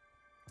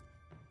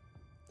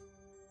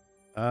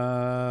 Do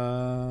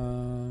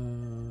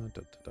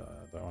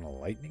I want a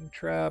lightning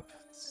trap?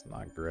 It's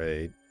not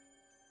great.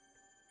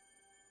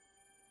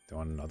 Do I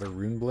want another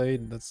rune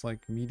blade that's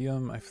like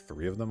medium? I have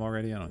 3 of them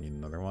already. I don't need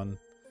another one.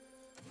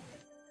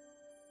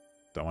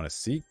 Do I want to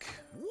seek?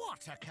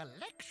 What a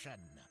collection!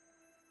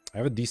 I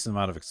have a decent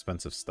amount of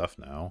expensive stuff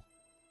now.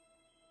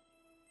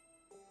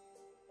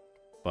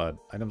 But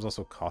items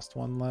also cost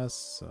 1 less,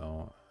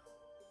 so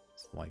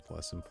it's like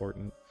less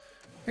important.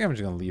 I think I'm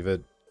just gonna leave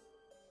it.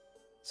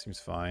 Seems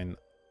fine.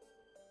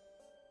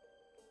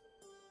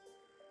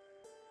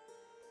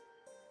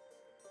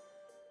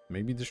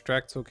 Maybe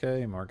distract's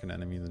okay. Mark an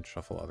enemy, then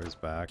shuffle others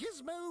back.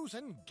 Gizmos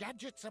and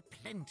gadgets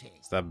aplenty.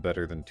 Is that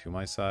better than to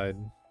my side?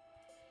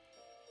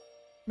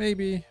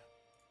 Maybe.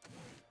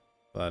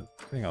 But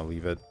I think I'll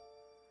leave it.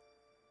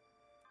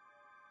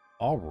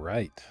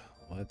 Alright.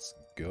 Let's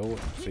go and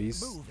face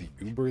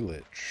the Uber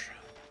Lich.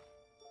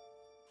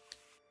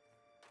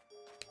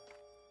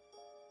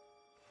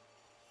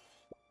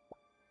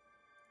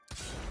 There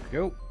we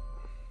go.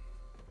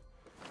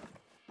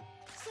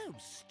 So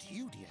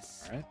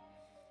studious. Alright.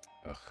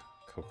 Ugh,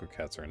 Cocoa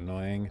Cats are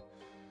annoying.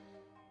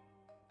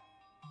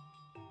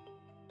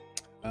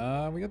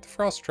 We got the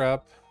Frost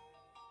Trap.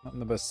 Not in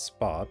the best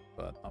spot,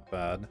 but not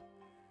bad.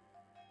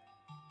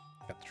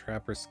 Got the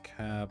Trapper's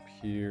Cap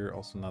here.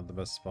 Also not the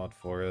best spot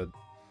for it.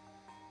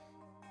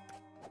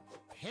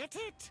 Hit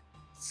it!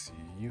 Let's see,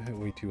 you hit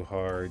way too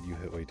hard, you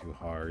hit way too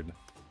hard. So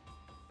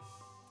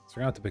we're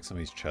gonna have to pick some of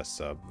these chests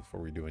up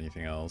before we do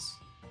anything else.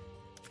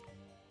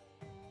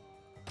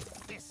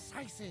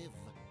 Decisive.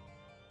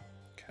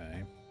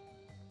 Okay.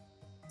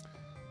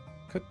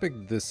 Could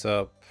pick this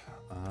up.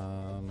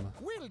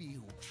 Will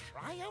you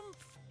triumph?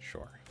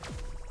 Sure.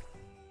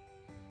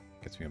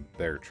 Gets me a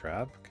bear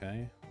trap,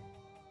 okay.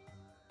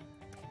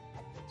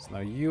 So now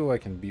you I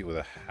can beat with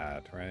a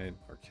hat, right?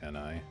 Or can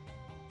I?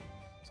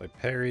 So I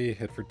parry,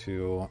 hit for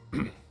 2,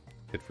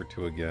 hit for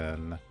 2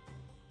 again.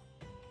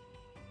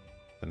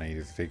 Then I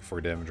either take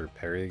 4 damage or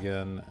parry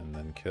again, and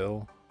then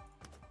kill.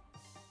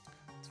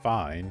 It's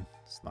fine.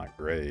 It's not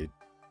great.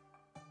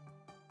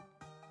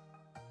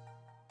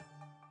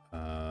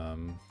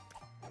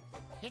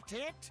 Hit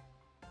it!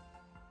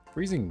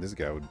 Freezing this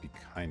guy would be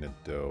kind of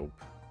dope.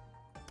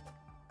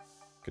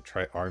 Could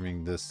try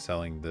arming this,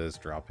 selling this,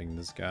 dropping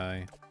this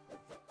guy.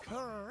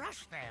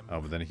 Crush them!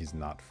 Oh, but then he's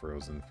not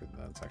frozen for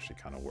that. It's actually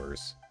kind of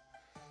worse.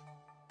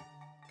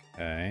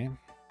 Okay.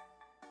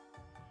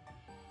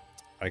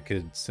 I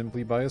could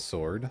simply buy a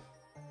sword.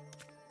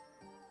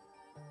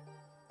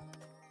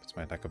 Puts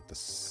my attack up to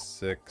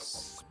 6.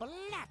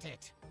 Splat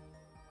it!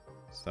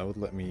 So that would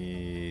let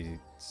me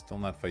still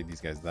not fight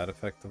these guys that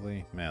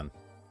effectively. Man.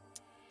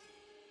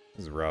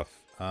 This is rough.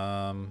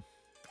 Yeah,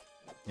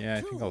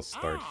 I think I'll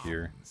start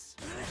here.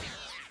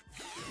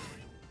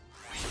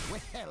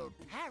 Well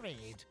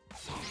parried.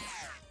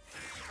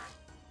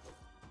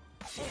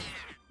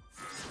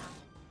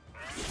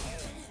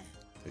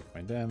 Take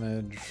my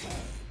damage.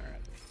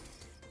 Alright.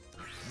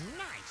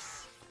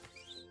 Nice.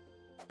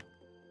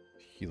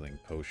 Healing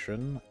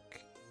potion.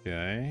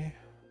 Okay.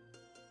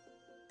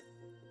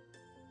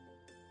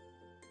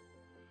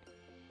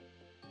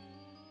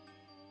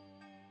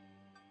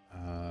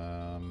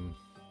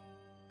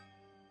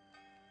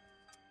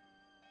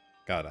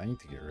 God, I need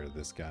to get rid of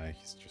this guy.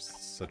 He's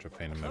just such a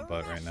pain in my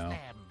butt right now.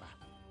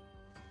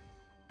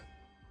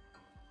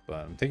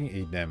 But I'm taking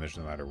 8 damage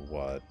no matter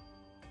what.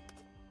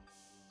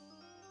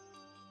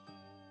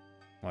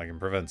 Well, I can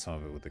prevent some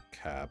of it with the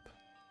cap.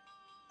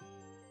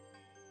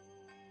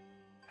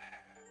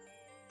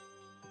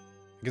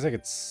 I guess I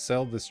could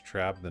sell this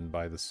trap, then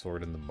buy the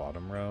sword in the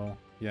bottom row.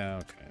 Yeah,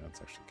 okay,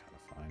 that's actually kind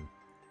of fine.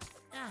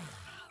 Ah,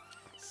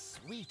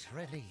 sweet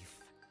relief.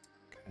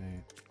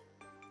 Okay.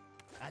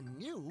 A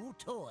new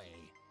toy.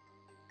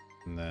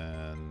 And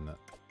then...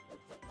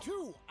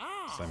 2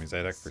 arms. So that means I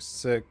attack for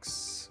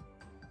 6.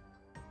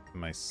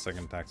 My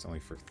second attack's only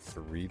for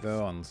 3,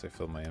 though, unless I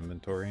fill my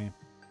inventory.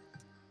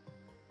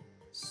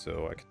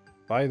 So I could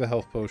buy the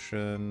health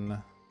potion,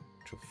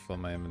 which will fill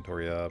my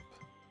inventory up.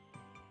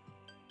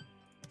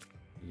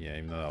 Yeah,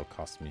 even though that'll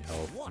cost me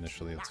health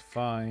initially, it's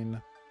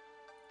fine.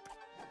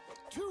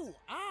 2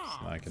 arms.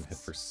 So now I can hit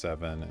for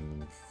 7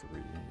 and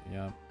 3.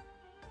 Yep.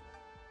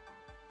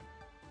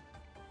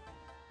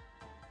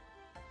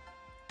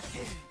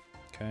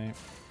 Okay.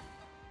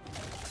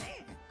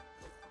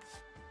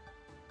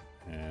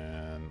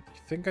 And I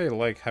think I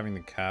like having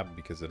the cap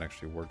because it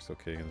actually works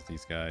okay against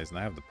these guys. And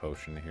I have the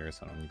potion here,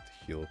 so I don't need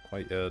to heal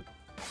quite yet.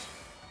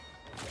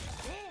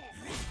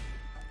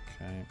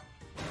 Okay.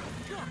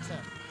 Got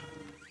him.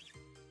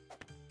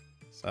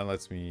 So that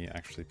lets me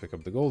actually pick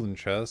up the golden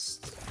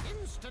chest.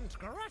 Instant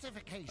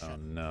gratification. Oh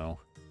no.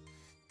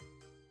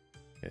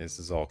 Okay, this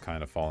is all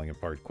kind of falling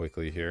apart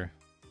quickly here.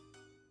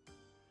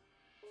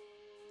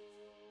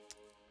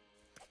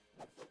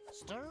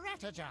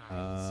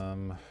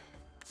 Strategize.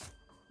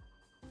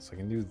 So So I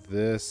can do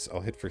this.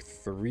 I'll hit for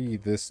 3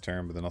 this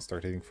turn, but then I'll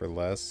start hitting for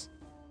less.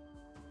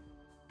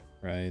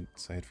 Right?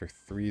 So I hit for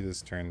 3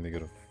 this turn, they go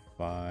to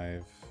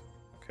 5.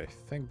 Okay,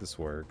 I think this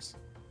works.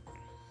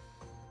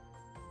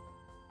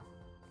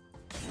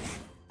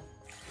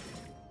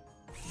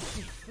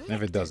 And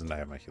if it doesn't, I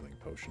have my healing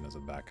potion as a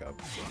backup.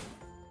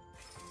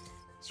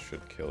 This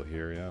should kill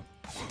here, yeah.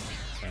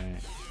 Okay.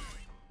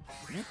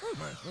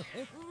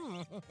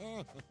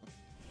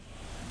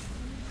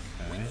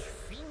 Okay.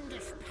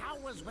 Fiendish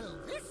powers will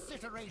this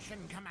iteration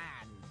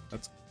command?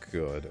 That's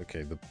good.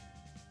 Okay, the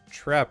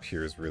trap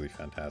here is really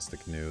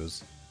fantastic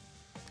news.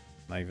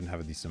 And I even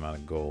have a decent amount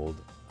of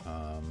gold.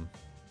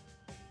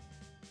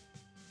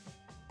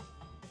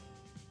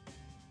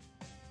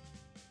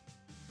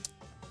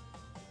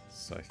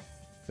 So I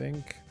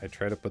think I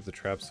try to put the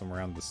trap somewhere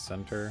around the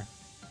center.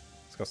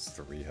 It's got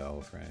 3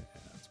 health, right?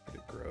 Yeah, that's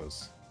pretty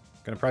gross.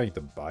 I'm gonna probably need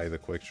to buy the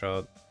quick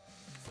shot.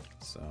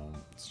 So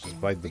let's just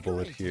bite the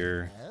bullet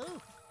here.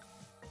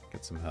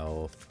 Get some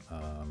health.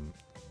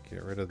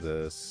 Get rid of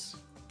this.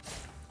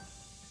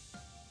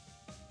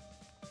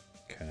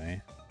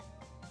 Okay.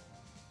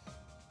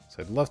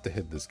 So I'd love to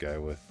hit this guy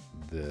with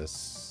this.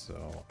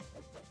 So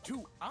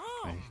can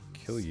I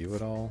kill you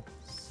at all?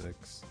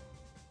 6.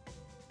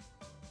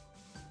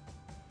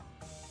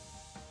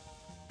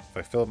 If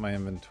I fill up my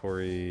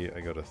inventory,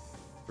 I go to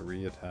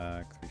 3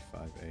 attack, 3,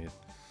 5, 8.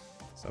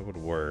 So that would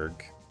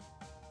work.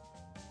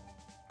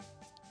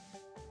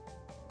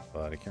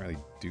 But I can't really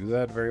do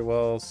that very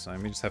well, so I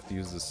may just have to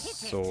use this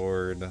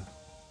sword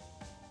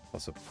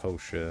plus a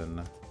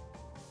potion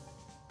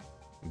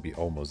and be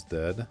almost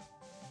dead.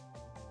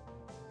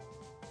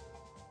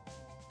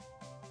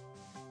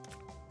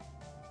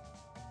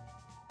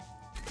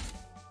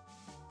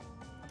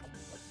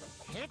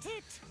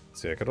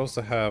 See, I could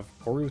also have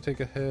Oru take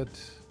a hit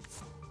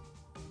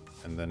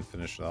and then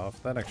finish it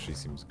off. That actually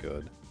seems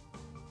good.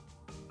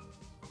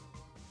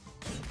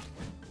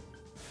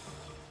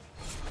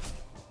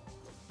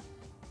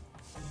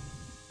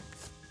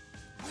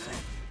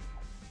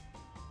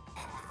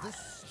 The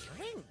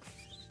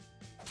strength.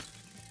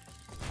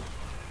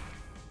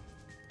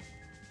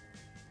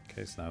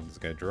 Okay, so now if this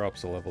guy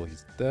drops a level,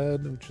 he's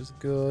dead, which is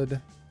good.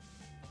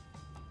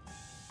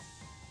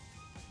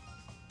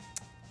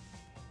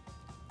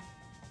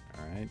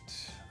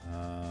 Alright.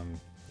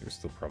 You're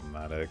still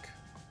problematic.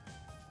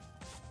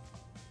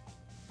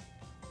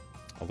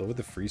 Although with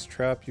the freeze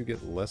trap, you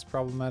get less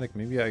problematic.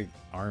 Maybe I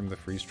arm the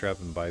freeze trap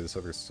and buy this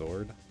other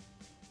sword.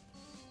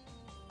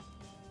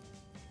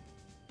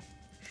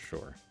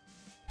 Sure.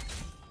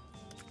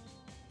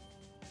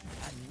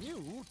 A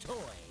new toy.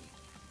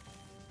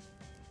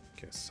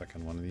 Okay,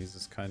 second one of these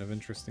is kind of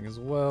interesting as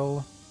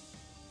well.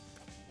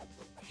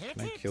 Hit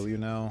Can I it. kill you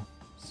now?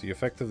 So you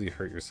effectively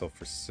hurt yourself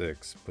for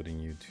 6, putting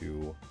you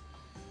to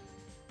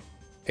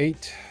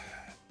 8.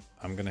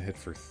 I'm gonna hit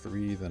for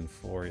 3, then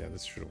 4. Yeah,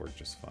 this should work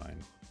just fine.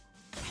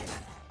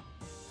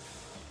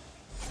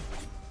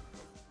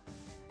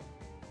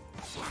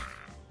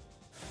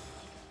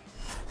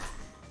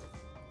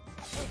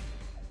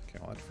 Okay,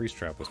 well that freeze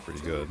trap was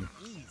pretty good.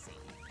 Easy.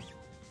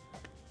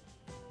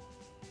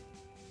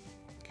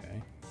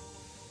 Okay.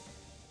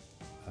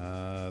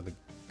 The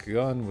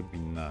gun would be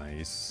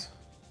nice.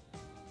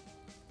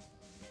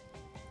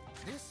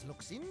 This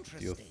looks Deal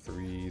interesting.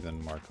 3,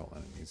 then mark all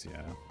enemies,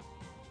 yeah.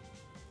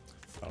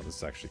 Oh, this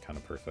is actually kind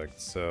of perfect.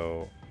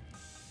 So,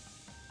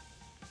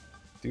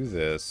 do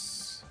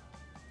this,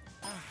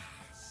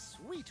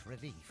 Sweet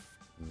relief.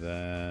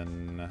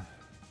 then...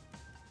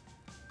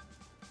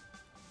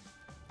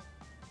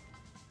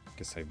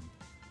 guess I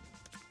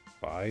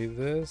buy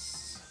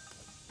this.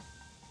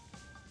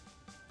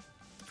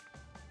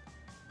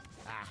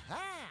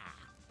 Aha!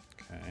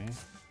 Okay.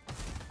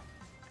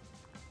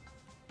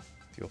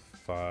 Deal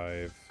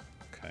 5.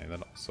 Okay,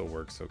 that also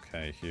works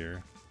okay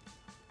here.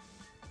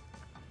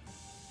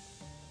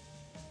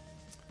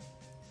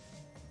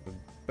 The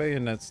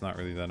bayonet's not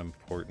really that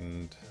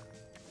important.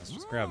 Let's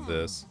just grab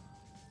this.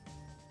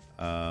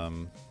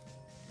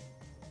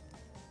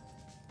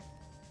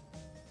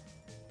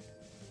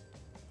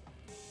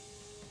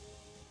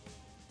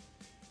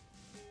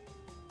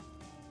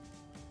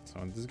 So I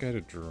want this guy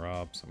to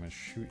drop, so I'm gonna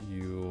shoot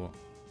you.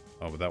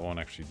 Oh, but that won't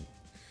actually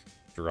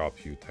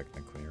drop you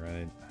technically,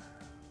 right?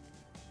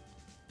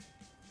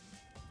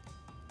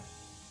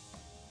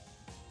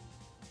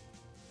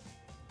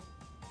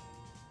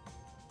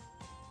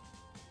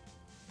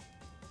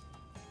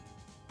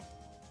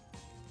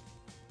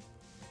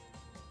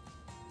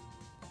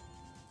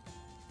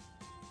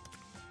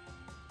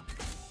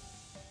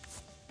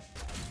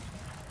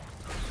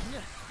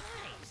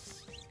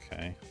 Nice.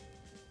 Okay.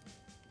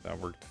 That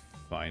worked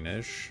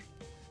fine-ish.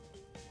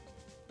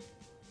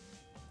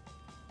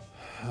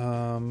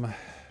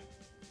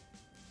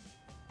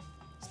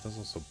 This does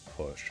also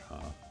push, huh?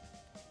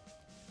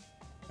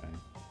 Okay.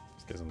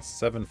 This guy's on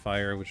 7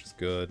 fire, which is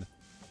good.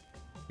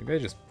 Maybe I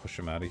just push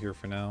him out of here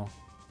for now.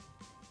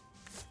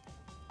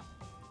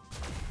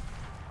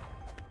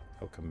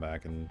 He'll come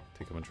back and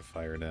take a bunch of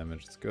fire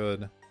damage. It's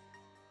good.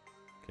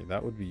 Okay,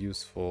 that would be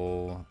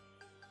useful.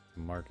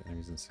 Mark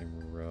enemies in the same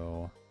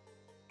row.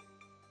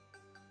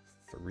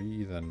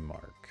 3, then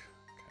mark.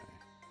 Okay.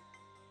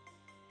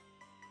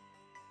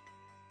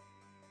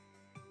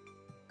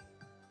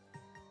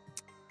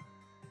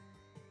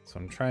 So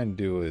what I'm trying to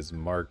do is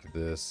mark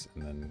this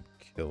and then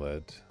kill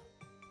it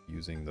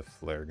using the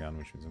flare gun,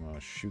 which means I'm going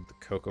to shoot the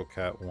Coco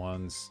Cat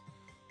once.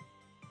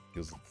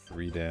 Deals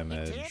 3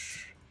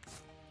 damage.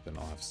 Then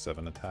I'll have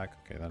 7 attack.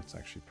 Okay, that's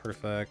actually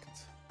perfect.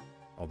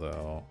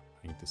 Although,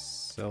 I need to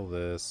sell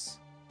this.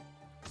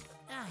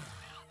 Ah,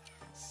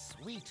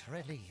 sweet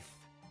relief.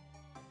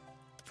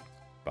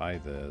 Buy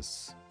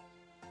this.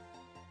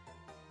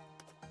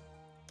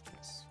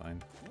 That's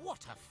fine.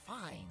 What a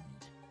find.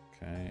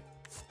 Okay.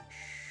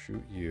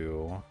 Shoot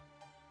you.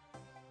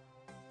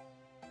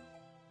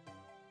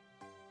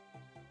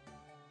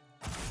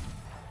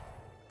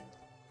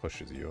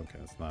 Pushes you. Okay,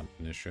 that's not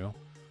an issue.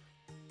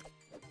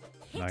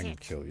 Now I can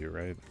kill you,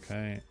 right?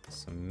 Okay.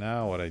 So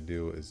now what I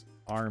do is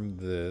arm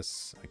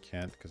this. I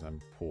can't because I'm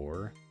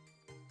poor.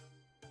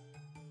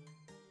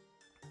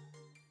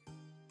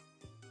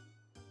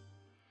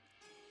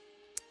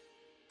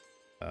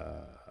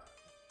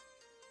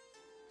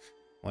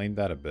 Ain't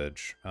that a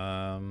bitch?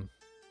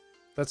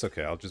 That's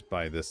okay. I'll just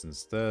buy this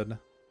instead.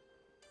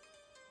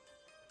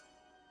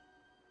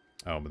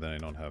 Oh, but then I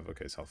don't have...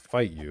 Okay, so I'll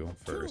fight you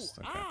first.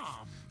 Okay.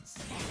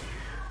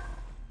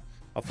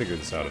 I'll figure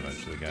this out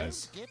eventually,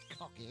 guys.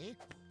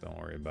 Don't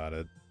worry about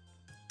it.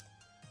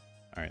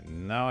 Alright,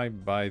 now I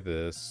buy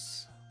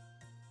this.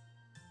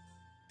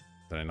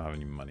 Then I don't have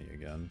any money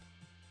again.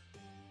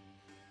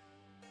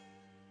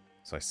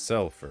 So I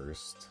sell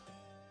first.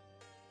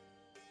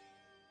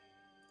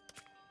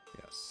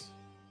 Yes.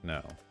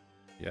 No.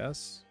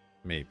 Yes?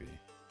 Maybe.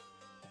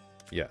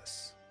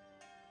 Yes.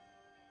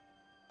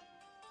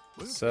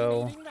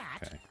 Sell.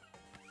 Okay.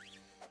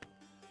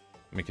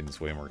 Making this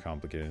way more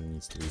complicated than it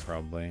needs to be,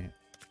 probably.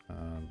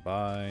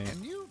 Buy. A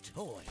new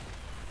toy.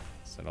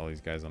 Set all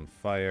these guys on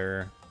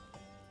fire.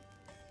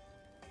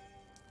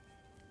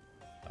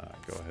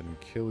 Go ahead and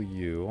kill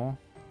you.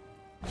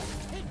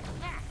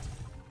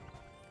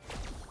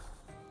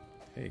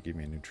 Hey, it gave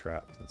me a new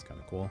trap. That's kind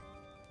of cool.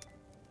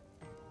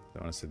 I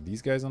want to set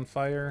these guys on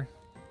fire.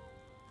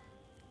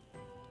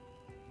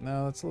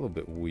 No, that's a little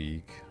bit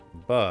weak,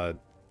 but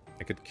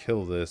I could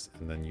kill this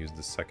and then use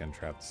the second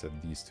trap to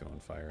set these 2 on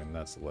fire, and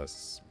that's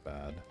less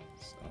bad.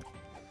 So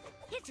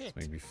let's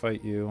maybe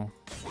fight you.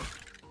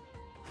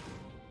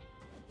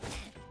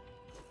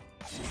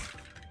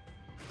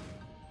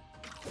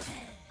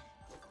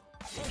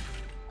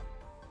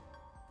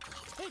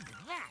 Take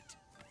that.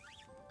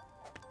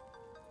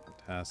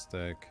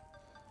 Fantastic.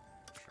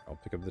 Sure, I'll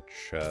pick up the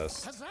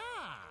chest. Huzzah!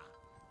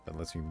 That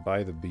lets me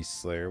buy the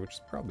Beast Slayer, which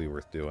is probably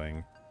worth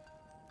doing.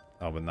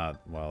 Oh, but not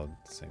while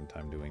at the same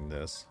time doing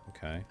this.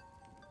 Okay.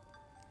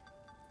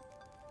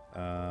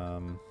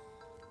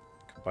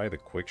 Could buy the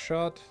quick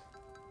shot.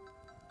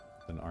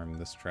 Then arm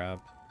this trap.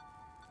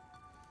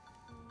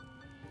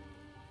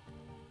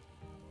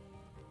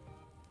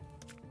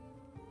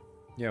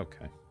 Yeah,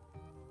 okay.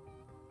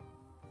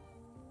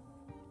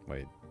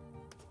 Wait.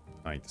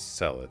 I need to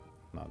sell it,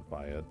 not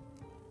buy it.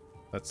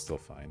 That's still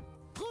fine.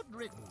 Good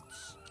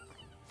riddance.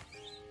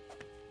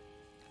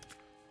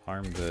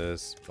 Arm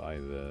this, buy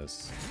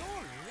this. Your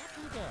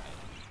lucky day.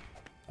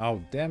 Oh,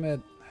 damn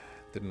it.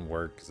 Didn't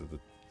work because of the...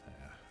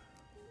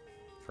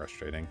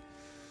 frustrating.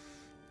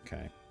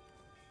 Okay.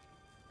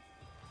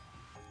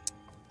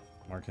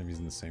 Mark enemies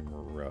in the same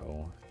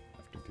row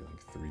after dealing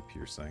 3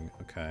 piercing.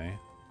 Okay.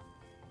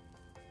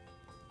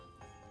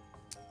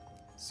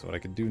 So what I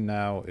could do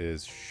now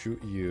is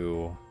shoot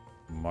you,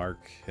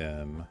 mark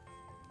him,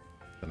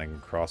 then I can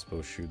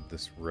crossbow shoot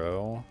this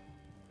row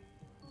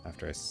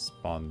after I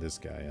spawn this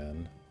guy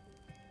in.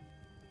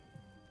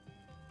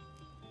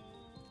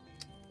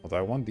 Although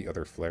I want the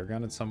other flare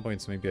gun at some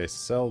point, so maybe I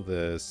sell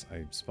this,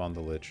 I spawn the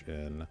Lich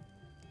in,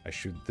 I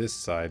shoot this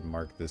side,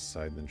 mark this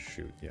side, then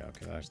shoot. Yeah,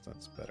 okay, that's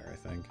better, I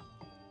think.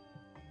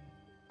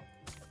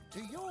 To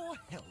your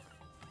health.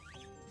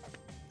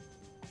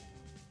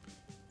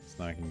 So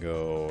now I can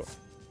go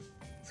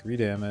 3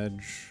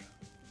 damage,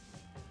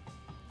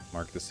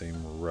 mark the same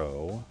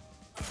row.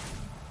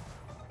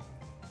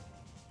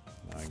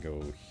 Now I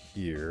go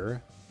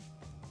here.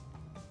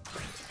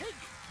 Take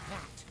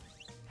that.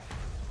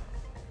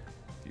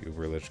 The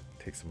Uber Lich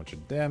takes a bunch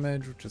of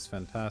damage, which is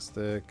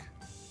fantastic.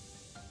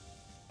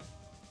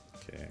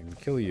 Okay, I can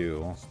kill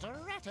you.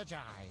 Strategize.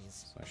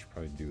 So I should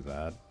probably do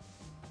that.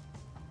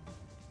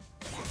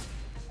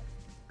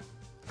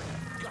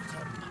 Got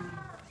him.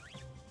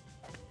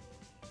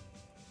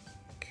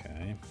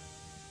 Okay.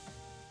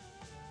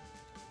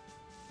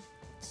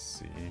 Let's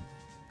see.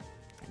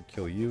 I can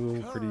kill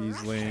you pretty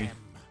easily.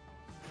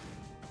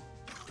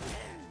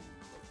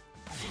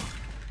 Crush him.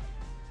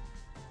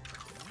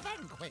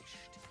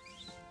 Vanquished.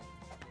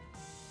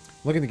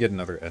 Looking to get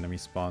another enemy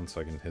spawn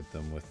so I can hit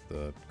them with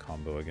the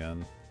combo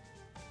again.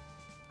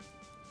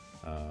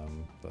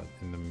 But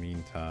in the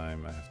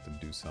meantime, I have to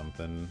do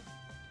something.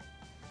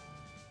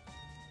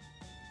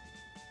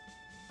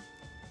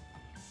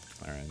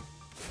 Alright.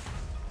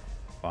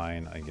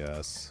 fine, I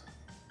guess.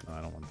 No,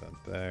 I don't want that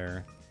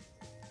there.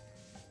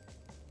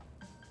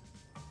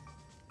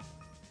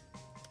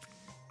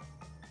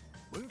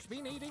 Won't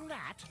be needing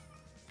that.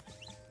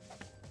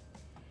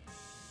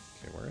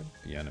 Okay, where are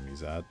the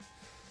enemies at?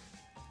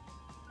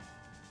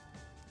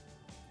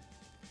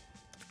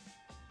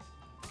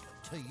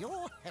 To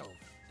your health.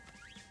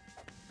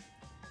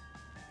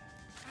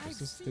 I've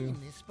this seen do?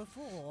 this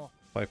before.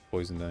 5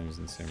 poison enemies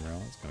in the same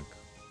round. It's gonna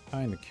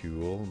kinda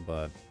cool,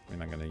 but we're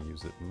not gonna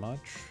use it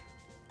much.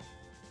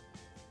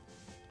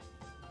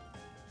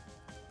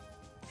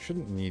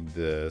 Shouldn't need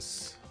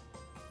this.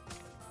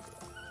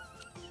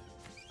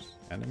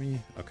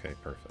 Enemy? Okay,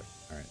 perfect.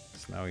 Alright,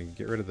 so now we can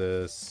get rid of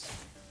this.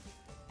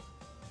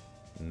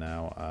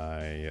 Now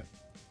I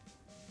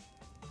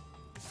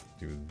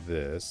do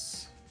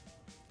this.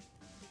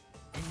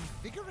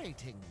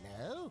 Invigorating,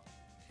 no?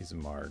 He's a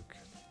mark.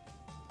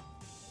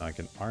 Now I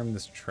can arm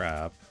this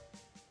trap.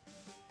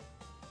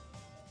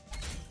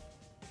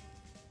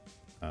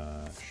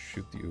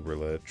 Shoot the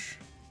Uberlich.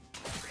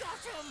 Got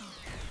him!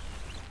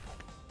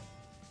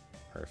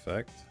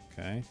 Perfect.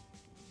 Okay.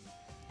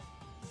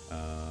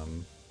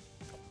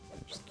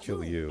 Just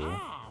kill you.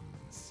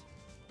 Arms.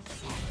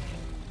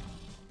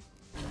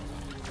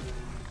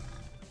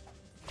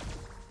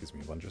 Gives me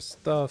a bunch of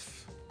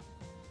stuff.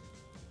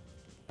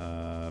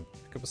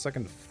 Pick up a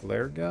second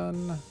flare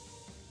gun.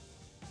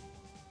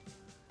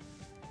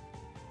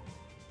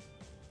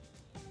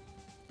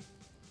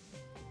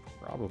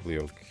 Probably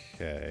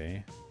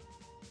okay.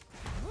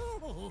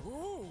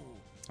 Ooh.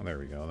 Oh, there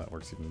we go. That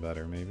works even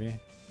better, maybe.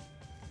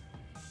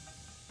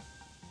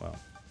 Well,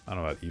 I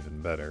don't know about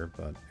even better,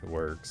 but it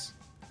works.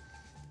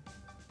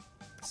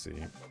 Let's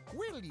see.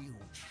 Will you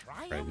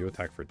try? Right, you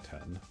attack for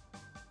 10.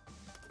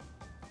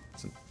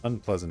 It's an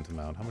unpleasant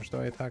amount. How much do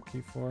I attack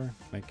you for?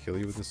 Can I kill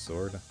you with this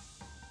sword?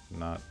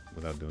 Not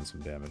without doing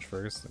some damage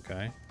first,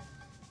 okay.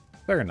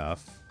 Fair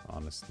enough,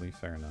 honestly,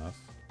 fair enough.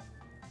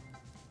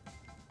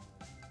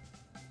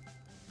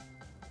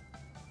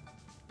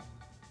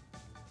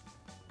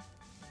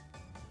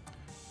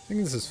 I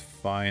think this is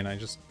fine. I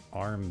just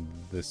arm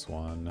this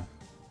one.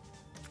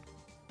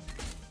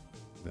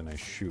 Then I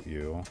shoot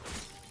you.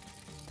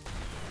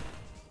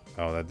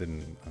 Oh, that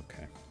didn't...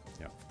 Okay.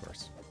 Yeah, of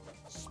course.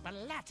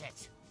 Splat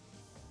it.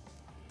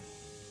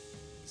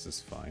 This is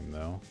fine,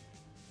 though.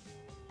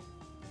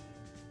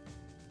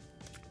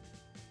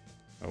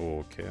 Oh,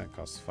 okay. That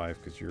costs 5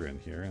 because you're in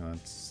here. And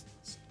that's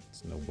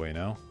no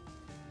bueno.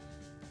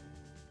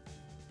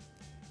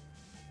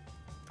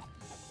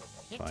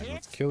 Fine,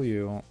 let's kill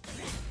you.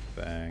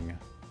 Bang.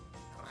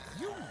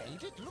 You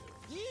made it look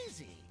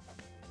easy.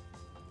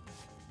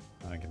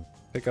 I can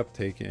pick up,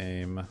 take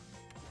aim.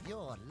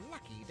 Your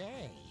lucky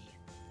day.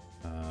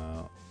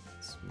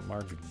 Let's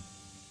mark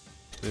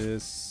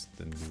this,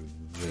 then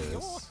do Your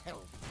this.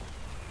 health.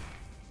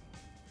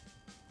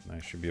 And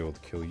I should be able to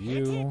kill Hit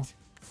you. it.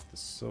 The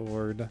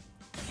sword. No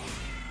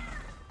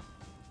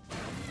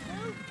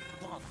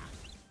bother.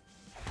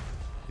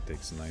 He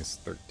takes a nice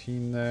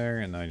 13 there,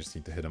 and I just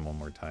need to hit him one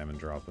more time and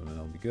drop him, and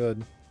it'll be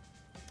good.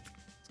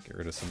 Let's get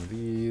rid of some of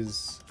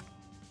these.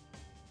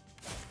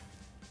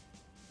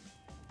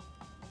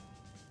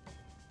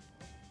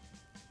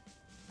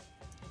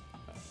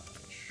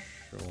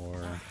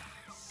 Sure.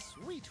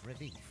 Sweet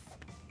relief.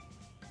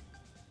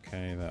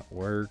 Okay, that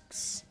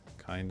works.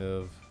 Kind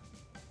of.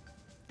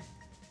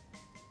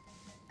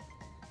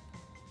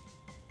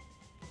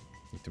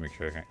 Need to make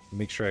sure I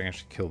can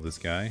actually kill this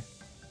guy.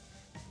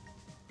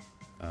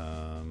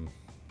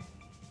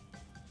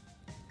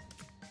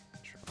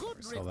 Sure,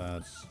 Good sell that.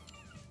 riddance.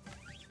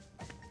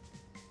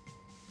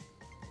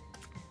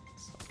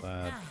 Sell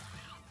that.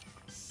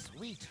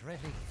 Sweet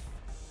relief.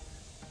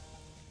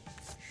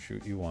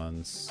 Shoot you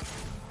once.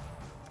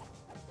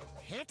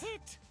 Hit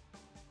it.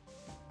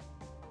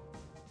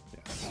 Yeah,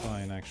 it's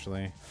fine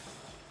actually.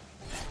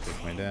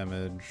 Take my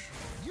damage.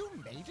 You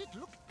made it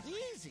look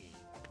easy.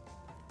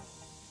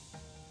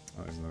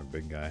 Oh, there's another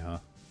big guy, huh?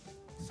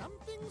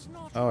 Something's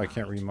not Oh, I right.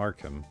 can't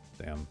remark him.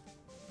 Damn.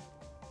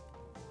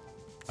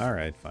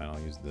 Alright, fine, I'll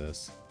use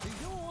this. To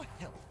your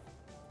health.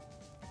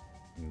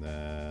 And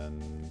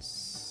then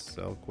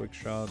sell quick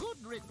shot.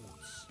 Good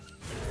riddance.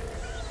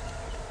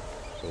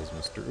 Kills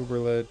Mr.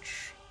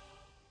 Uberlich.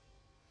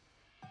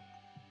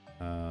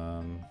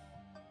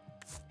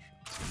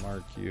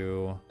 Mark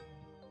you.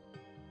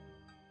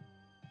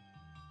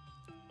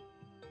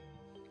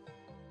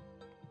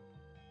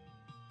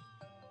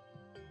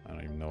 I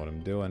don't even know what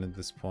I'm doing at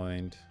this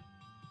point.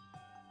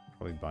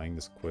 Probably buying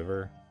this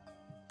quiver.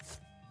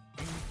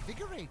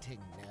 Invigorating,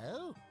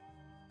 no?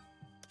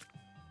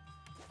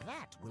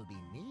 That will be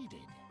needed.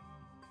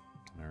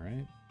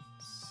 Alright.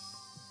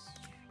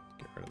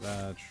 Get rid of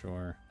that,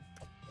 sure.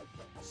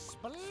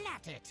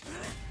 Splat it.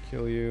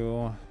 Kill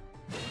you.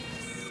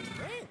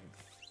 Strength.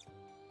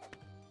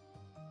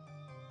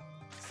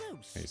 So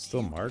Hey, he's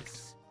still marked?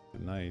 studious.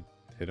 Didn't I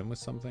hit him with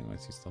something? Why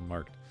is he still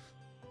marked?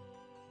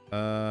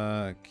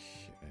 Okay.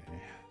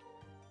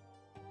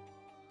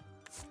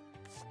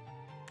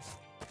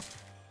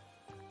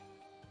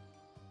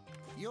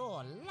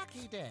 Your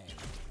lucky day.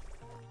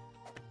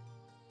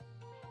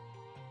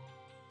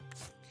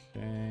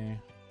 Okay.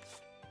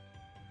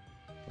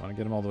 Want to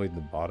get him all the way to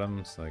the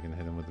bottom so I can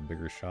hit him with a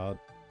bigger shot?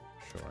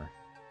 Sure.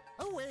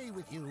 Away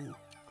with you.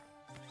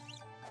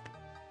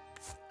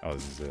 Oh,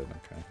 this is it.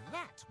 Okay.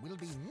 That will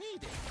be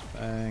needed.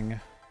 Bang.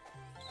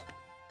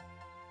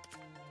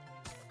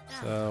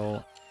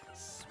 So,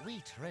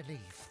 Sweet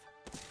relief.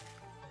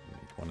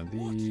 make one of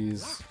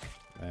these.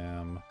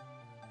 Bam.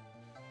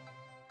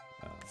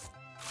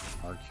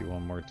 RQ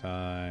one more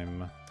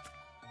time.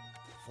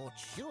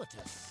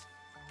 Fortuitous.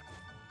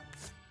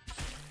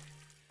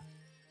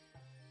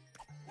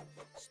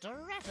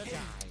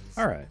 Strategize.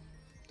 Alright.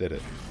 Did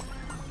it.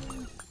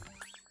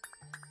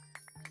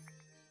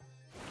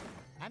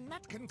 And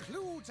that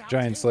concludes our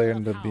Giant Slayer tale of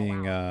ended up how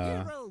being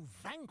our hero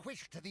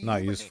vanquished the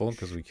not useful Uberwitch.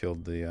 because we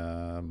killed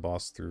the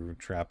boss through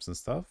traps and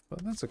stuff,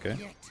 but that's okay.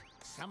 Yet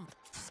some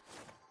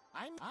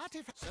I'm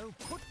artifact so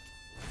put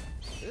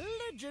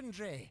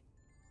legendary.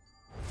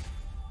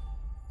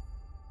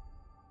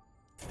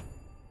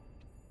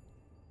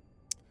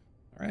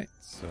 Alright,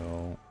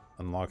 so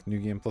unlock new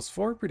game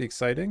 +4, pretty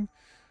exciting.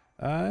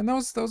 And that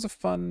was a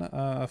fun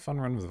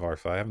run with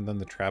Varfa. I haven't done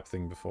the trap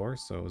thing before,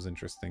 so it was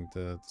interesting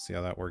to see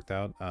how that worked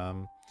out. A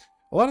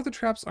lot of the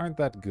traps aren't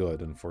that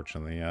good,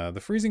 unfortunately. The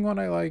freezing one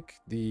I like,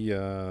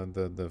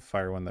 the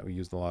fire one that we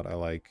used a lot I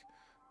like,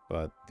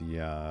 but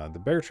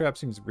the bear trap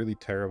seems really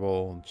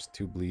terrible. Just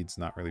 2 bleeds,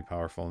 not really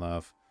powerful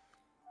enough.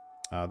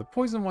 The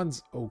poison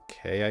one's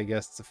okay, I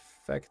guess. It's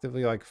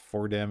effectively like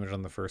 4 damage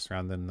on the first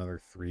round, then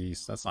another 3,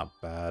 so that's not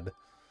bad.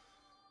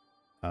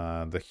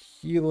 The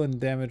heal and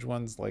damage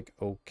one's like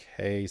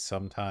okay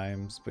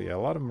sometimes, but yeah, a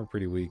lot of them are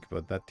pretty weak,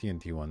 but that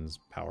TNT one's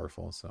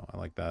powerful, so I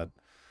like that.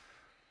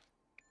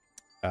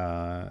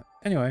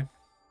 Anyway.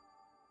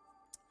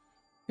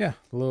 Yeah,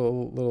 a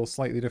little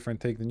slightly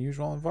different take than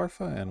usual on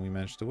Varfa, and we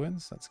managed to win,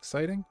 so that's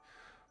exciting.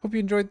 Hope you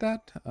enjoyed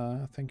that.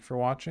 Thank you for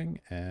watching,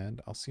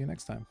 and I'll see you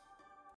next time.